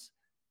runs.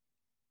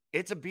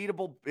 It's a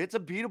beatable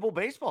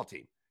baseball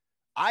team.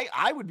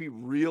 I would be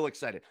real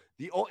excited.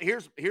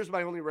 Here's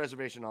my only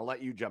reservation. I'll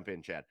let you jump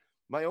in, Chad.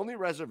 My only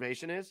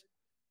reservation is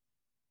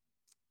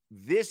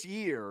this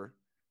year,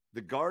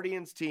 the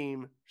Guardians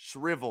team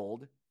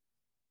shriveled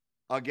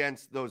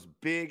against those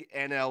big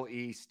NL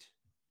East,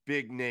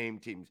 big name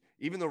teams.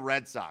 Even the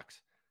Red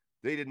Sox,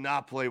 they did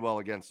not play well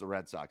against the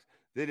Red Sox.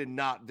 They did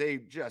not. They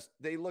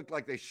looked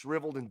like they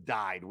shriveled and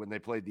died when they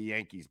played the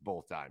Yankees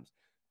both times.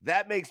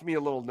 That makes me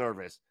a little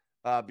nervous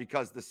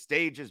because the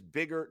stage is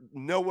bigger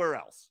nowhere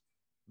else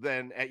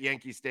than at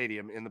Yankee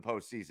Stadium in the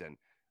postseason.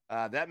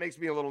 That makes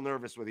me a little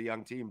nervous with a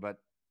young team. But,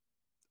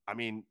 I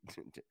mean,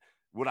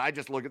 would I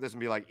just look at this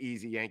and be like,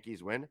 easy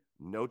Yankees win?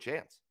 No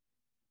chance.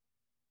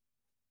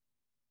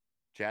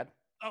 Chad?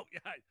 Oh,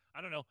 yeah.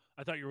 I don't know.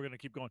 I thought you were going to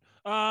keep going.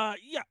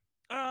 Yeah.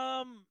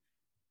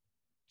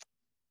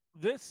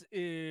 This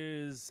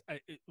is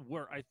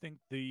where I think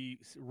the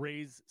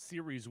Rays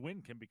series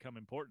win can become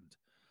important.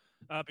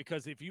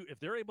 Because if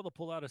they're able to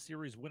pull out a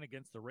series win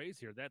against the Rays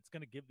here, that's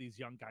going to give these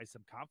young guys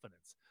some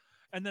confidence.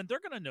 And then they're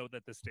going to know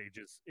that the stage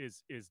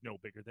is no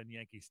bigger than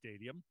Yankee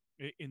Stadium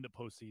in the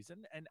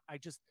postseason. And I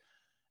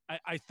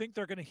think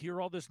they're going to hear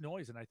all this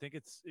noise, and I think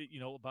it's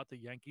about the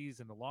Yankees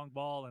and the long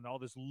ball and all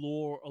this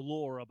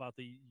allure about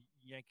the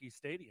Yankee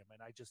Stadium.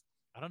 And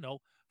I don't know,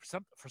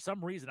 for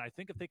some reason, I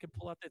think if they can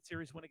pull out that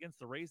series win against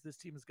the Rays, this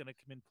team is going to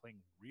come in playing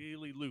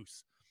really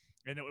loose.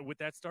 And with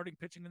that starting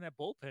pitching in that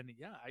bullpen,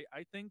 yeah,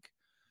 I think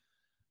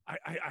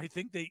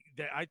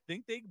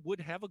they would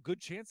have a good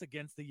chance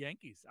against the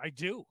Yankees. I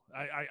do.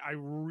 I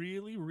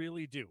really,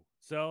 really do.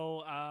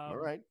 So, all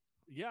right.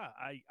 Yeah,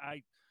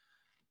 I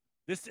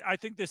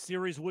think this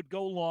series would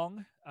go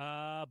long,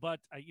 but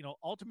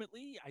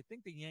ultimately, I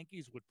think the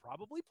Yankees would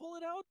probably pull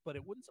it out. But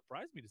it wouldn't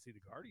surprise me to see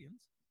the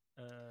Guardians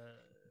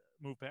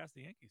move past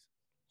the Yankees.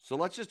 So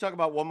let's just talk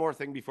about one more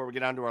thing before we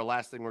get on to our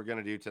last thing we're going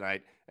to do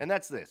tonight, and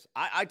that's this.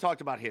 I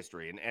talked about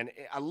history, and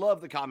I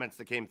love the comments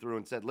that came through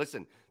and said,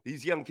 "Listen,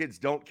 these young kids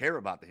don't care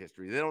about the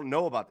history. They don't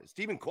know about this."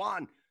 Stephen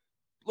Kwan,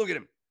 look at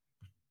him.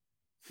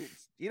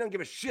 He doesn't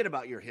give a shit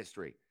about your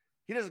history.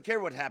 He doesn't care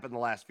what happened the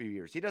last few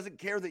years. He doesn't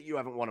care that you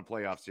haven't won a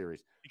playoff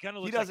series.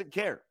 He doesn't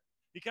care.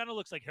 He kind of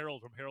looks like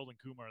Harold from Harold and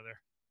Kumar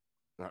there.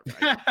 Not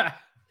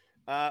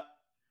right.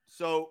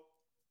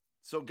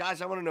 So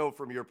guys, I want to know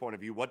from your point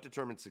of view, what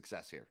determines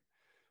success here?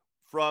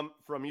 From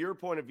your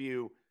point of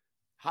view,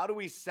 how do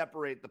we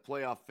separate the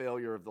playoff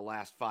failure of the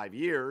last 5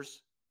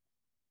 years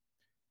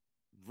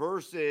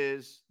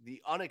versus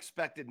the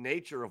unexpected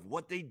nature of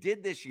what they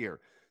did this year?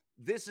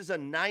 This is a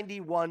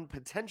 91,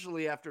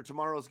 potentially after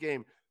tomorrow's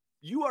game.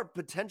 You are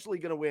potentially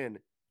going to win.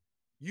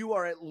 You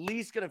are at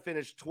least going to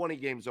finish 20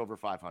 games over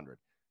 500.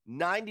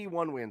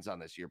 91 wins on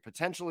this year,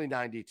 potentially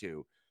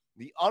 92.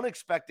 The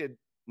unexpected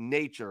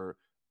nature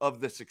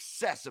of the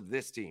success of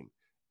this team.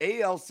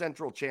 AL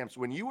Central champs,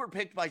 when you were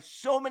picked by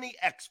so many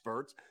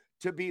experts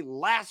to be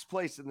last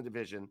place in the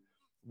division,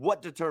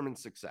 what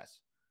determines success?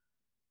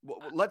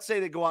 Let's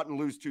say they go out and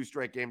lose 2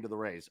 straight games to the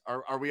Rays.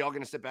 Are we all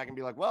going to sit back and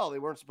be like, well, they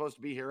weren't supposed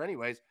to be here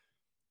anyways?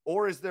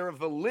 Or is there a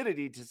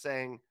validity to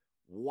saying,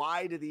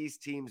 why do these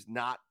teams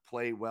not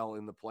play well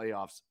in the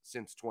playoffs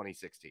since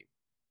 2016?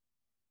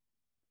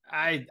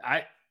 I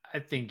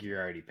think you're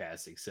already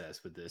past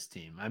success with this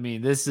team. I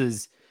mean, this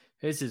is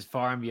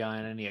far and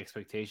beyond any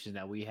expectation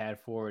that we had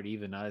for it,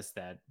 even us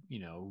that,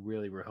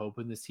 really were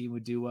hoping this team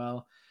would do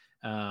well.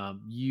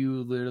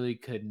 You literally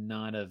could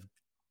not have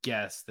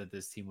guessed that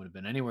this team would have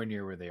been anywhere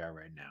near where they are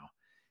right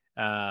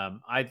now.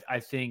 I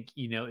think,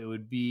 it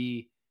would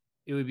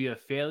be a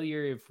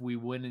failure if we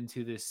went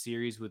into this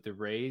series with the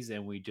Rays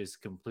and we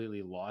just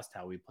completely lost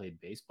how we played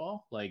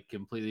baseball, like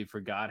completely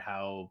forgot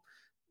how,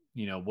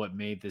 what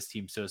made this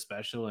team so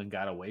special and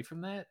got away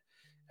from that.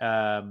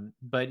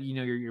 But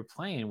you're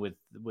playing with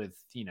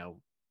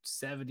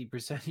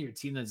 70% of your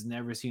team that's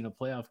never seen a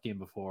playoff game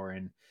before.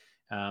 And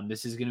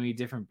this is going to be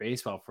different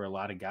baseball for a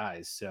lot of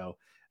guys. So,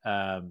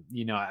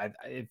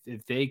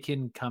 if they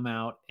can come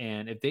out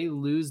and if they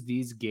lose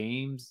these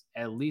games,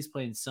 at least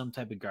playing some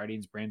type of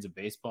Guardians brands of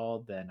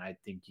baseball, then I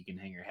think you can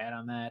hang your hat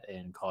on that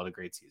and call it a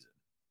great season.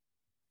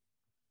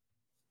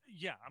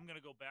 Yeah, I'm going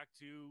to go back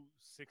to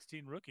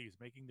 16 rookies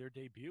making their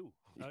debut.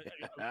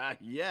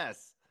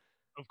 Yes.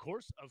 Of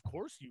course,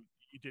 you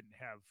didn't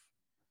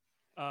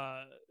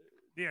have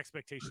the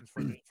expectations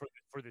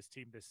for this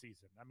team this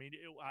season. I mean,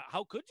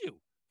 how could you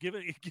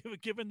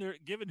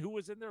given who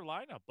was in their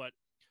lineup? But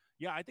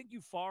yeah, I think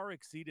you far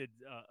exceeded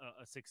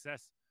a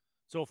success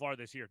so far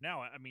this year.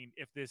 Now, I mean,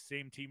 if this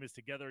same team is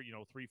together,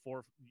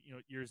 3-4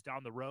 years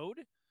down the road,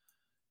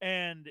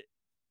 and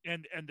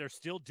they're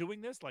still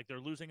doing this, like they're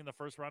losing in the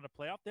first round of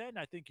playoff, then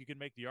I think you can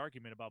make the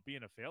argument about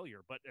being a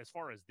failure. But as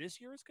far as this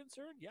year is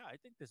concerned, yeah, I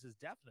think this is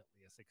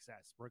definitely a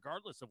success,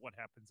 regardless of what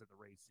happens in the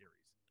Rays series.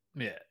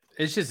 Yeah,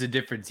 it's just a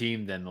different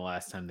team than the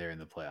last time they're in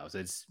the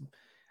playoffs.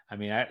 I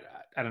mean, I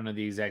don't know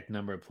the exact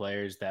number of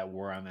players that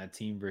were on that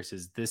team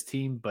versus this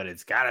team, but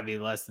it's got to be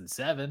less than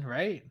 7,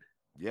 right?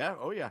 Yeah.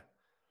 Oh, yeah.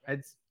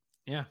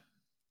 Yeah.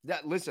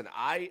 Listen,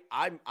 I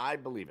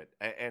believe it,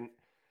 and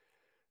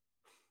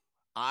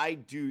I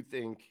do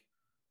think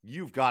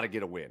you've got to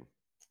get a win.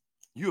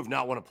 You have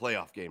not won a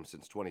playoff game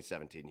since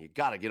 2017. You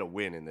got to get a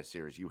win in this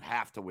series. You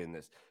have to win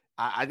this.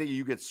 I think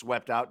you get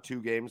swept out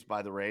 2 games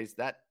by the Rays.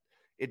 That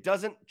it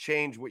doesn't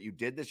change what you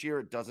did this year.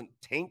 It doesn't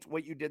taint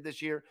what you did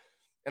this year.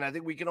 And I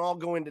think we can all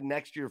go into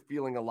next year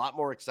feeling a lot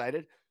more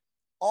excited.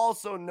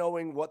 Also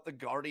knowing what the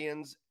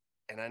Guardians,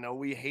 and I know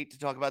we hate to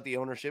talk about the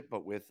ownership,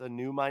 but with a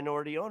new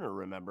minority owner,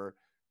 remember,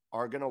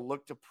 are going to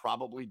look to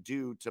probably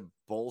do to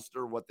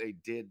bolster what they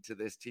did to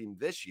this team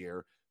this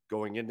year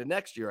going into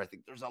next year. I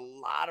think there's a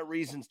lot of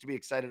reasons to be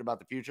excited about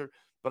the future.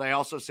 But I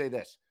also say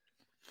this.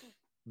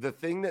 The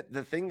thing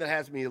that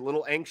has me a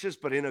little anxious,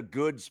 but in a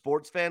good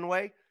sports fan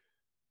way,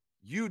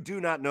 you do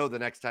not know the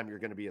next time you're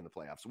going to be in the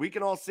playoffs. We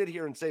can all sit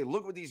here and say,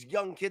 look what these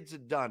young kids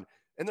have done,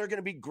 and they're going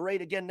to be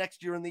great again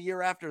next year and the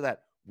year after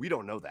that. We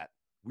don't know that.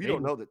 We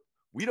don't know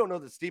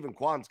that Stephen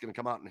Kwan's going to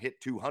come out and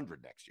hit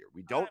 200 next year.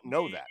 We don't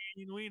know that.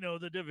 We know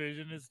the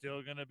division is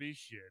still going to be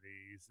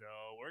shitty, so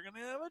we're going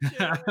to have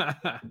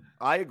a chance.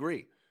 I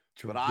agree.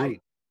 But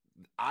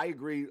I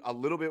agree a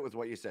little bit with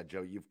what you said,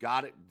 Joe. You've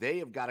got it. They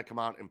have got to come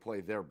out and play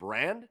their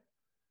brand.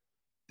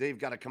 They've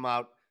got to come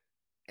out.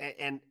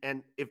 And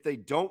if they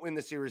don't win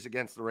the series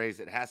against the Rays,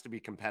 it has to be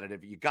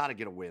competitive. You got to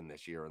get a win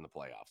this year in the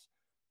playoffs.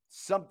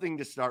 Something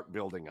to start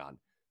building on,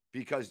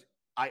 because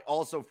I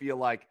also feel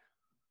like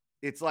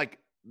it's like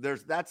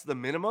that's the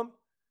minimum.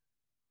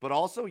 But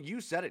also,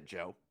 you said it,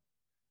 Joe.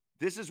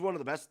 This is one of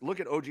the best. Look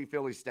at OG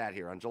Philly's stat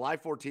here. On July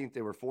 14th,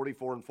 they were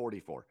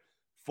 44-44,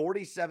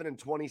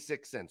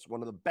 47-26 cents.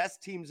 One of the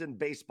best teams in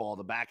baseball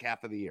the back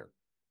half of the year.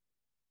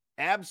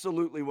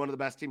 Absolutely one of the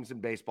best teams in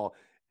baseball,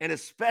 and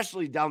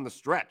especially down the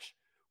stretch.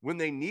 When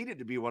they needed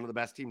to be one of the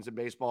best teams in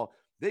baseball,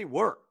 they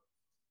were.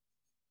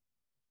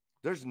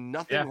 There's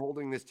nothing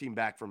holding this team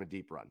back from a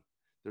deep run.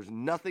 There's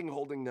nothing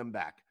holding them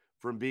back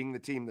from being the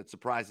team that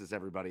surprises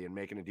everybody and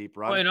making a deep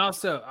run. Oh, and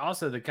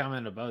also the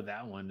comment about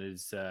that one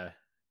is throw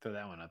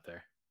that one up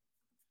there.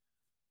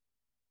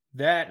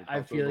 That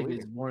I feel like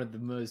is one of the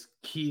most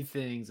key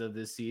things of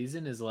this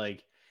season is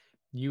like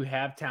you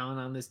have talent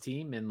on this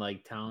team and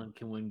like talent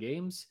can win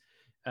games.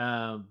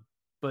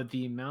 But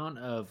the amount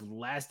of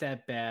last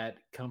at bat,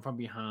 come from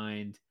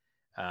behind,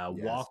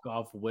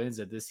 walk-off wins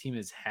that this team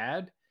has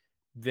had,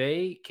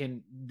 they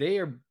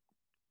are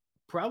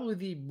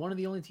probably one of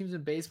the only teams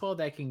in baseball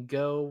that can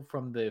go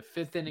from the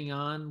 5th inning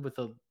on with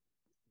a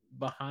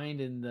behind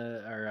in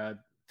the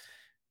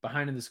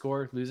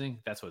score, losing.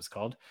 That's what it's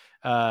called.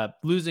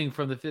 Losing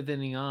from the 5th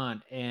inning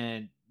on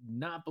and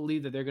not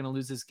believe that they're going to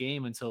lose this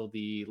game until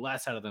the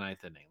last out of the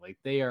 9th inning. Like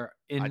they are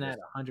in that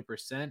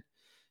 100%.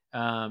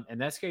 And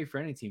that's scary for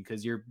any team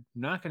because you're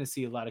not going to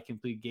see a lot of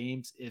complete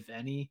games, if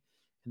any,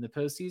 in the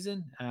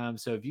postseason.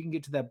 So if you can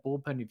get to that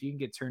bullpen, if you can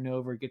get turned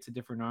over, get to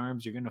different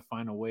arms, you're going to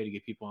find a way to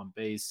get people on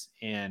base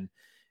and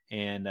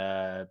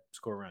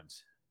score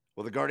runs.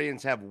 Well, the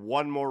Guardians have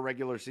one more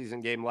regular season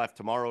game left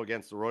tomorrow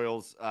against the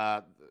Royals.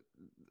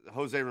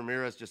 Jose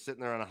Ramirez just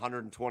sitting there on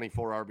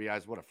 124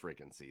 RBIs. What a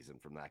freaking season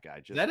from that guy.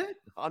 Just is that it?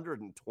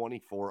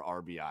 124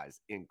 RBIs.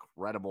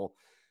 Incredible.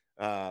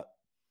 It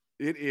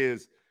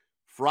is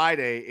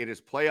Friday. It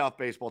is playoff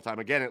baseball time.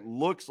 Again, it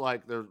looks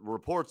like the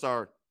reports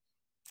are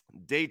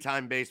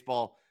daytime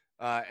baseball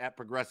at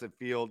Progressive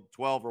Field,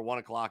 12 or 1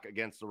 o'clock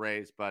against the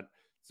Rays. But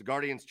it's the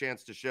Guardians'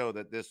 chance to show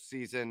that this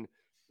season,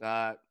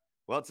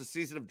 it's a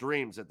season of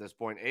dreams at this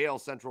point. AL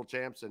Central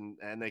champs,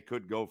 and they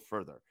could go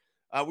further.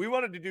 We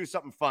wanted to do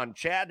something fun.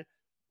 Chad,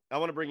 I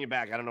want to bring you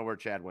back. I don't know where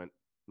Chad went.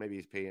 Maybe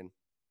he's peeing.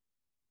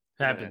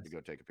 Happens. Had to go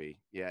take a pee.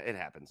 Yeah, it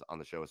happens on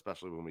the show,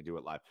 especially when we do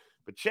it live.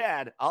 But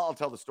Chad, I'll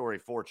tell the story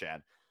for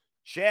Chad.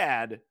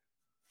 Chad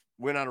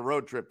went on a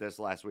road trip this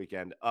last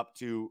weekend up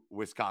to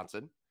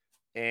Wisconsin,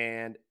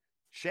 and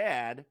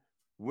Chad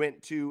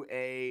went to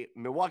a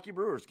Milwaukee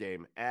Brewers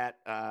game at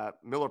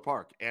Miller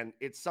Park. And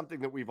it's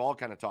something that we've all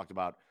kind of talked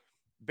about.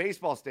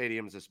 Baseball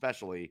stadiums,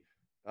 especially,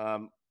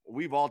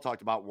 we've all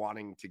talked about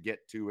wanting to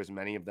get to as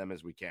many of them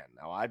as we can.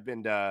 Now, I've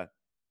been to,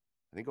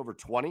 I think, over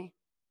 20.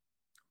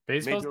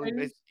 Baseball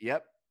stadiums?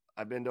 Yep.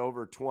 I've been to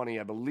over 20,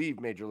 I believe,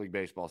 Major League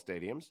Baseball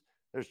stadiums.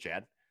 There's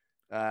Chad.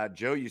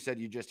 Joe, you said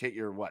you just hit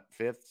your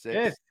fifth?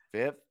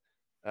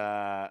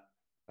 Out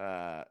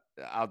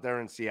there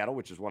in Seattle,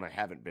 which is one I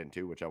haven't been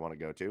to, which I want to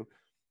go to.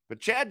 But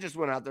Chad just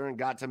went out there and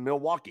got to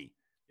Milwaukee,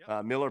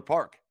 Miller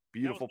Park.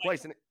 Beautiful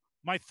place.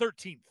 My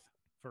 13th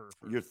for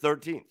your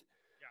 13th. Yeah.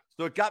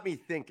 So it got me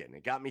thinking.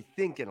 It got me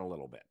thinking a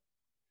little bit.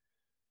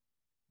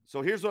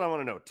 So here's what I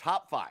want to know.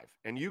 Top 5.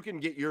 And you can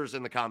get yours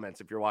in the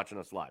comments if you're watching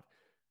us live.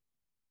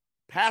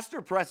 Past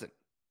or present?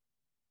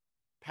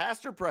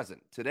 Past or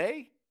present?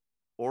 Today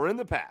or in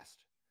the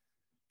past?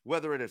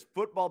 Whether it is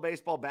football,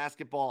 baseball,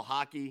 basketball,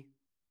 hockey,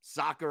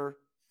 soccer,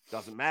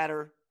 doesn't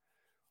matter.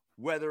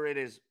 Whether it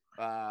is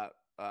a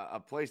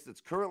place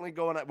that's currently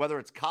going on, whether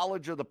it's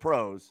college or the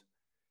pros,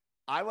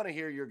 I want to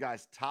hear your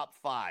guys' top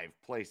 5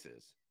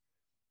 places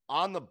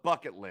on the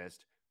bucket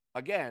list.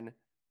 Again,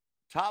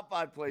 top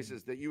 5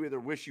 places that you either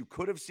wish you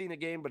could have seen a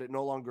game, but it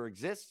no longer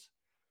exists,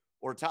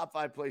 or top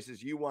 5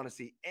 places you want to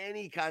see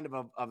any kind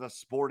of a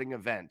sporting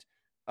event.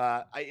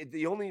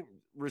 The only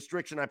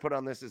restriction I put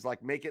on this is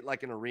like make it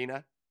like an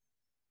arena,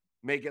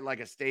 make it like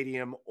a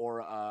stadium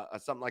or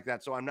something like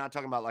that. So I'm not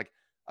talking about like,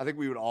 I think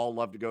we would all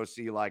love to go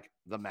see like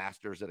the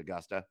Masters at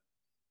Augusta.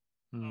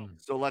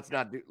 So let's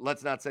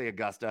not say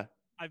Augusta.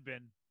 I've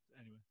been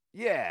anyway.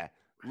 Yeah.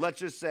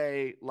 Let's just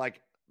say like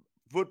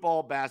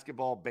football,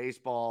 basketball,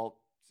 baseball.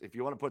 If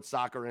you want to put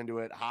soccer into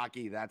it,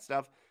 hockey, that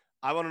stuff.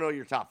 I want to know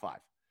your top 5.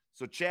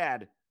 So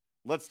Chad,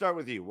 let's start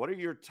with you. What are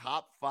your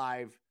top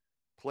 5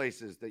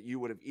 places that you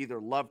would have either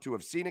loved to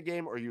have seen a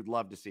game or you'd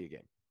love to see a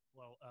game?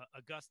 Well,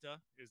 Augusta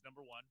is number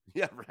 1.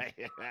 Yeah,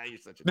 right. You're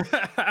such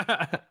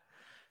a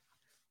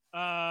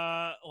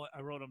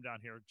I wrote them down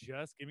here.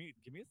 Just give me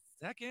a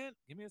second.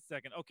 Give me a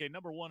second. Okay,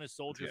 number 1 is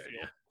Soldier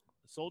Field. Yeah.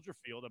 Soldier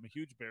Field. I'm a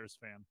huge Bears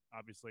fan,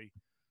 obviously.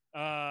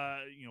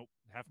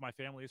 Half my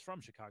family is from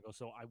Chicago,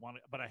 so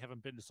but I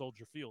haven't been to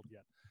Soldier Field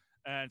yet,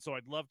 and so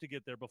I'd love to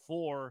get there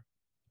before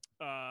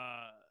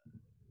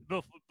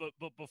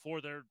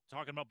they're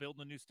talking about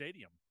building a new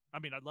stadium. I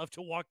mean, I'd love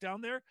to walk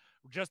down there,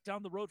 just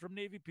down the road from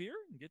Navy Pier,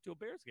 and get to a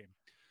Bears game.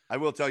 I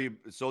will tell you,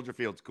 Soldier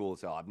Field's cool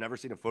as hell. I've never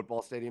seen a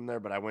football stadium there,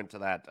 but I went to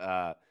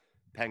that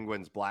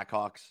Penguins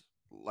Blackhawks,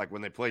 like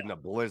when they played in a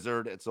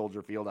blizzard at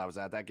Soldier Field. I was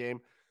at that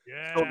game.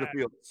 Yeah,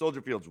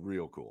 Soldier Field's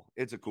real cool.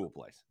 It's a cool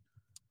place.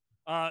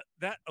 And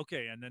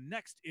then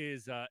next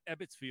is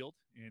Ebbets Field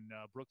in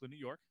Brooklyn, New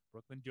York,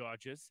 Brooklyn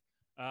Dodgers,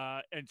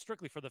 and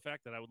strictly for the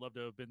fact that I would love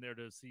to have been there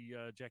to see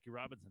Jackie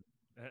Robinson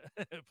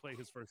play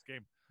his first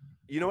game.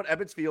 You know what?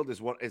 Ebbets Field is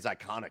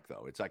iconic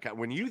though. It's like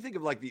when you think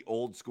of like the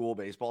old school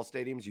baseball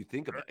stadiums, you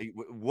think of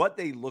what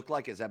they look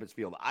like as Ebbets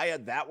Field. I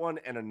had that one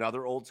and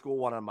another old school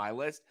one on my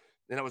list,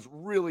 and I was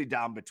really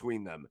down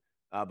between them.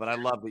 But I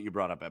love that you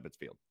brought up Ebbets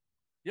Field.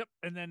 Yep,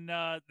 and then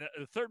the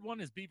third one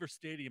is Beaver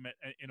Stadium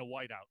in a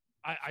whiteout.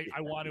 I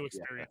want to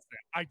experience that.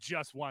 I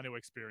just want to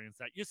experience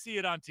that. You see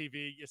it on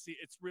TV. You see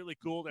it's really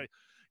cool. That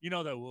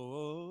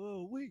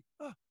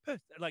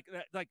like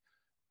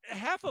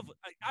half of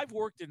I've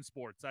worked in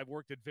sports. I've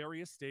worked at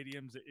various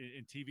stadiums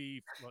in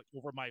TV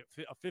over my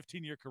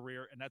 15-year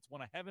career, and that's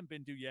one I haven't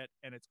been to yet.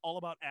 And it's all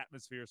about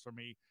atmospheres for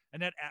me,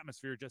 and that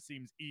atmosphere just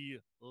seems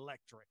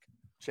electric.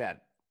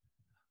 Chad,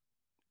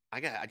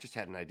 I just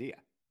had an idea.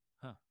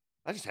 Huh?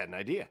 I just had an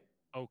idea.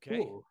 Okay.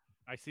 Ooh.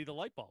 I see the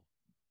light bulb.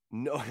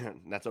 No,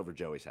 that's over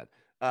Joey's head.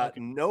 Okay.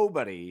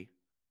 Nobody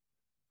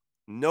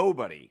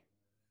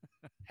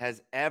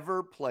has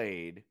ever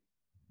played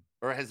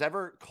or has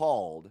ever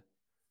called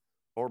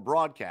or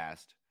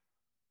broadcast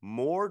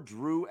more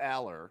Drew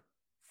Aller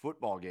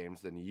football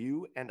games than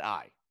you and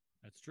I.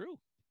 That's true.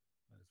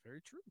 That is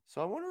very true.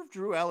 So I wonder if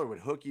Drew Aller would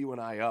hook you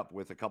and I up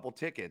with a couple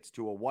tickets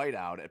to a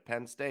whiteout at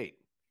Penn State.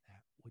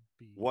 That would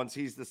be once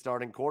he's the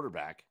starting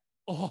quarterback.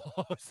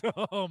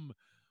 Awesome.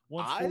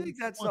 I think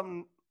that's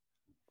something.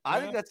 I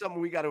think that's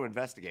something we got to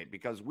investigate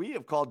because we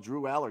have called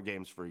Drew Aller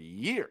games for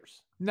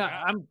years. No,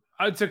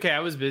 it's okay. I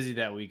was busy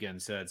that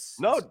weekend, so it's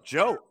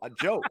Joe,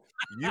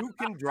 you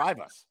can drive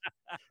us.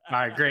 All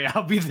right, great.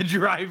 I'll be the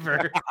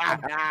driver.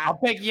 I'll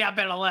pick you up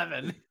at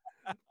 11.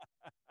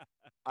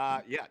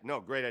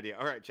 Great idea.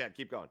 All right, Chad,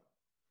 keep going.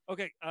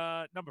 Okay,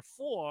 number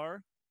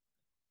four.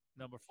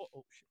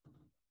 Oh shit.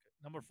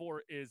 Number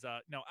 4 is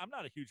no, I'm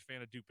not a huge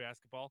fan of Duke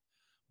basketball,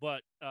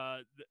 but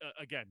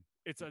again,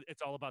 it's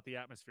all about the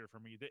atmosphere for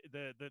me.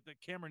 The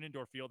Cameron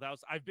Indoor Fieldhouse.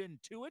 I've been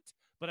to it,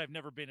 but I've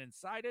never been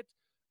inside it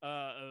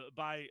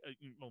by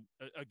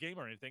a game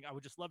or anything. I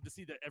would just love to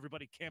see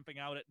everybody camping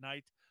out at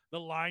night, the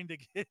line to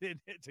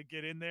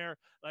get in there,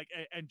 like,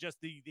 and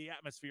just the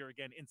atmosphere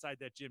again inside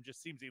that gym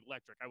just seems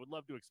electric. I would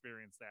love to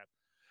experience that.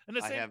 And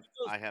the same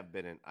I have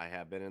been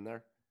in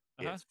there.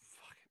 Uh-huh.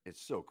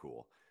 It's so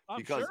cool. I'm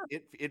because sure.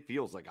 it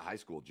feels like a high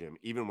school gym,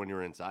 even when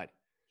you're inside.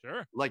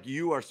 Sure. Like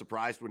you are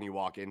surprised when you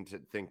walk in to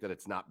think that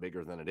it's not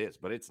bigger than it is,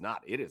 but it's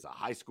not. It is a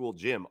high school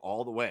gym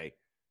all the way.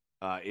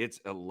 It's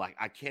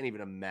I can't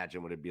even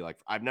imagine what it'd be like.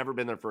 I've never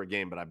been there for a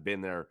game, but I've been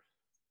there.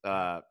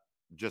 I've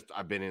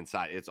been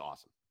inside. It's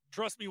awesome.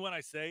 trust me when I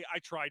say I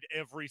tried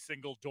every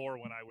single door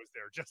when I was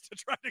there just to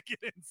try to get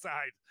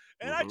inside,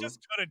 and I just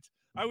couldn't.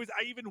 I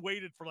even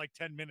waited for like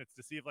 10 minutes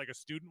to see if like a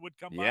student would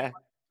come by. Yeah. Like,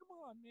 come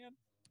on,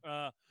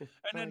 man.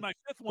 And then my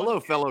fifth one. Hello,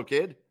 fellow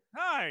kid.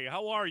 Hi,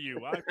 how are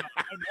you? I'm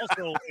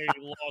also a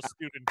law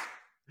student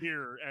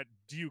here at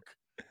Duke.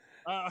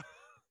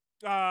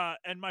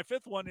 And my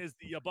fifth one is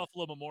the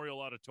Buffalo Memorial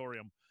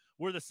Auditorium,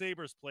 where the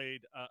Sabres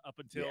played up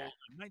until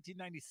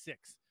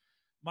 1996.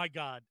 My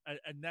God.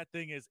 And that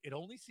thing is, it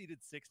only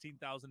seated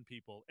 16,000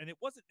 people. And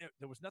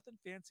there was nothing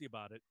fancy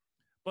about it.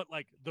 But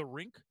like the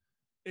rink,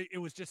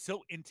 it was just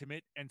so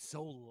intimate and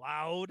so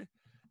loud.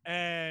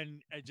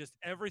 And just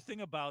everything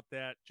about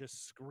that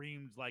just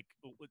screamed like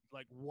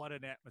what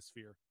an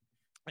atmosphere.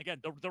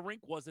 Again, the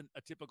rink wasn't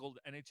a typical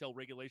NHL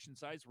regulation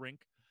size rink.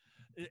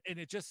 And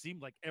it just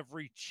seemed like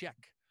every check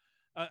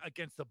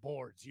against the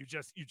boards, you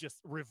just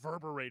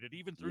reverberated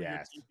even through your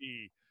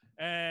TV.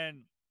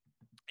 And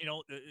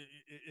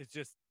it's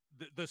just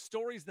the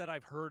stories that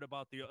I've heard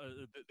about the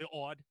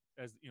Aud,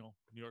 as you know,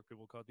 New York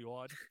people call it the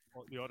Aud,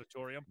 the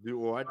auditorium. The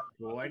Aud.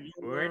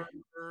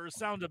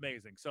 Sound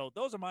amazing. So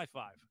those are my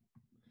 5.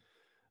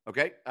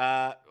 Okay.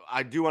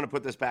 I do want to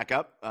put this back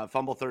up.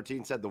 Fumble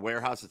 13 said the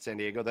warehouse at San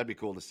Diego. That'd be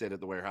cool to sit at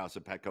the warehouse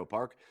at Petco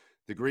Park.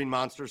 The green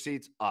monster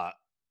seats.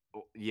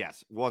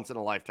 Yes. Once in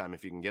a lifetime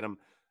if you can get them.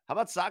 How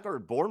about soccer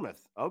at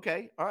Bournemouth?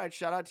 Okay. All right.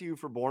 Shout out to you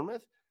for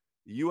Bournemouth.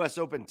 U.S.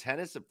 Open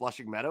tennis at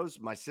Flushing Meadows.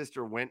 My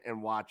sister went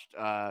and watched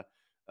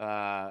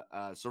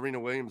Serena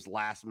Williams'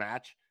 last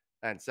match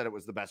and said it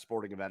was the best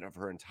sporting event of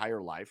her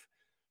entire life.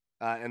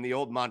 And the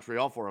old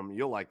Montreal Forum.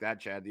 You'll like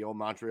that, Chad. The old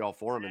Montreal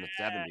Forum in the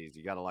 70s.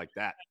 You got to like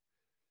that.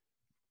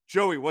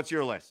 Joey, what's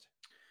your list?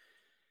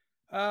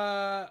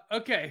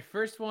 Okay.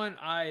 First one,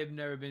 I have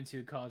never been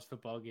to a college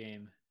football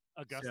game.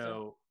 Augusta.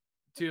 So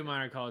 2 of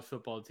mine are college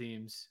football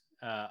teams.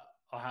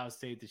 Ohio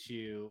State, the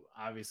shoe.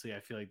 Obviously, I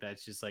feel like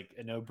that's just like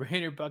a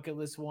no-brainer bucket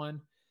list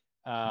one.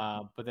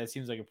 But that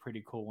seems like a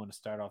pretty cool one to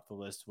start off the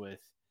list with.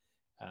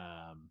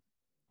 Not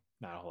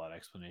a whole lot of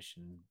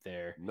explanation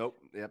there. Nope.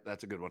 Yep,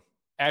 that's a good one.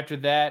 After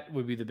that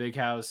would be the Big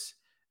House.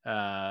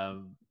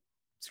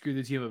 Screw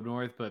the team up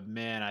north, but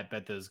man, I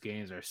bet those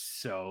games are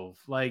so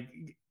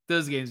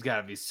those games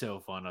gotta be so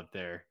fun up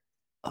there.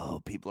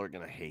 Oh, people are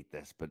gonna hate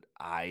this, but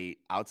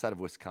outside of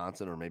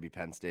Wisconsin or maybe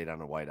Penn State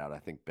on a whiteout, I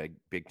think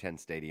Big Ten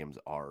stadiums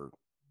are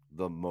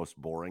the most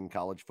boring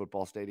college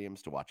football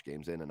stadiums to watch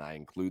games in, and I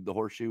include the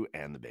Horseshoe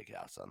and the Big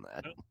House on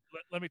that.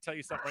 Let me tell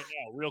you something right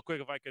now, real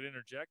quick, if I could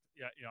interject.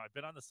 Yeah, I've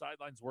been on the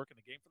sidelines working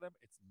the game for them.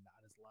 It's not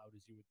as loud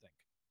as you would think.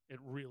 It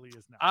really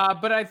is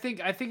not. But I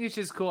think it's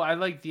just cool. I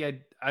like the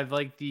I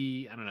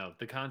don't know,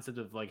 the concept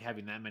of like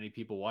having that many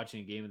people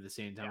watching a game at the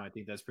same time. Yeah. I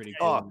think that's pretty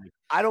cool.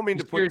 I don't mean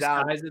to put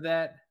down size of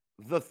that.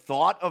 The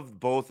thought of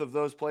both of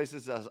those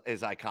places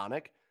is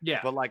iconic. Yeah.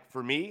 But like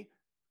for me,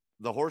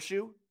 the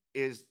Horseshoe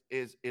is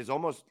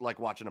almost like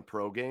watching a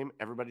pro game.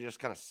 Everybody just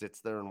kind of sits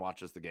there and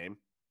watches the game.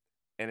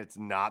 And it's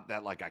not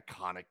that like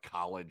iconic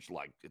college,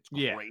 like it's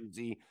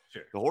crazy.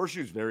 Sure. The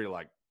Horseshoe's very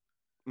like,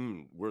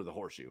 we're the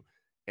Horseshoe.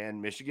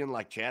 And Michigan,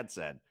 like Chad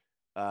said,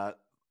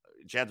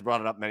 Chad's brought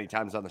it up many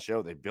times on the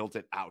show. They built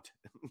it out.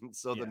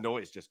 So the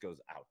noise just goes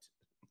out.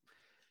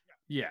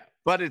 Yeah.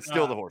 But it's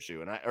still the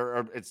Horseshoe, and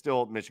or it's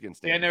still Michigan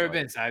State. Yeah, I've never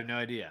been, so I have no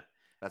idea.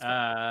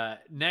 That's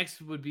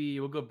next would be,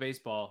 we'll go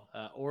baseball,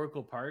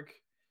 Oracle Park,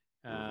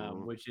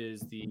 which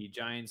is the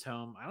Giants'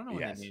 home. I don't know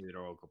when they named it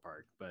Oracle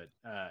Park, but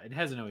it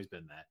hasn't always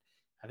been that.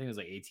 I think it was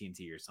like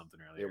AT&T or something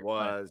earlier. It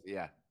was,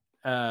 yeah.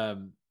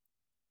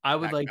 I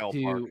would like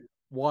to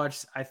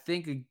watch, I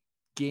think, a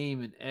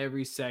game in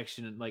every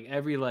section, like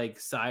every like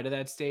side of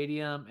that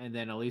stadium, and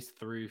then at least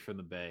 3 from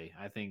the Bay.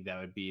 I think that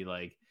would be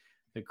like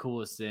the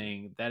coolest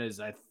thing. That is,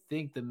 I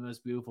think, the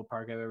most beautiful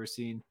park I've ever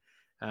seen.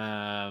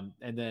 And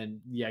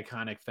then the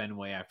iconic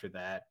Fenway after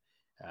that.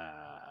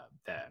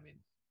 That'd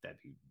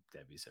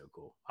be so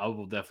cool. I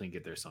will definitely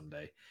get there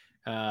someday.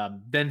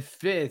 Then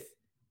 5th,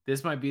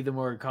 this might be the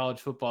more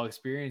college football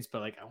experience,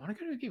 but like I want to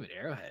go to a game at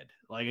Arrowhead.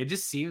 Like it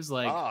just seems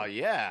like, oh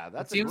yeah,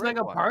 that seems like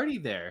a party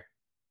there.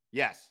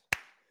 Yes.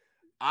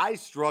 I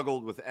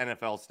struggled with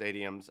NFL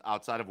stadiums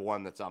outside of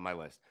one that's on my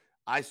list.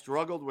 I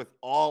struggled with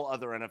all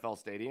other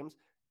NFL stadiums.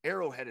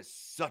 Arrowhead is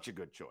such a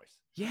good choice.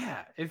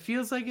 Yeah, it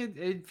feels like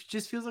it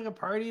just feels like a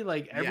party.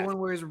 Like everyone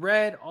wears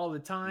red all the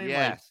time.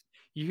 Yes. Like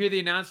you hear the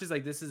announcers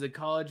like this is a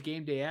college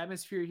game day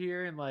atmosphere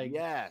here, and like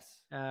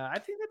yes, I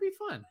think that'd be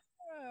fun.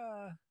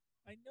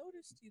 I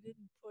noticed you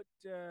didn't put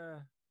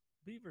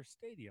Beaver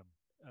Stadium,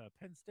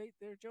 Penn State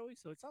there, Joey.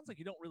 So it sounds like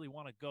you don't really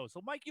want to go.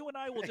 So Mike, you and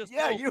I will just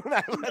you and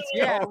I let's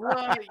go.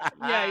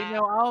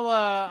 Well,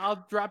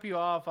 I'll drop you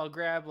off. I'll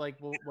grab like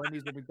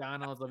Wendy's or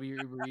McDonald's. I'll be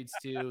your Uber Eats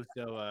too.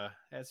 So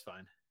that's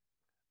fine.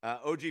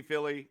 OG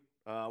Philly,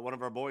 one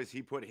of our boys,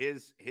 he put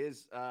his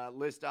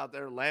list out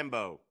there: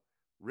 Lambeau,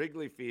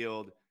 Wrigley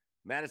Field,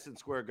 Madison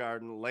Square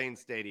Garden, Lane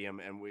Stadium,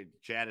 and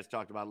Chad has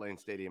talked about Lane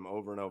Stadium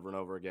over and over and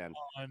over again.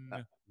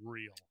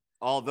 Unreal.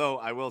 Although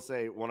I will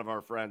say, one of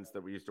our friends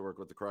that we used to work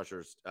with, the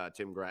Crushers,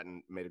 Tim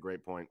Gratton, made a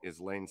great point. Is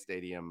Lane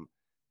Stadium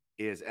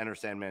is Enter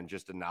Sandman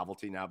just a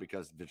novelty now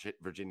because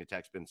Virginia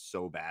Tech's been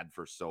so bad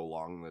for so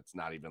long that's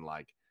not even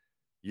like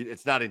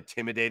it's not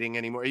intimidating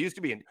anymore. It used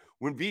to be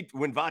when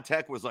Va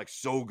Tech was like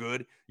so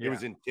good, it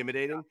was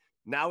intimidating. Yeah.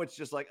 Now it's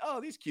just like, oh,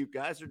 these cute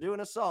guys are doing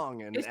a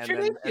song, and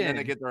then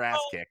they get their ass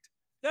kicked.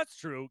 That's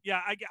true.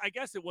 Yeah, I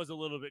guess it was a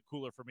little bit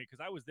cooler for me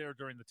because I was there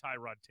during the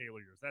Tyrod Taylor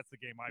years. That's the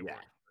game I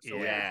worked. So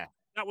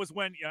that was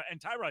when, and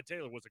Tyrod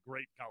Taylor was a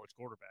great college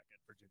quarterback at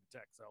Virginia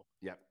Tech. So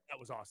that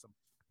was awesome.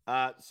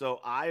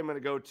 So I am going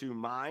to go to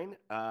mine.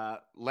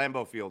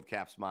 Lambeau Field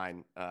caps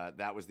mine.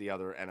 That was the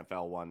other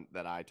NFL one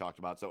that I talked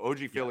about. So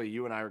OG Philly,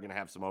 you and I are going to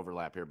have some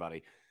overlap here,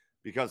 buddy,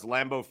 because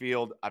Lambeau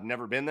Field, I've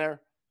never been there,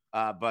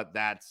 but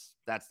that's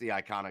the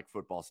iconic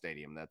football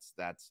stadium.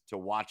 That's to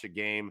watch a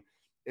game,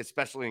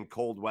 especially in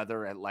cold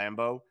weather at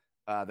Lambeau.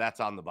 That's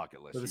on the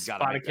bucket list. You've got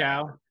to make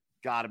cow.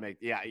 Got to make,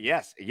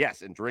 yes,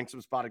 and drink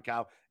some Spotted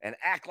Cow and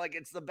act like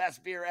it's the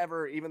best beer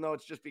ever, even though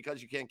it's just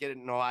because you can't get it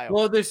in Ohio.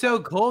 Well, they're so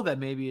cold that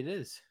maybe it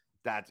is.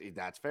 That's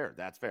fair.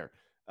 That's fair.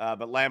 But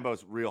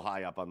Lambeau's real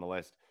high up on the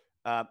list.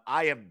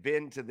 I have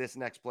been to this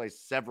next place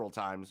several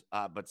times,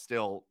 but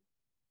still,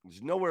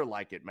 there's nowhere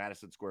like it.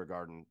 Madison Square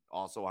Garden,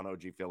 also on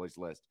OG Philly's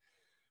list.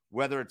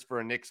 Whether it's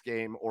for a Knicks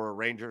game or a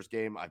Rangers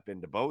game, I've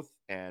been to both,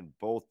 and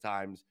both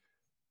times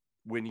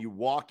when you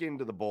walk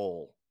into the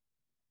bowl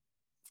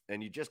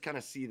and you just kind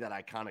of see that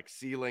iconic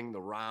ceiling, the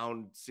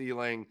round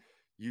ceiling,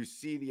 you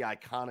see the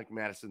iconic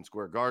Madison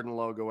Square Garden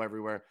logo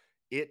everywhere.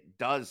 It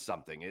does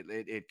something.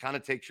 It kind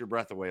of takes your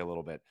breath away a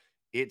little bit.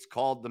 It's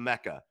called the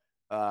Mecca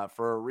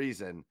for a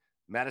reason.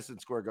 Madison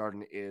Square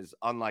Garden is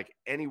unlike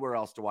anywhere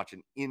else to watch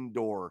an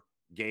indoor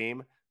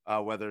game,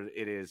 whether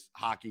it is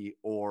hockey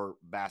or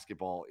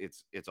basketball.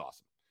 It's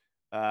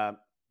awesome.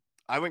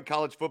 I went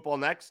college football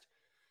next.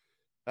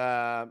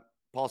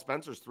 Paul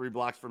Spencer's 3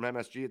 blocks from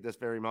MSG at this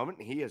very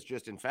moment. He has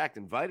just, in fact,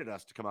 invited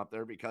us to come up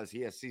there because he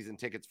has season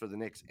tickets for the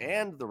Knicks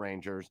and the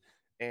Rangers,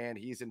 and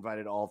he's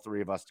invited all 3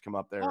 of us to come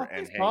up there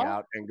and hang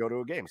out and go to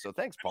a game. So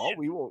thanks, Paul.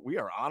 We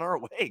are on our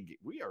way.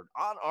 We are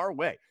on our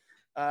way.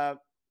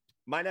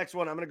 My next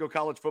one, I'm going to go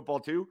college football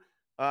too.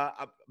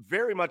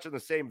 Very much in the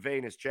same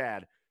vein as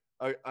Chad.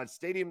 A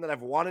stadium that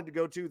I've wanted to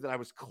go to that I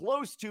was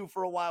close to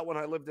for a while when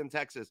I lived in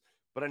Texas,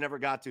 but I never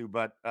got to.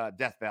 But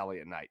Death Valley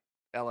at night,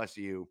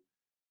 LSU.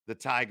 The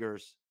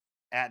Tigers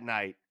at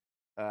night.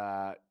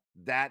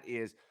 That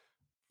is,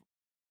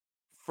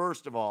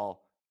 first of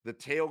all, the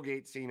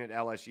tailgate scene at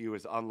LSU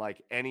is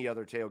unlike any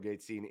other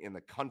tailgate scene in the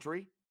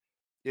country.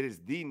 It is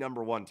the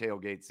number one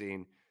tailgate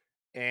scene.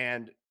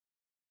 And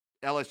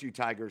LSU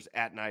Tigers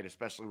at night,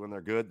 especially when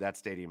they're good, that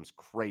stadium's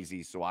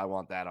crazy. So I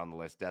want that on the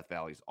list. Death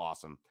Valley's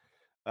awesome.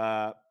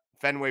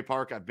 Fenway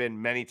Park, I've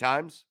been many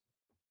times.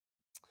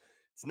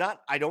 It's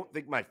not, I don't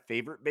think, my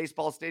favorite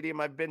baseball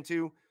stadium I've been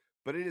to,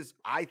 but it is,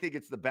 I think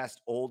it's the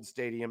best old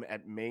stadium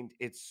at Maine.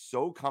 It's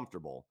so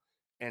comfortable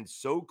and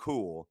so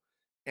cool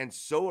and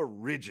so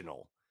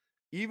original.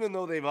 Even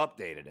though they've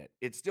updated it,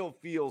 it still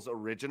feels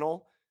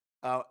original.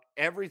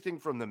 Everything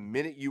from the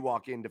minute you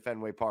walk into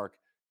Fenway Park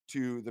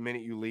to the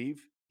minute you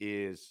leave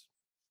is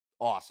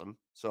awesome.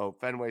 So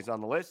Fenway's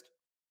on the list.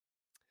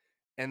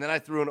 And then I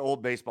threw an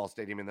old baseball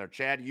stadium in there.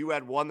 Chad, you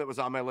had one that was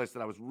on my list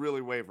that I was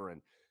really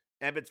wavering.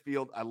 Ebbets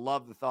Field, I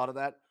love the thought of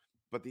that.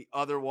 But the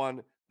other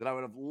one that I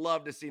would have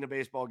loved to seen a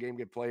baseball game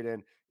get played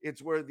in,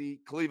 it's where the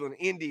Cleveland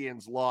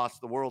Indians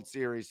lost the World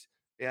Series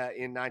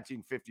in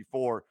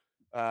 1954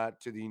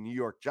 to the New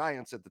York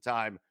Giants at the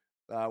time,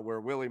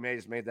 where Willie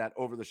Mays made that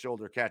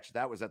over-the-shoulder catch.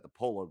 That was at the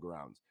Polo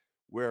Grounds,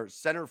 where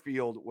center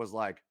field was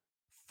like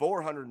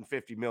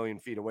 450 million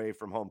feet away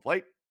from home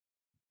plate,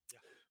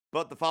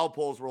 but the foul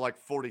poles were like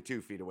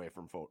 42 feet away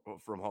from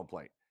home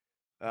plate.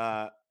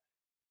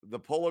 The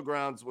Polo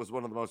Grounds was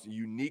one of the most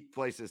unique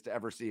places to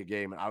ever see a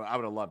game, and I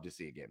would have loved to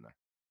see a game there.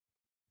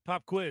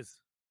 Pop quiz.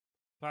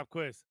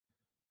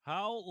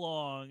 How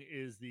long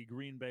is the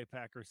Green Bay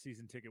Packers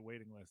season ticket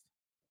waiting list?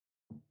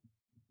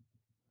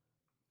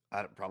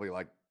 Probably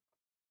like,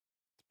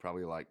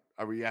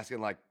 are we asking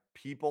like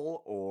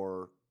people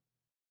or?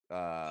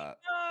 Well,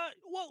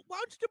 why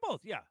don't you do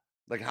both? Yeah.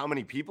 Like how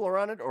many people are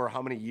on it, or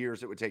how many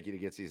years it would take you to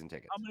get season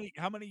tickets?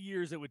 How many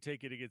years it would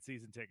take you to get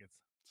season tickets?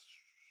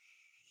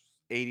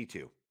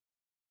 82.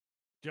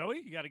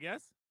 Joey, you got a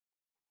guess?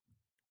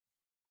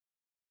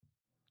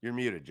 You're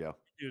muted, Joe.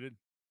 Muted.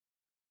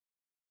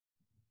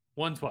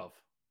 112.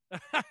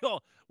 Oh,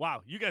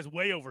 wow, you guys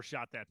way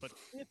overshot that, but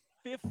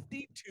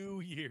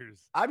 52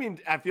 years. I mean,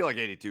 I feel like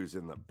 82 is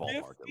in the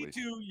ballpark.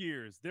 52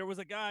 years. There was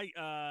a guy,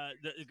 I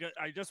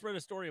just read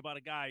a story about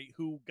a guy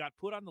who got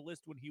put on the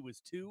list when he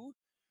was 2.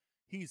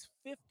 He's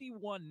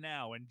 51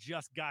 now and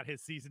just got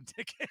his season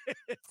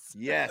tickets.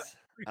 Yes,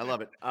 I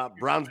love it.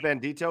 Browns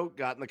Bandito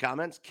got in the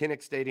comments.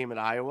 Kinnick Stadium in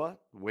Iowa,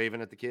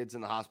 waving at the kids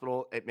in the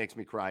hospital. It makes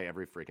me cry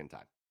every freaking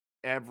time.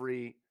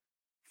 Every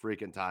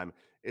freaking time,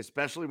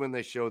 especially when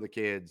they show the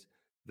kids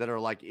that are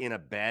like in a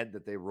bed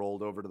that they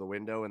rolled over to the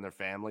window and their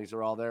families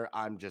are all there.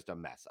 I'm just a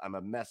mess. I'm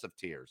a mess of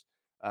tears.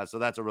 So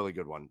that's a really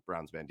good one.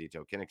 Browns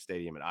Bandito, Kinnick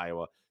Stadium in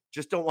Iowa.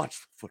 Just don't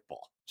watch the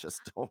football.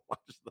 Just don't watch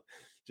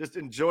just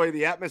enjoy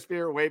the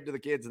atmosphere, wave to the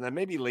kids, and then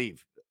maybe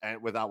leave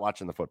without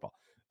watching the football.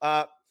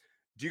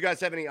 Do you guys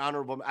have any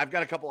honorable? I've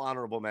got a couple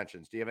honorable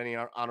mentions. Do you have any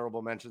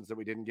honorable mentions that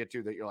we didn't get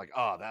to that you're like,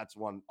 oh, that's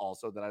one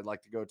also that I'd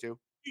like to go to?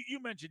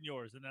 You mentioned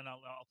yours, and then I'll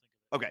think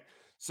of it. Okay,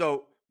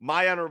 so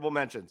my honorable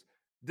mentions.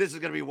 This is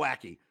going to be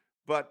wacky,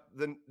 but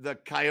the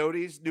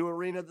Coyotes' new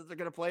arena that they're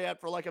going to play at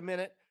for like a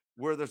minute,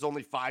 where there's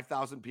only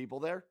 5,000 people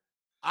there.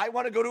 I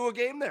want to go to a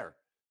game there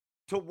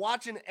to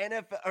watch an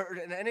NFL or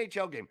an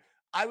NHL game.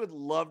 I would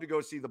love to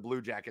go see the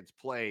Blue Jackets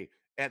play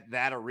at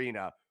that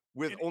arena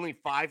with only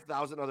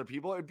 5,000 other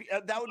people.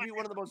 That would be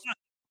one of the most.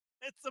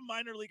 It's a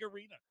minor league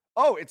arena.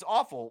 Oh, it's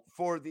awful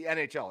for the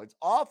NHL. It's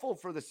awful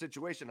for the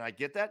situation. I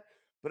get that.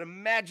 But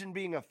imagine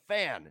being a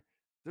fan.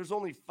 There's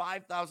only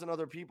 5,000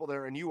 other people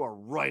there, and you are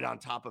right on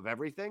top of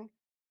everything.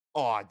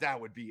 Oh, that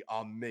would be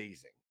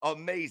amazing.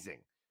 Amazing.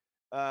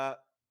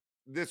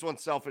 This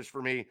one's selfish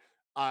for me.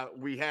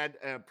 We had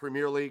a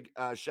Premier League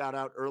shout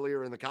out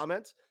earlier in the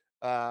comments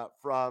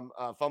from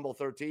Fumble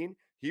 13.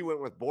 He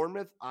went with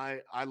Bournemouth. I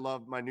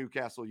love my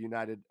Newcastle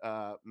United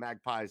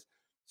Magpies.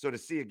 So to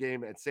see a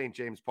game at St.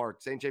 James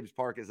Park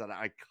is an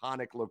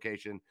iconic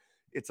location.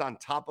 It's on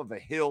top of a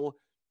hill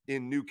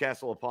in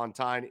Newcastle upon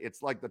Tyne.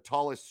 It's like the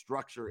tallest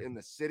structure in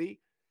the city.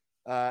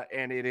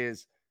 And it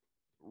is,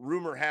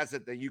 rumor has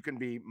it that you can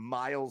be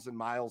miles and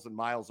miles and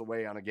miles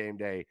away on a game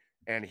day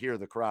and hear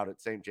the crowd at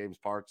St. James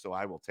Park. So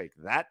I will take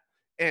that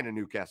and a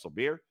Newcastle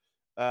beer.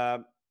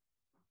 The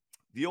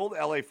old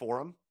LA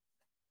Forum,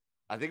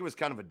 I think it was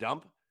kind of a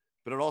dump,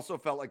 but it also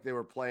felt like they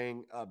were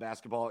playing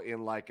basketball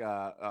in like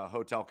a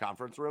hotel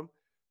conference room.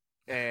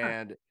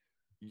 And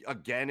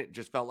again, it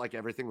just felt like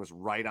everything was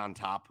right on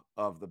top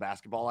of the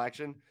basketball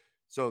action.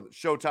 So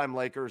Showtime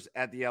Lakers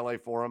at the LA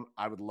Forum,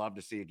 I would love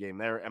to see a game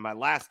there. And my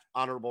last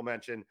honorable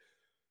mention,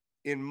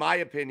 in my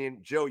opinion,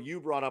 Joe, you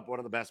brought up one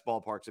of the best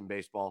ballparks in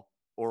baseball,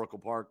 Oracle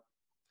Park.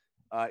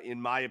 In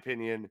my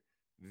opinion,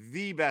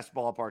 the best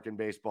ballpark in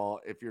baseball,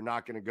 if you're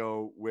not going to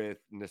go with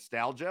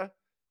nostalgia,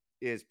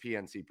 is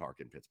PNC Park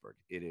in Pittsburgh.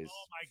 It is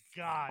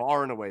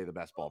far and away the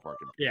best ballpark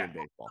in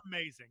baseball.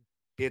 Amazing.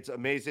 It's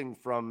amazing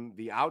from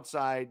the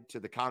outside to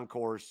the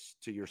concourse,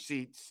 to your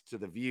seats, to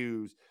the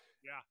views.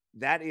 Yeah.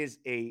 That is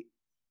a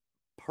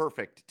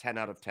perfect 10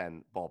 out of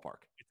 10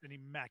 ballpark. It's an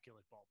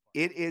immaculate ballpark.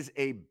 It is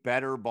a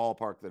better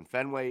ballpark than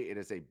Fenway. It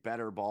is a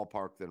better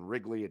ballpark than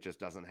Wrigley. It just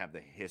doesn't have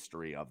the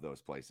history of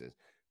those places.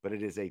 But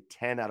it is a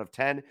 10 out of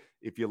 10.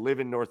 If you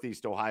live in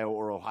Northeast Ohio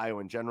or Ohio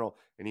in general,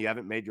 and you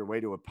haven't made your way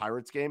to a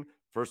Pirates game,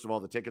 first of all,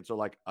 the tickets are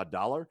like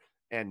 $1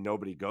 and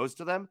nobody goes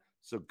to them.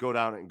 So go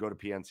down and go to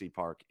PNC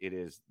Park. It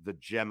is the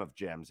gem of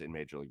gems in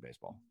Major League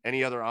Baseball.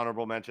 Any other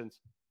honorable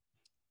mentions?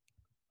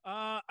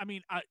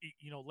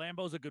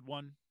 Lambeau's a good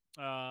one.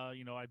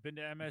 I've been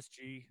to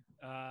MSG.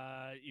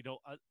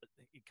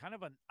 Kind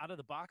of an out of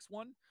the box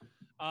one.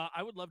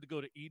 I would love to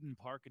go to Eden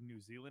Park in New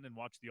Zealand and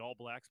watch the All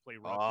Blacks play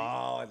rugby.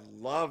 Oh, I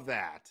love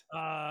that.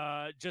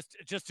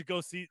 Just to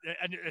go see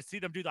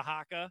them do the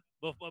haka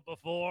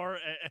before,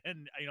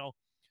 and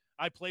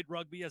I played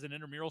rugby as an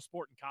intramural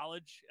sport in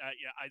college.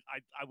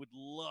 I would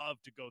love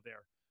to go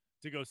there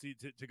to go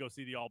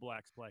see the All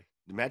Blacks play.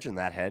 Imagine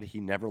that head. He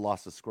never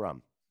lost a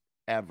scrum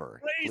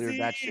ever. Crazy.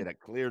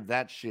 Cleared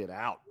that shit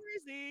out.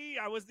 Crazy.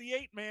 I was the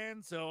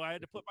 8-man, so I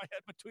had to put my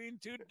head between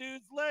two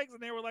dudes' legs,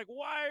 and they were like,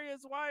 "Why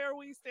are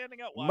we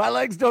standing out wide?" My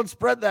legs don't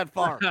spread that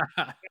far.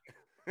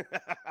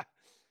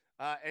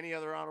 Any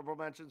other honorable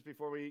mentions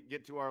before we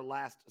get to our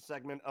last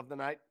segment of the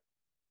night?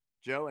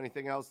 Joe,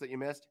 anything else that you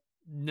missed?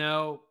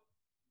 No.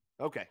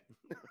 Okay.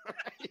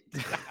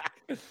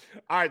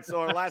 All right. So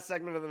our last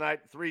segment of the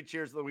night, 3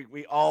 cheers of the week.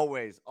 We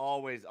always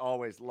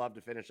love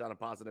to finish on a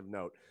positive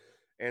note.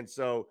 And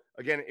so,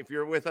 again, if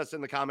you're with us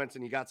in the comments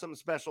and you got something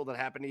special that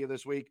happened to you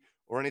this week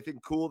or anything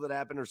cool that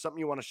happened or something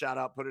you want to shout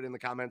out, put it in the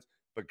comments.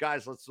 But,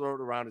 guys, let's throw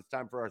it around. It's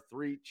time for our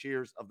 3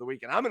 cheers of the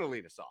week. And I'm going to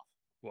lead us off.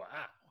 Wow.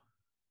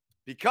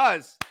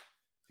 Because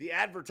the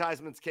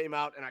advertisements came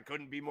out and I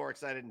couldn't be more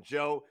excited. And,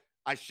 Joe,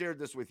 I shared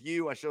this with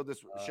you. I shared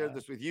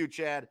this with you,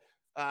 Chad.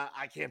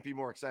 I can't be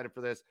more excited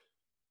for this.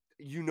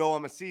 You know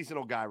I'm a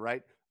seasonal guy,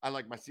 right? I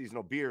like my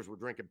seasonal beers. We're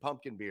drinking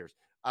pumpkin beers.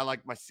 I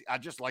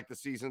just like the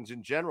seasons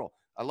in general.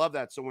 I love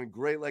that. So when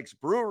Great Lakes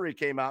Brewery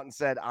came out and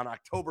said on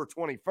October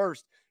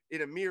 21st,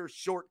 in a mere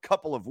short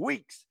couple of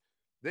weeks,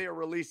 they are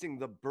releasing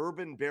the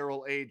bourbon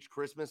barrel aged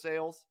Christmas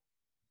ales.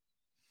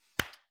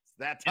 It's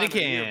that time of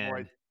the year,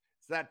 boys.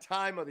 It's that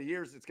time of the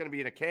year. It's going to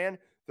be in a can.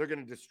 They're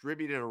going to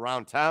distribute it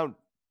around town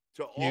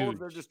to all of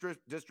their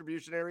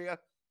distribution area.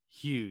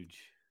 Huge.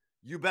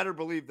 You better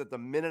believe that the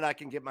minute I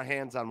can get my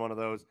hands on one of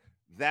those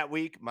that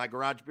week, my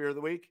garage beer of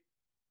the week,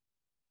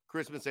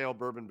 Christmas ale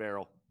bourbon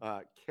barrel.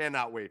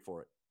 Cannot wait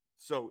for it.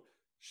 So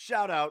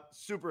shout out.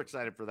 Super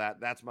excited for that.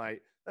 That's my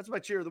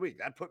cheer of the week.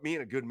 That put me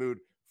in a good mood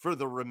for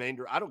the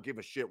remainder. I don't give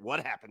a shit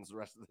what happens the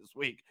rest of this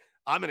week.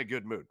 I'm in a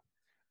good mood.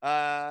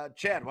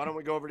 Chad, why don't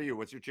we go over to you?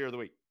 What's your cheer of the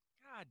week?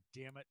 God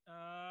damn it.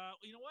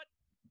 You know what?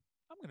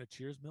 I'm going to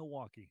cheers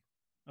Milwaukee.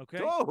 Okay.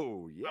 Oh, I'm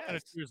going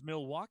yes. to cheers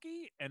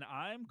Milwaukee, and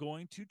I'm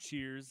going to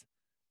cheers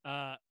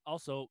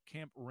also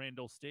Camp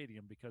Randall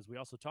Stadium, because we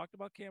also talked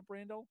about Camp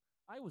Randall.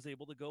 I was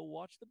able to go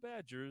watch the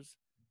Badgers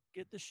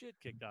get the shit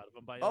kicked out of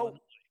them by Illinois.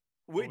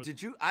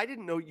 Wait, I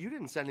didn't know you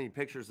didn't send any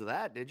pictures of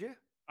that, did you?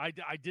 I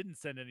didn't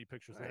send any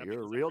pictures of that.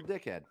 You're a because real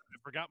dickhead. I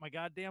forgot my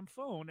goddamn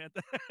phone at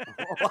the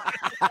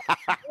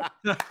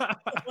when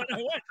I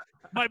went.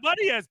 My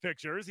buddy has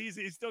pictures. He's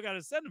still got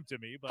to send them to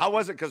me. But How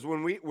was it? Because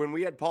when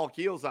we had Paul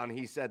Keels on,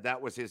 he said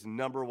that was his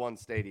number one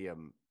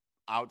stadium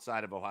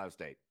outside of Ohio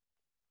State.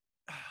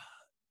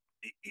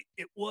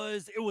 It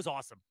was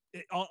awesome.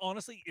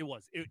 Honestly, it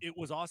was. It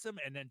was awesome.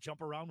 And then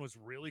Jump Around was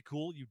really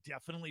cool. You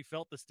definitely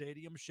felt the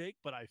stadium shake,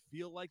 but I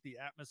feel like the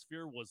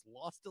atmosphere was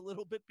lost a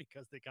little bit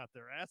because they got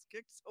their ass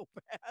kicked so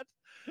bad.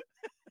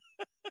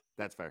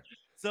 That's fair.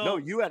 So no,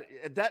 you had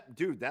that,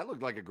 dude. That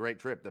looked like a great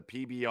trip. The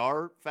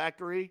PBR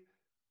factory.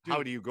 Dude,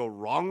 how do you go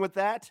wrong with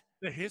that?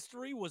 The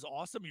history was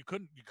awesome. You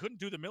couldn't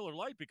do the Miller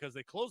Lite because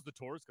they closed the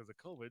tours because of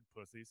COVID,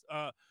 pussies.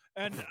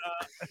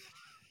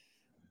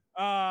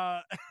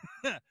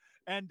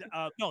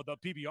 No, the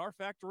PBR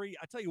factory.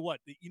 I tell you what,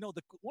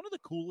 one of the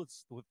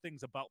coolest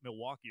things about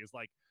Milwaukee is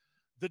like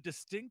the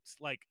distinct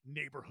like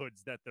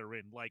neighborhoods that they're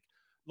in, like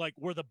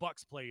where the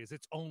Bucks play is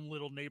its own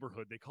little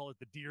neighborhood. They call it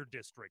the Deer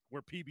District,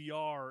 where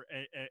PBR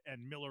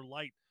and Miller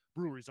Lite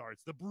breweries are.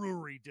 It's the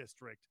Brewery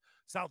District.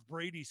 South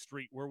Brady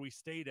Street, where we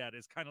stayed at,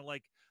 is kind of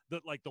like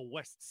the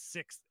West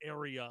 6th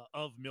area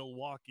of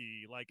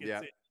Milwaukee. Like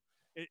it's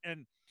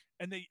and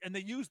they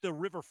use the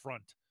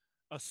riverfront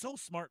so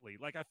smartly.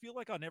 Like I feel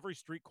like on every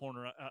street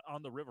corner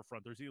on the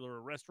riverfront, there's either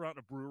a restaurant,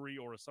 a brewery,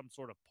 or some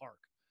sort of park.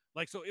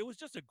 Like, so it was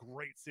just a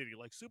great city,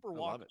 like super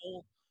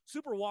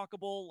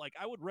walkable. Like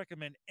I would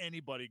recommend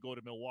anybody go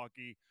to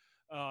Milwaukee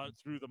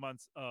through the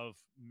months of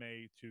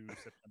May to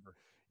September.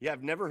 Yeah,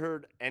 I've never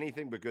heard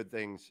anything but good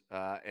things,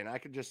 and I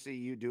could just see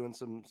you doing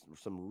some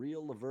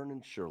real Laverne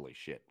and Shirley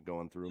shit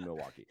going through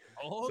Milwaukee.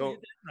 So, you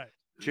did right.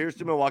 Cheers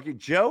to Milwaukee.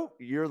 Joe,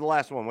 you're the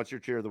last one. What's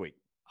your cheer of the week?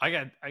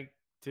 I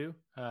two.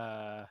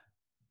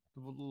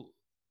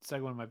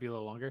 Second one might be a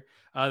little longer.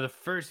 The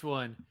first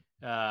one,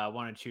 I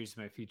want to cheers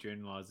to my future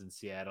in-laws in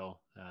Seattle.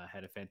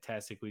 Had a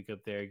fantastic week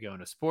up there, going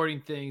to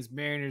sporting things,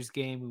 Mariners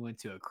game. We went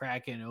to a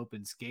Kraken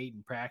open skate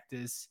and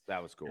practice.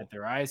 That was cool. At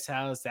their ice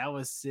house. That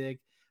was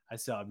sick. I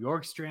saw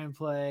Bjorkstrand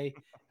play,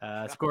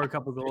 score a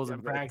couple goals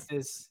in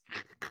practice.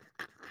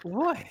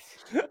 What?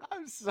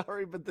 I'm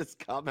sorry, but this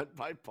comment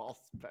by Paul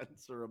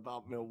Spencer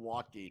about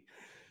Milwaukee.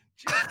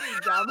 Jeffrey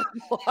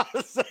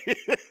Domino's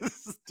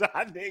is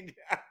stunning.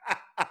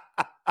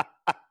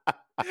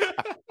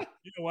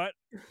 You know what?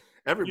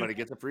 Everybody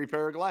gets a free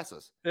pair of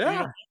glasses. Yeah. You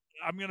know,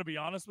 I'm going to be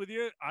honest with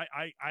you.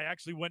 I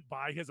actually went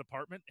by his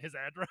apartment, his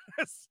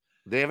address.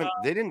 They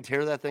didn't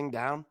tear that thing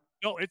down?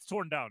 No, it's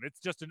torn down. It's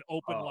just an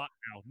open lot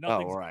now.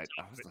 Nothing's right.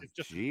 It's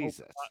just Jesus.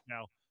 an open lot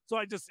now. So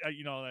I just,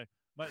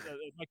 my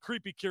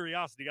creepy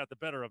curiosity got the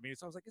better of me.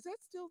 So I was like, is that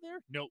still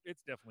there? No,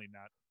 it's definitely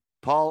not.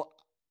 Paul,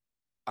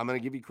 I'm going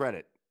to give you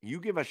credit.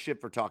 You give us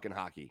shit for talking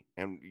hockey,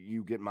 and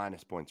you get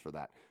minus points for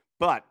that.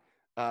 But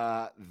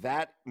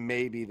that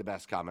may be the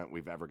best comment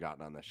we've ever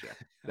gotten on this show.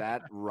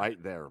 That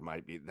right there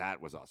might be. That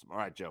was awesome. All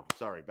right, Joe.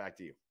 Sorry, back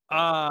to you.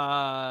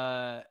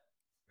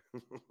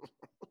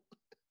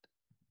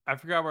 I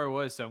forgot where I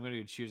was, so I'm going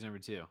to choose number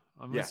 2.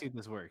 I'm going to see if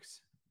this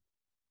works.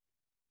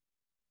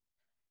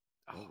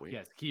 Oh, wait.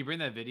 Yes. Can you bring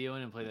that video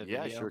in and play that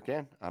video? Yeah, sure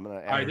can. I'm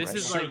going to. All right, this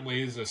is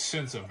certainly is a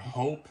sense of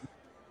hope,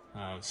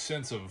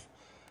 sense of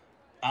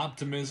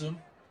optimism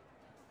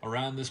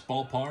around this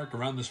ballpark,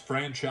 around this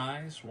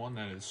franchise, one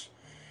that has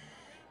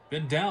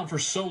been down for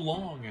so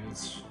long, and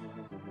it's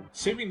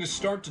seeming to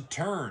start to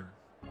turn.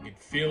 You can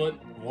feel it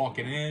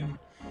walking in,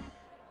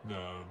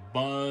 the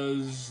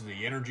buzz,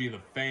 the energy of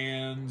the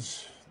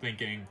fans,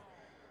 thinking,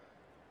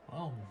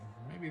 well,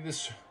 maybe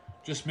this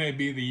just may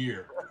be the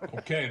year.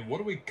 Okay, and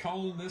what are we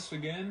calling this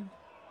again?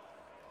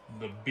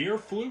 The beer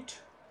flute?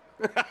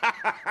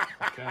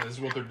 Okay, this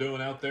is what they're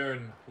doing out there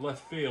in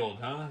left field,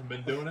 huh?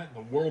 Been doing it?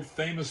 The world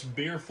famous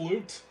beer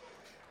flute?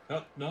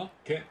 No,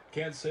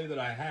 can't say that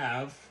I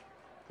have.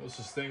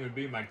 Closest thing would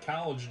be my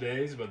college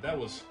days, but that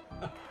was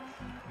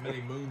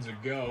many moons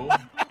ago.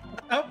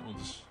 We'll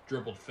just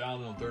dribbled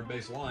foul on third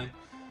base line.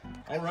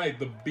 All right,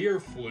 the beer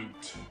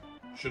flute.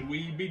 Should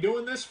we be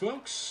doing this,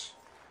 folks?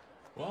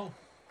 Well,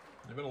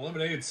 they've been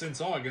eliminated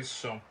since August,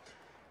 so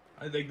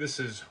I think this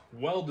is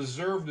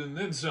well-deserved and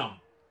then some.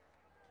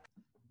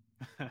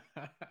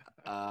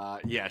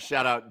 Yeah,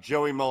 shout out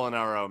Joey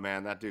Molinaro,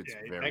 man. That dude's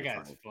very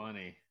that guy's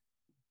funny.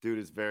 Dude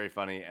is very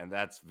funny, and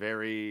that's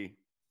very...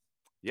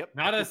 Yep.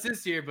 Not us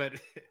this year, but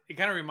it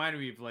kind of reminded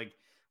me of, like,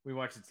 we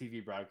watched the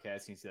TV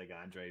broadcast, and you see, like,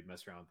 Andre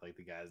mess around with, like,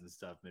 the guys and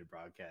stuff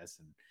mid-broadcast,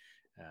 and,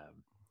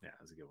 yeah,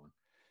 it was a good one.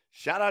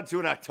 Shout out to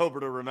an October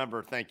to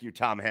remember. Thank you,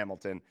 Tom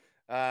Hamilton.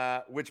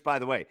 Which, by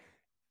the way,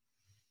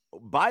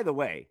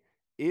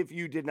 if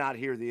you did not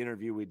hear the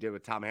interview we did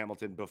with Tom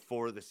Hamilton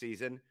before the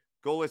season,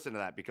 go listen to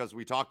that, because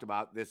we talked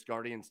about this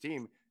Guardians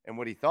team and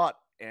what he thought,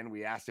 and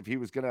we asked if we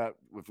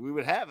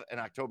would have an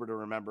October to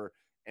remember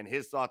and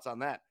his thoughts on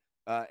that.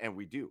 and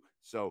we do.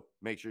 So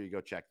make sure you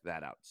go check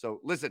that out. So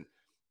listen,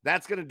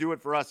 that's going to do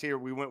it for us here.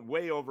 We went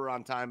way over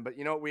on time, but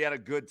you know what? We had a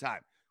good time.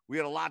 We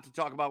had a lot to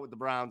talk about with the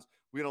Browns.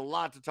 We had a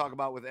lot to talk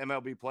about with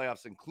MLB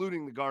playoffs,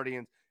 including the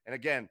Guardians. And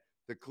again,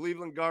 the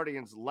Cleveland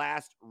Guardians'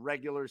 last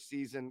regular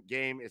season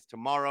game is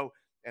tomorrow,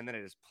 and then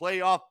it is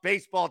playoff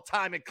baseball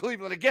time in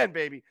Cleveland again,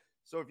 baby.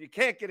 So if you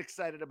can't get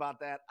excited about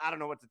that, I don't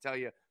know what to tell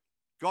you.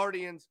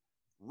 Guardians,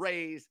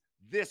 Rays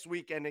this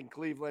weekend in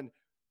Cleveland,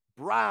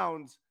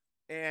 Browns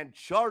and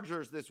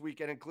Chargers this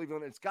weekend in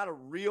Cleveland. It's got a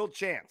real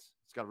chance.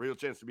 It's got a real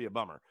chance to be a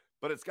bummer,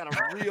 but it's got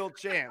a real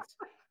chance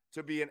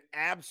to be an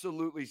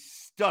absolutely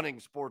stunning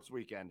sports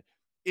weekend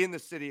in the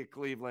city of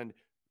Cleveland.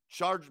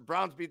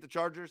 Browns beat the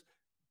Chargers.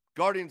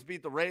 Guardians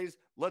beat the Rays.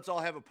 Let's all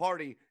have a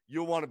party.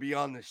 You'll want to be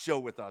on the show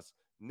with us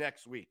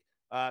next week.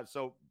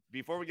 So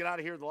before we get out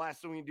of here, the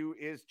last thing we do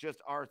is just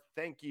our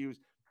thank yous.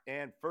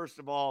 And first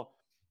of all,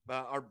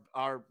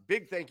 our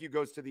big thank you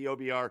goes to the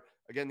OBR.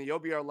 Again, the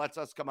OBR lets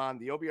us come on.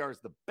 The OBR is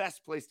the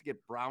best place to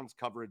get Browns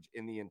coverage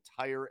in the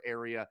entire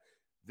area.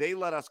 They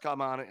let us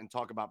come on and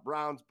talk about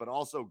Browns, but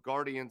also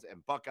Guardians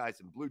and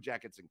Buckeyes and Blue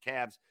Jackets and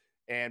Cavs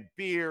and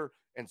beer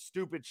and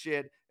stupid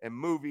shit and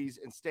movies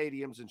and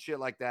stadiums and shit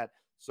like that.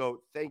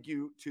 So thank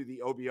you to the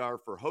OBR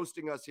for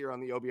hosting us here on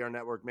the OBR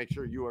network. Make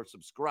sure you are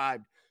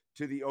subscribed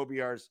to the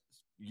OBR's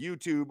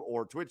YouTube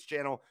or Twitch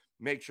channel.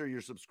 Make sure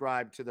you're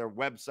subscribed to their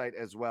website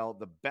as well.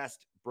 The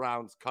best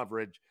Browns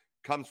coverage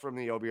comes from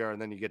the OBR, and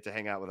then you get to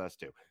hang out with us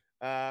too.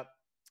 Our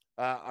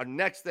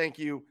next thank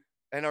you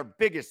and our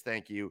biggest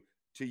thank you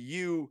to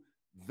you,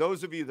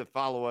 those of you that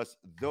follow us,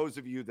 those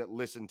of you that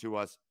listen to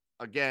us.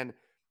 Again,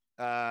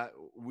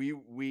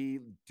 we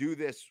do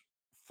this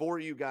for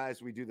you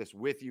guys. We do this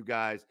with you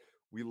guys.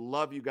 We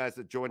love you guys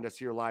that joined us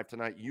here live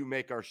tonight. You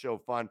make our show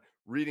fun.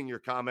 Reading your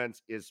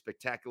comments is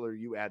spectacular.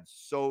 You add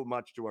so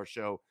much to our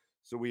show.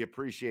 So we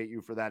appreciate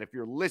you for that. If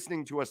you're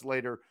listening to us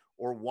later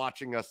or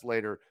watching us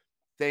later,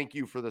 thank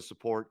you for the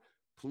support.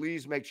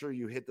 Please make sure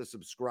you hit the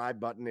subscribe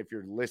button if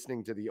you're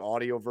listening to the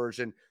audio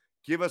version.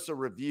 Give us a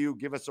review.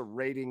 Give us a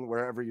rating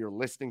wherever you're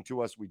listening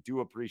to us. We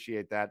do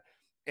appreciate that.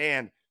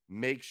 And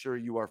make sure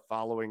you are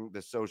following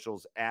the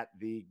socials at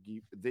the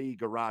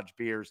Garage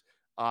Beers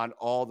on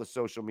all the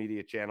social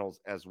media channels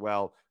as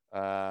well.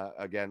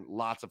 Again,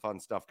 lots of fun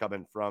stuff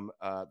coming from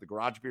the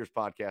Garage Beers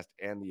podcast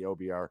and the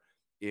OBR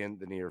in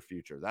the near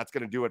future. That's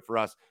going to do it for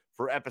us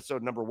for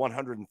episode number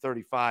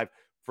 135.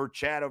 For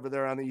Chad over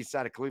there on the east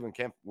side of Cleveland,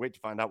 can't wait to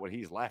find out what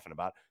he's laughing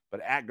about.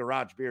 But at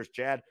Garage Beers,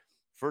 Chad.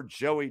 For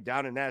Joey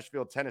down in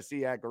Nashville,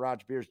 Tennessee, at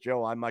Garage Beers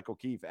Joe, I'm Michael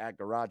Keefe at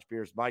Garage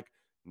Beers Mike.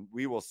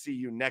 We will see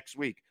you next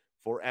week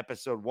for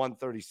episode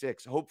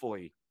 136.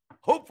 Hopefully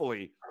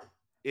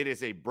it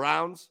is a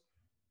Browns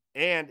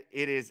and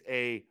it is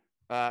a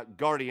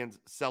Guardians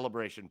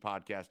celebration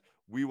podcast.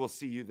 We will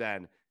see you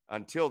then.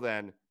 Until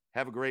then,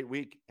 have a great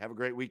week, have a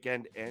great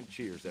weekend, and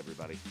cheers,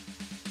 everybody.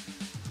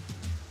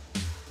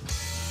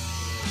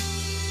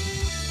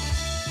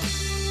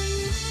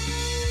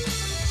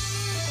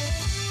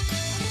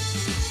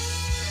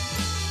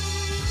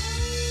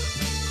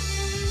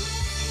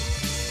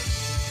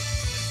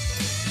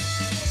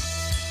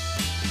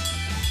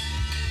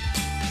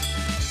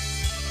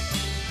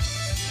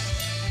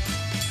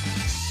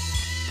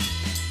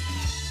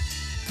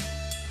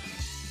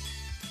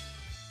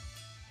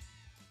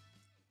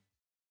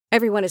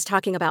 Everyone is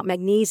talking about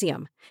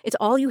magnesium. It's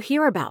all you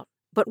hear about.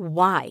 But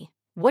why?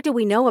 What do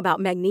we know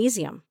about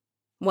magnesium?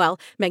 Well,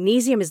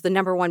 magnesium is the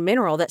 #1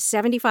 mineral that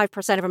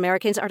 75% of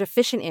Americans are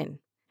deficient in.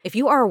 If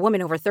you are a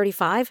woman over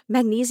 35,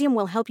 magnesium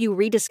will help you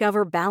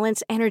rediscover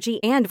balance,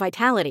 energy, and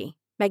vitality.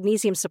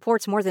 Magnesium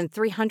supports more than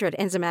 300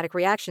 enzymatic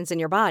reactions in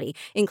your body,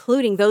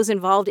 including those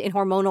involved in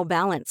hormonal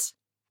balance.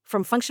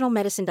 From functional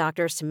medicine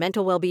doctors to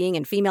mental well-being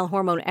and female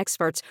hormone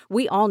experts,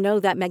 we all know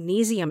that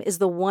magnesium is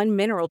the one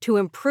mineral to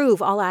improve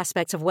all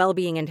aspects of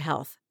well-being and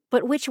health.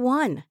 But which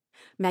one?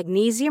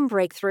 Magnesium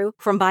Breakthrough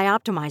from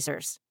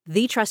Bioptimizers,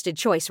 the trusted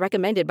choice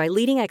recommended by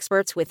leading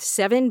experts with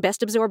 7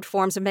 best-absorbed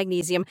forms of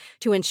magnesium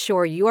to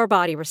ensure your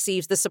body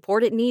receives the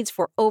support it needs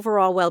for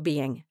overall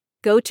well-being.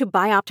 Go to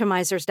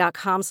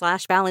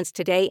bioptimizers.com/balance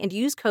today and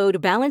use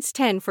code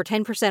BALANCE10 for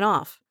 10%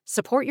 off.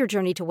 Support your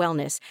journey to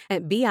wellness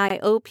at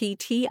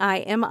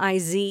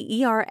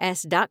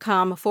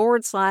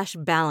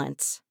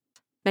bioptimizers.com/balance.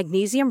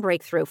 Magnesium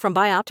Breakthrough from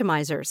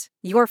Bioptimizers,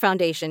 your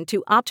foundation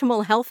to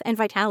optimal health and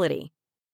vitality.